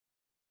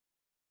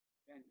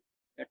 Then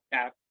the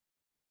tab.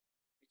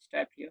 Which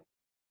tab here?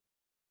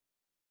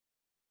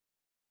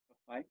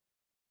 Profile.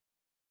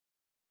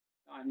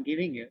 I'm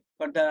giving here.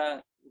 For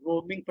the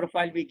roaming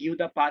profile, we give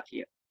the path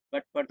here.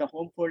 But for the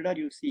home folder,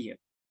 you see here.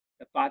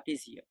 The path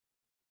is here.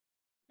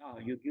 Now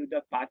you give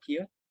the path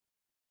here.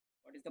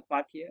 What is the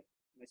path here?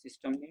 My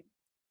system name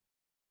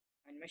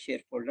and my share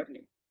folder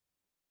name.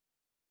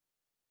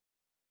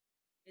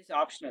 It is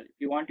optional. If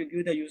you want to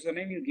give the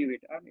username, you give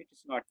it. It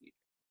is not needed.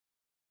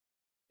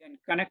 Then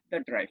connect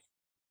the drive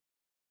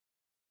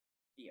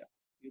here.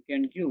 You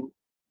can give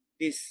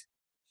this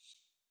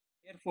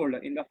share folder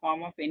in the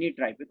form of any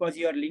drive because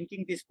you are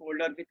linking this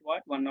folder with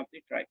what? One of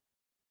the drive.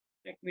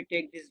 Let me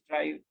take this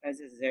drive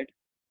as a Z.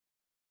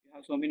 You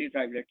have so many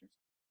drive letters.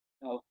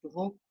 Now to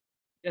whom?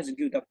 Just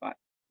give the path.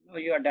 Now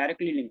you are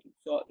directly linking.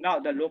 So now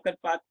the local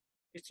path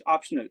is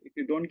optional. If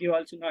you don't give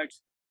also, now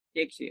it's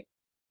takes here.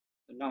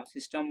 So now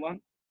system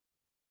one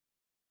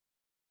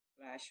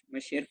slash my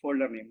share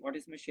folder name. What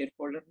is my share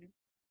folder name?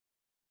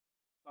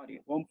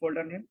 Sorry, home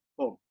folder name,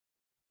 home.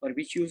 For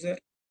which user?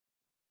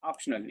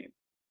 Optional name.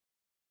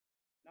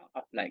 Now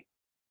apply.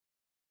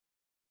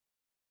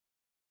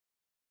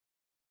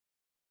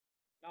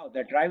 Now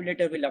the drive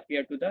letter will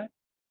appear to the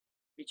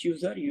which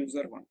user?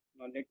 User one.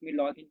 Now let me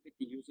log in with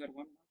the user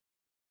one.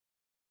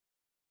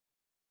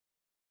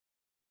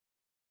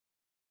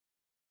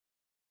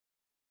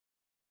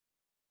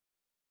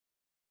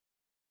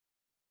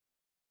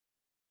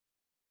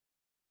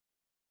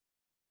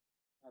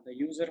 Now the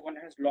user one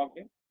has logged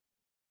in.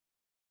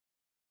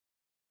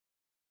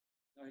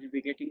 Now he'll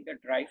be getting the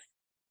drive.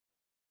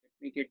 Let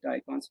me get the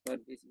icons for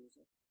this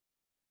user.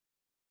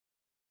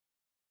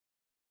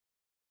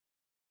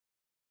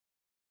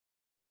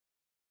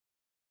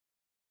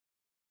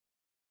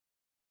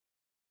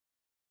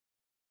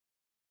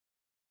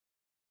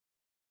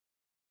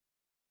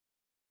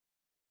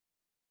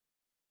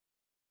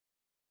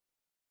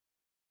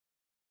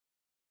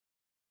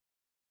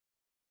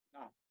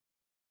 Now,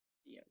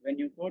 yeah, when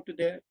you go to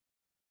the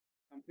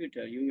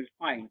computer, you will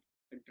find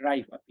a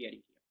drive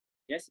appearing here.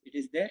 Yes, it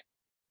is there.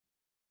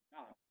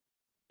 Now,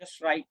 just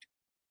write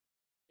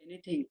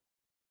anything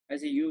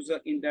as a user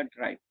in that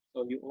drive.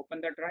 So you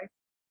open the drive.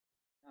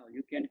 Now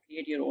you can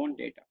create your own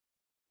data.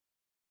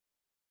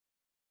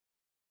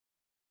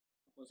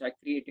 Suppose I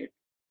created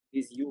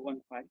this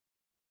U1 file.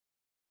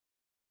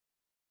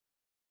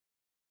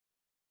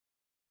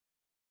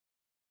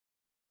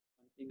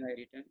 Something I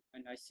written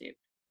and I saved.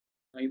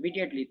 Now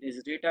immediately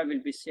this data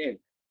will be saved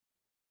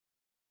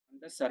on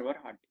the server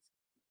hard disk.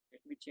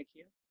 Let me check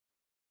here.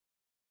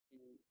 In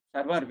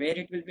server, where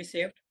it will be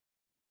saved?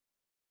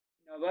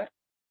 In our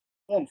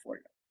home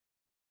folder.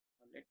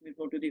 Now let me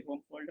go to the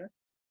home folder.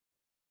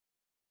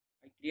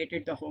 I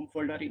created the home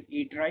folder in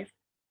E drive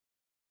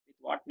with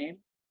what name?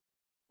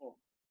 Home.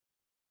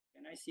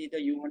 Can I see the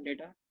U1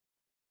 data?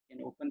 Can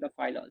open the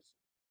file also.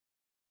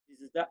 This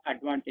is the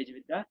advantage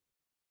with the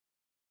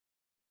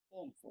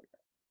home folder.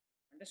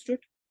 Understood?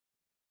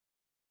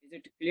 Is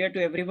it clear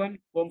to everyone?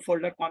 Home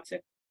folder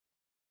concept?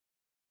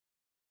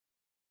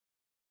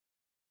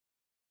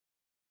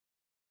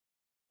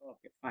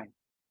 Okay, fine.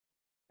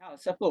 Now,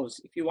 suppose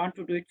if you want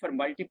to do it for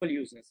multiple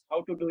users,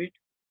 how to do it?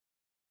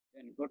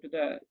 Then go to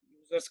the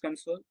users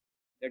console,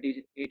 that is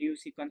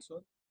ADUC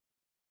console.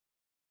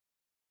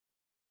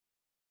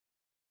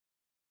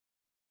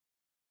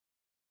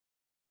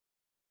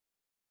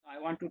 I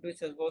want to do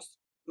suppose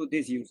to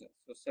these users.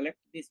 So select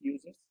these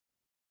users,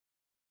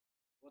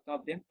 both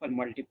of them for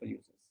multiple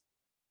users.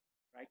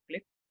 Right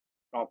click,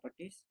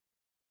 properties,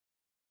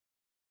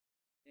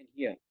 then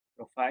here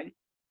profile,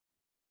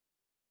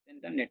 then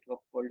the network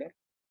folder.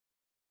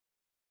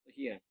 So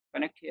here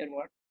connect here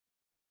what?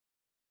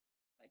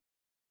 Like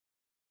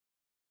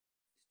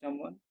system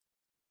one,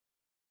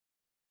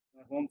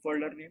 my home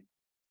folder name.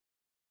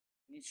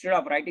 Instead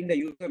of writing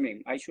the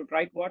username, I should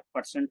write what?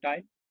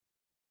 Percentile,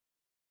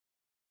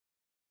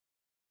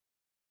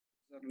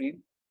 username,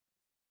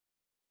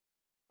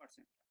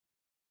 percentile.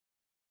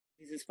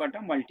 This is for the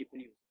multiple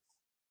users.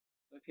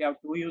 So if you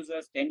have 2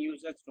 users, 10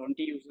 users,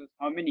 20 users,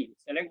 how many?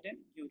 Select them,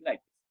 use like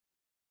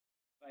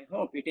this. So I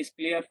hope it is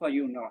clear for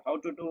you now how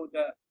to do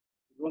the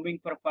roaming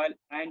profile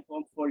and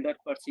home folder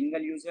for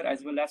single user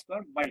as well as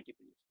for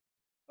multiple users.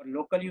 For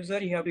local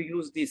user, you have to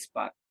use this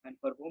path, and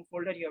for home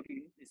folder, you have to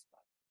use this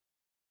path.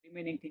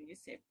 Remaining thing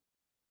is same.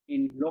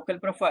 In local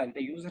profile,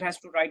 the user has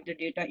to write the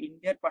data in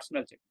their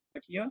personal setting.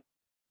 But here,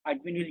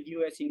 admin will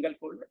give a single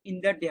folder. In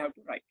that, they have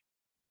to write.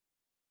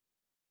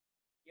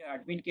 Here,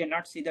 admin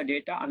cannot see the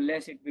data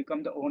unless it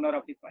becomes the owner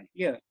of the file.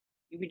 Here,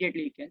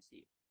 immediately you can see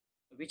it.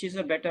 So which is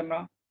the better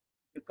now?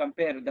 To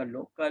compare the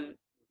local,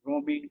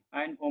 roaming,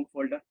 and home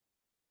folder.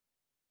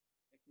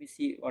 Let me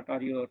see what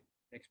are your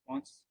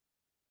response.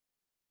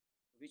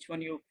 Which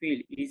one you feel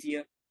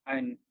easier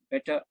and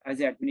better as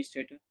an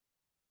administrator?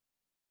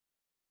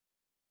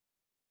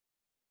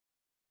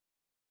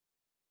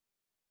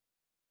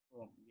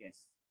 Oh,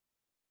 yes.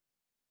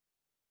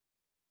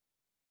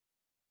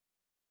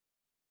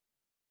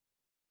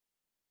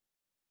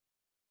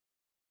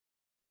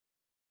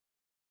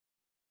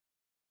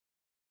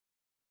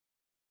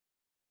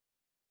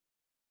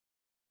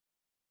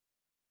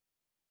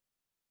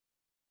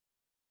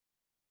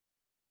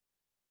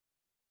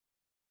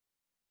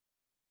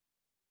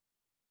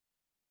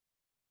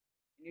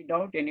 Any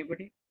doubt,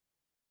 anybody,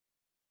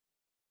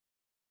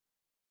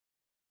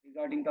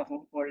 regarding the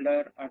home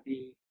folder or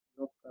the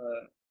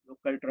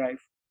local drive,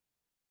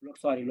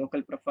 sorry,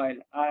 local profile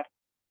or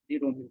the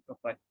roaming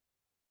profile?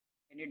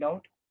 Any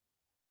doubt?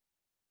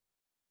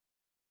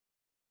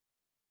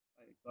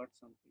 I got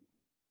something.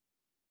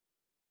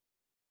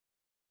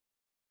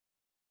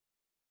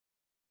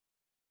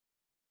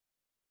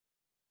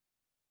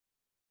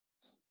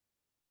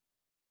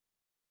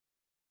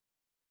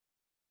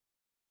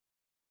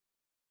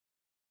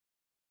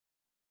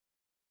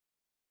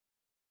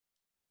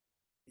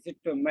 Is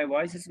it my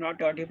voice is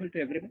not audible to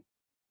everyone?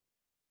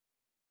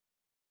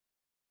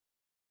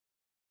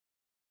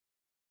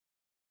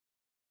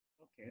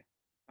 Okay,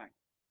 fine.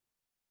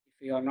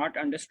 If you are not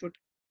understood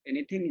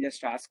anything,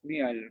 just ask me.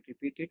 I'll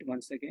repeat it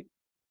once again.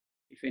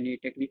 If any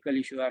technical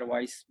issue or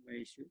voice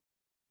issue,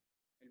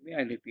 tell me.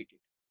 I'll repeat it.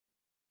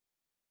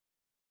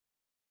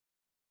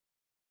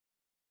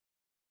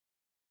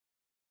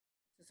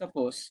 So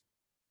suppose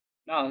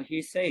now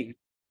he's saying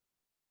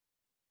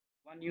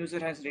one user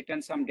has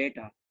written some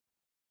data.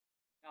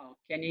 Now,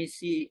 can you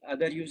see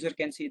other user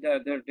can see the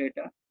other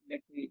data? Let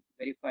me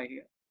verify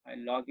here.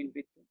 I'll log in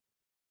with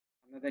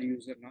another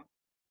user now.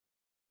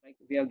 Like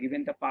we have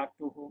given the path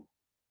to whom?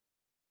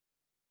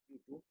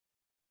 U2,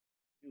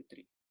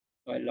 U3.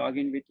 So I log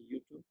in with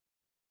U2.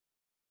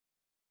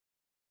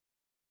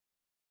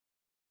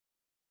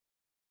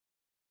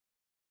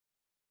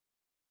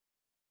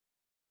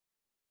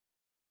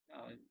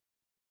 Now,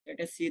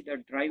 let us see the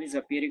drive is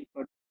appearing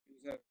for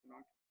user or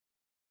not.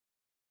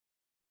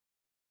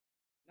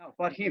 Now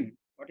for him,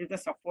 what is the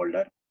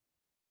subfolder?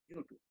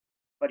 U2.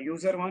 For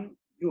user 1,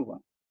 U1.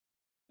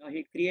 Now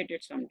he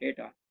created some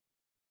data.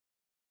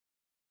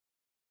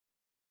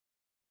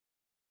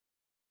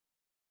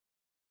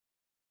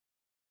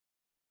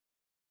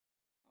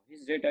 Now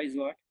his data is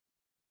what?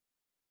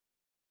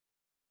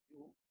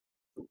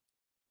 U2.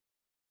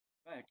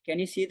 But can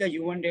you see the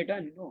U1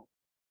 data? No,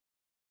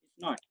 it's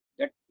not.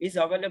 That is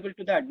available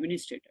to the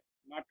administrator,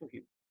 not to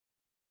him.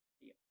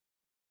 Here.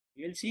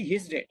 You will see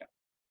his data.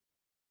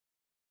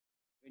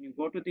 When you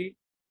go to the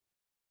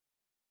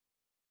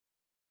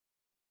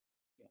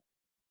yeah,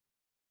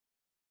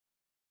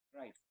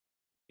 drive,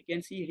 you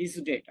can see his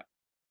data,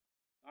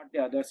 not the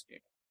others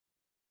data.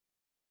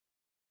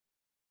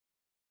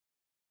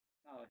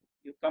 Now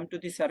you come to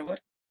the server,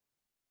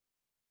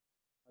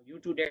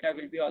 U2 data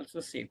will be also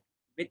saved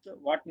with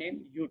what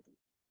name? U2.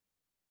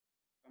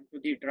 Come to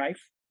the drive,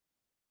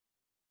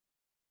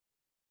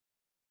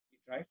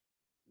 yeah,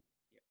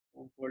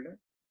 home folder.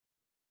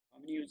 How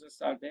many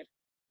users are there?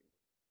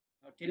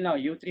 Now, till now,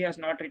 U3 has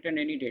not written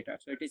any data,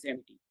 so it is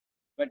empty.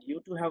 But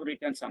U2 have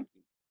written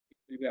something. It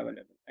will be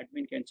available.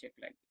 Admin can check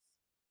like this.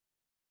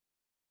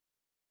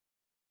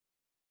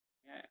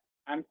 Yeah,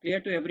 I'm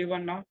clear to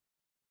everyone now.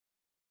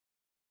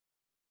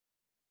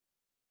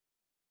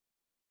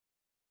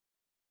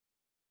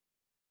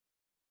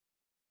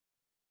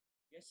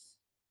 Yes.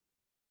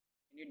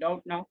 Any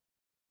doubt now?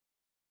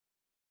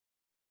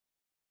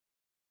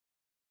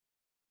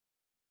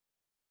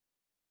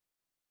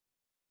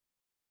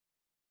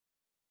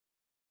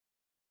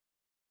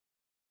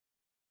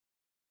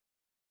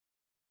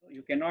 So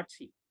you cannot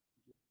see.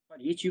 For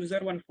each user,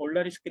 one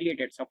folder is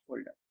created,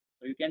 subfolder.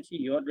 So you can see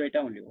your data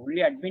only.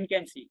 Only admin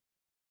can see.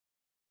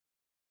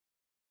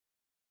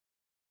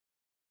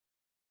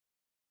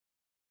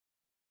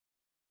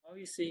 How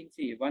is seeing?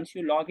 See, once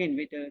you log in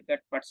with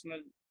that personal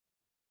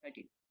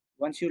setting,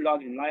 once you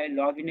log in, I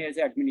log in as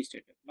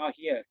administrator. Now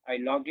here, I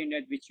logged in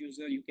at which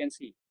user you can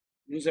see,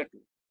 user 2.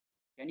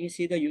 Can you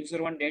see the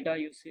user 1 data?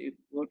 You see,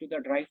 go to the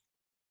drive.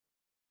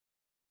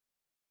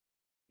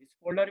 This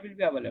folder will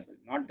be available,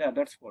 not the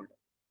others folder.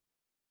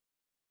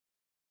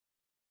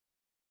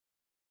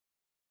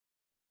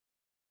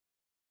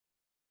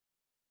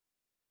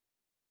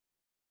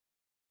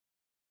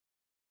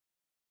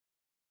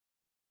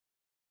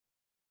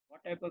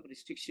 What type of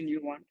restriction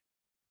you want?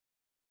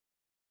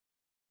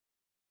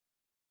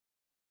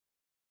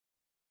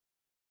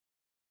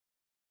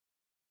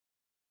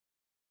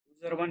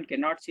 User 1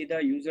 cannot see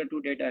the user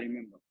 2 data,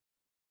 remember.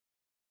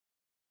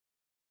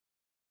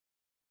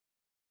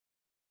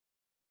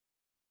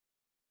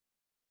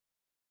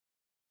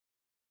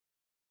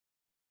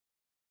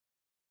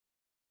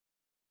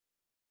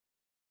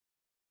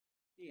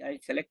 See, I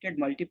selected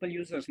multiple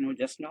users, no,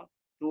 just now,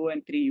 2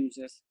 and 3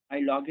 users. I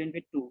logged in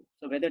with 2.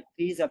 So whether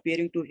 3 is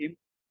appearing to him,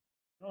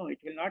 no, it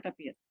will not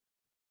appear.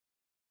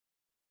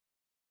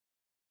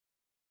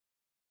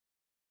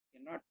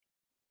 Cannot.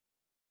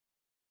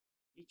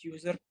 Each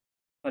user,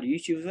 for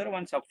each user,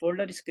 one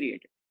subfolder is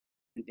created.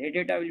 And their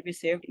data will be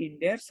saved in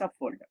their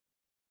subfolder.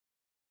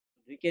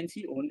 We can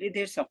see only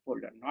their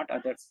subfolder, not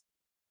others.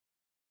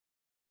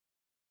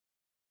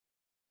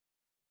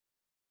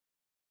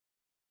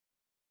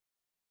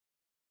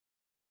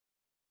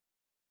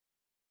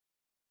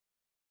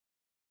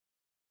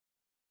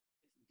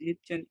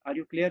 Deepchan, are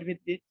you clear with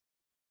this?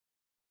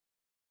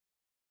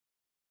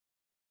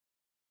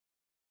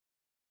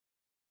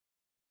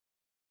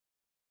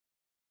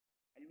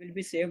 It will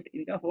be saved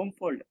in the home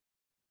folder.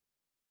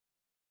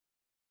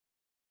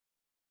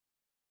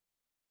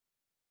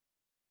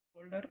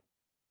 Folder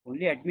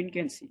only admin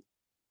can see.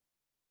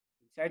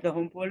 Inside the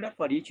home folder,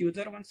 for each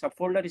user, one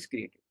subfolder is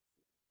created.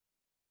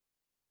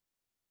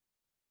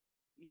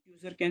 Each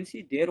user can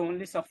see their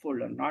only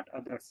subfolder, not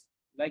others.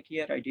 Like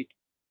here I did.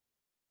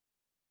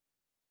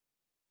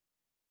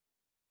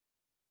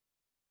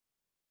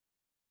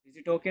 Is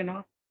it okay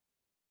now?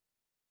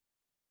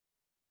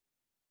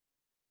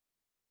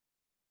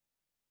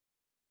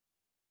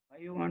 Why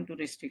you want to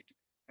restrict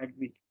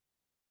admin?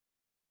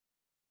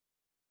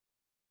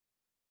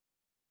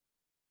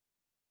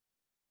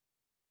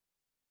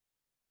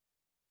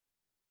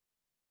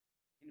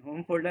 In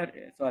home folder,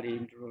 sorry,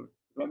 in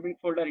roaming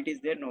folder, it is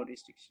there, no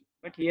restriction.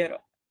 But here,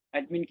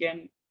 admin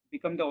can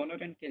become the owner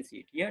and can see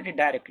it. Here,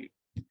 directly.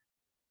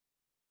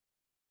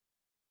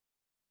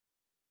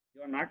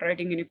 You are not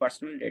writing any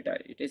personal data.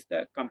 It is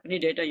the company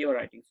data you are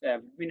writing. So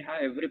admin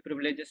have every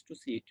privileges to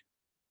see it.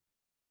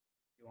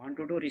 You want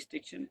to do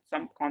restriction,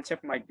 some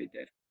concept might be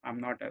there.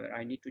 I'm not aware.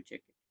 I need to check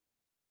it.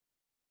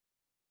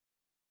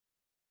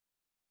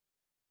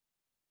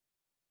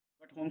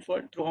 But home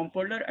folder, through home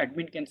folder,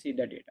 admin can see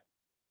the data.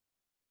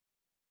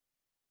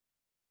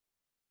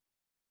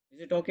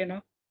 Is it okay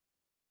now?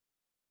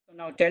 So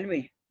now tell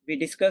me, we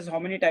discussed how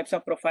many types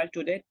of profile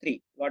today?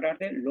 3. What are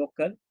they?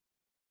 Local,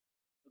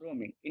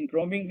 roaming. In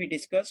roaming, we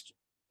discussed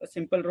a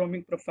simple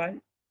roaming profile,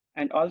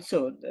 and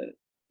also there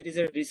is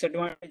a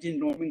disadvantage in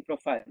roaming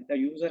profile. The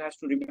user has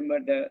to remember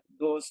their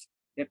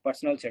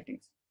personal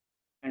settings,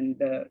 and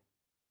the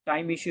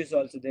time issues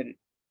also there.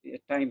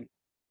 Time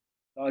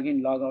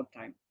login, log out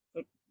time.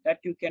 So that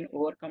you can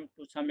overcome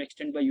to some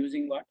extent by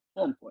using what?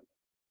 Home folder.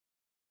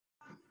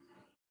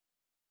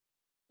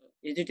 So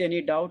is it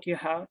any doubt you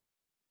have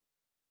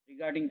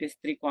regarding these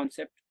three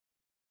concepts?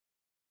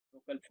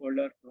 Local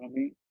folder,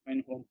 roaming,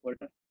 and home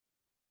folder.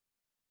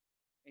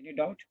 Any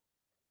doubt?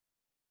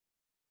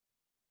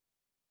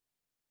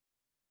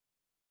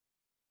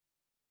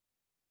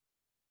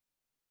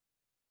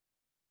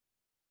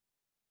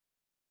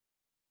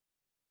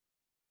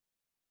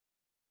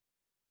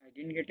 I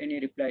didn't get any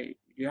reply.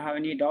 Do you have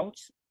any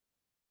doubts?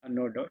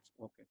 No doubts.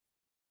 Okay.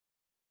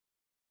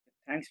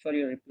 Thanks for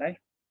your reply.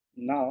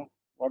 Now,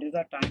 what is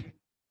the time?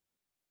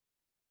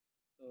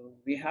 So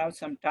we have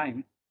some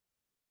time.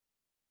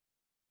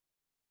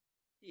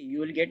 See,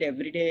 you will get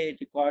everyday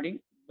recording,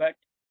 but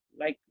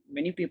like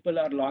many people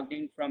are logged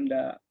in from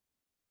the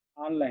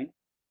online,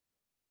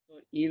 so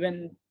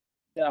even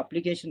the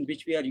application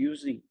which we are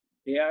using,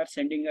 they are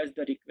sending us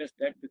the request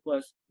that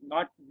because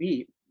not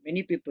we,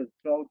 many people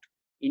throughout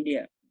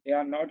India, they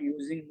are not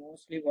using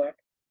mostly what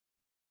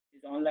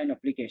is online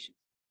application.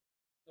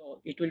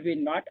 So it will be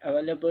not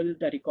available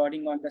the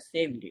recording on the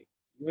same day.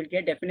 You will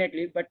get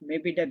definitely, but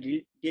maybe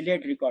the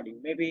delayed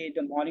recording, maybe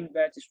the morning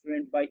batch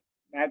student by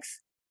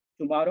max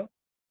tomorrow,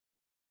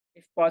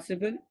 if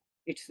possible.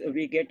 It's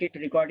we get it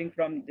recording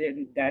from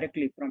them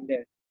directly from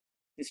the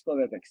Cisco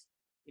WebEx.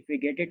 If we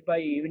get it by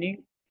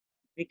evening,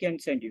 we can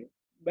send you.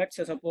 But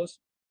so suppose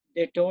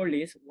they told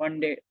is one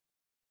day,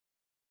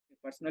 they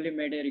personally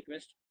made a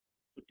request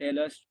to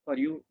tell us for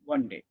you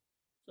one day.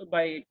 So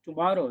by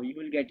tomorrow you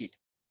will get it.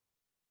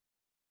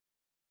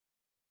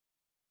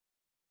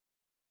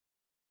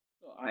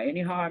 So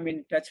anyhow, I'm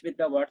in touch with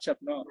the WhatsApp.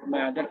 No,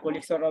 my other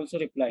colleagues are also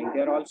replying.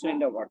 They are also in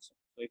the WhatsApp.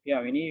 So if you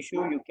have any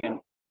issue, you can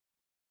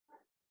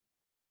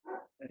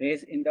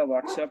raise in the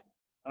WhatsApp,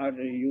 or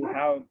you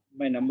have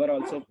my number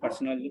also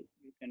personally.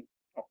 You can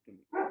talk to me.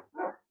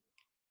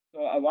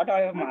 So what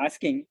I am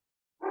asking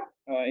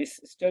is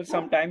still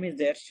some time is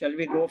there. Shall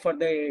we go for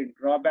the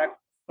drawback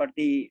for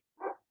the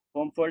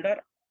home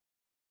folder,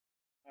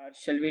 or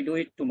shall we do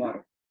it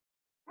tomorrow?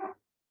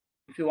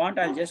 If you want,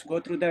 I'll just go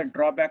through the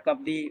drawback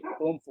of the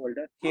home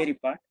folder theory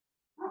part.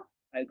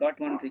 I got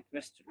one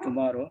request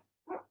tomorrow.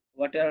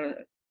 What are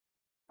okay?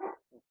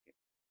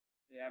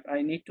 Yeah,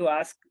 I need to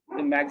ask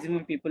the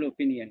maximum people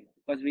opinion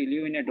because we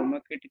live in a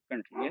democratic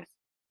country. Yes,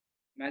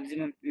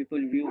 maximum people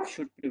view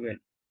should prevail.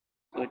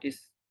 So it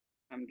is.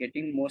 I'm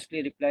getting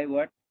mostly reply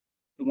what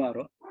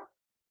tomorrow.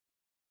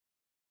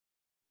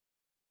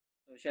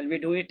 So shall we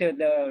do it?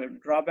 The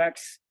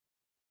drawbacks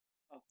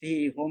of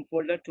the home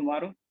folder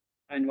tomorrow,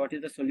 and what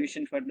is the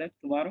solution for that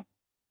tomorrow?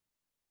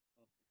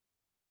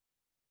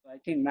 So I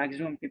think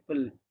maximum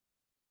people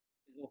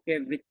is okay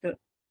with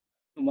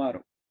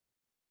tomorrow.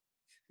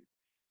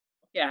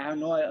 Okay, I have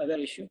no other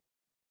issue.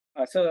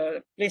 So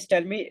please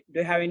tell me, do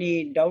you have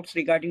any doubts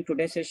regarding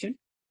today's session?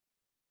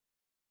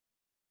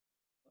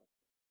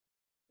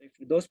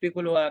 If those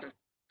people who are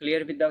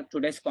clear with the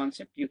today's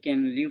concept, you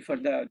can leave for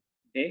the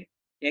day.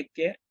 Take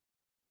care.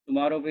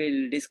 Tomorrow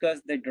we'll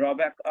discuss the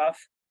drawback of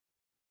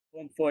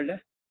home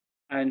folder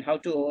and how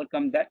to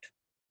overcome that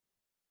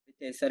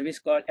with a service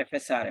called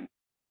FSRM.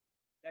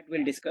 That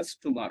we'll discuss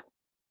tomorrow.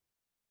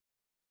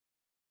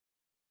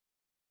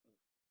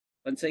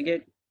 Once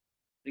again,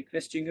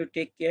 requesting you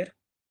take care,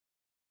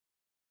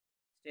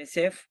 stay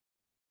safe.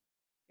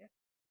 Yeah.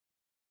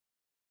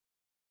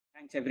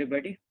 Thanks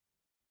everybody.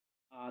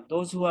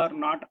 Those who are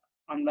not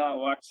on the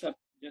WhatsApp,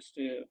 just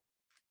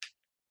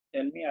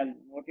tell me. I'll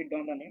note it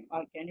down the name.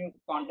 Or can you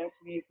contact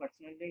me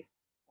personally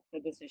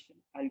after the session?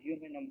 I'll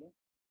give my number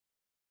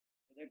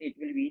so that it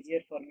will be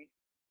easier for me.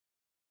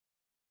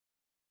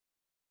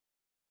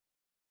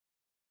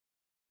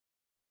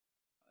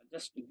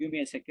 Just give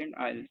me a second.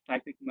 I'll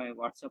type it my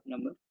WhatsApp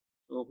number.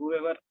 So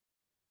whoever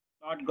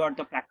not got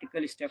the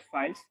practical step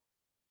files,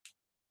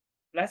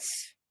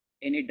 plus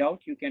any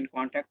doubt, you can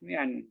contact me.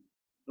 And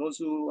those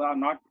who are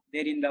not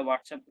there in the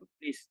WhatsApp group,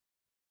 please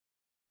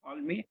call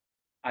me.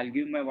 I'll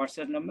give my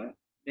WhatsApp number,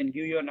 then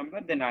give your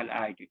number, then I'll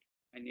add it.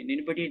 And if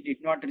anybody did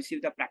not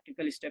receive the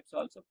practical steps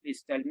also,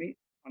 please tell me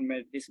on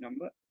my this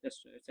number.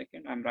 Just a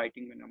second, I'm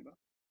writing my number.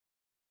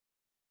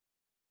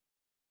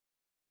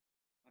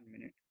 1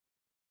 minute.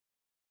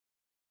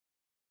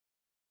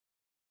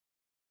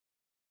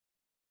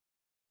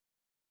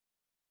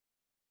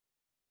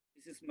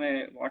 This is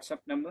my WhatsApp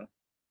number.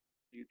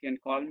 You can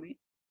call me.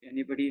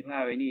 Anybody who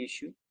have any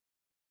issue.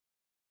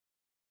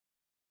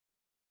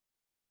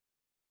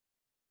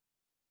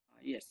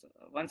 Yes,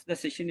 once the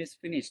session is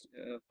finished,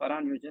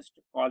 Farhan, you just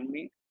call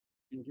me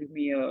and give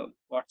me a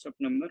WhatsApp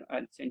number.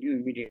 I'll send you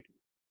immediately.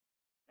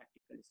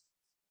 Practical.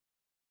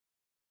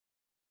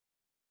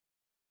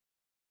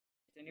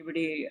 Does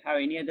anybody have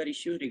any other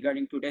issue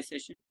regarding today's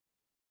session?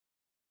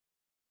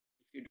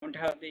 If you don't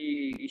have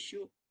the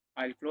issue,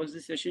 I'll close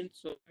the session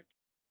so that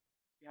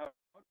you have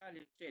doubt,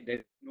 I'll stay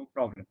there. No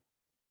problem.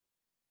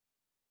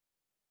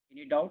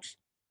 Any doubts?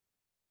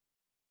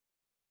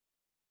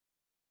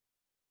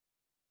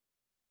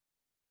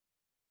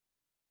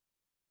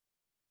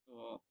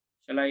 So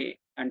shall I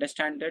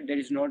understand that there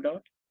is no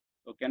doubt?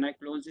 So can I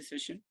close the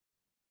session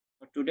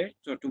for today?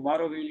 So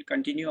tomorrow we will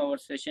continue our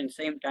session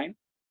same time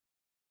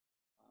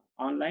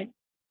online.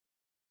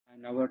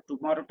 And our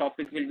tomorrow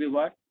topic will be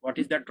what? What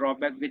is the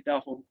drawback with the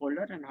home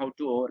folder and how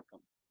to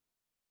overcome?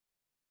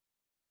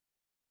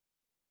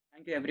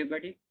 Thank you,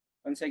 everybody.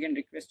 Once again,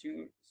 request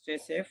you stay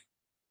safe.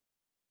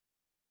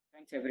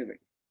 Thanks, everybody.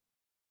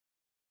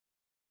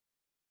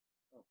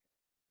 Okay.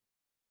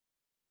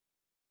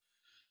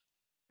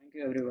 Thank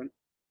you, everyone.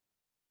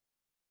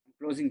 I'm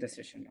closing the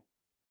session now.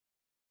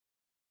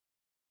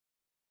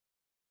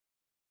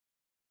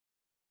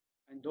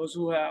 And And those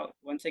who have,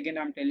 once again,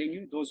 I'm telling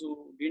you, those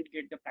who didn't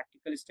get the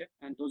practical step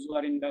and those who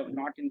are in the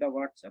not in the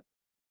WhatsApp,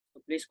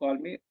 so please call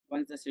me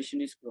once the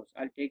session is closed.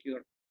 I'll take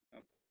your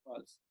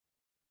calls.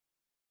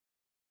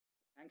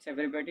 Thanks,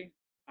 everybody.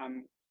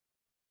 I'm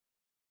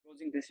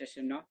closing this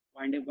session now,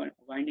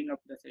 winding up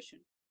the session.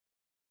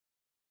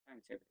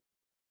 Thanks, everybody.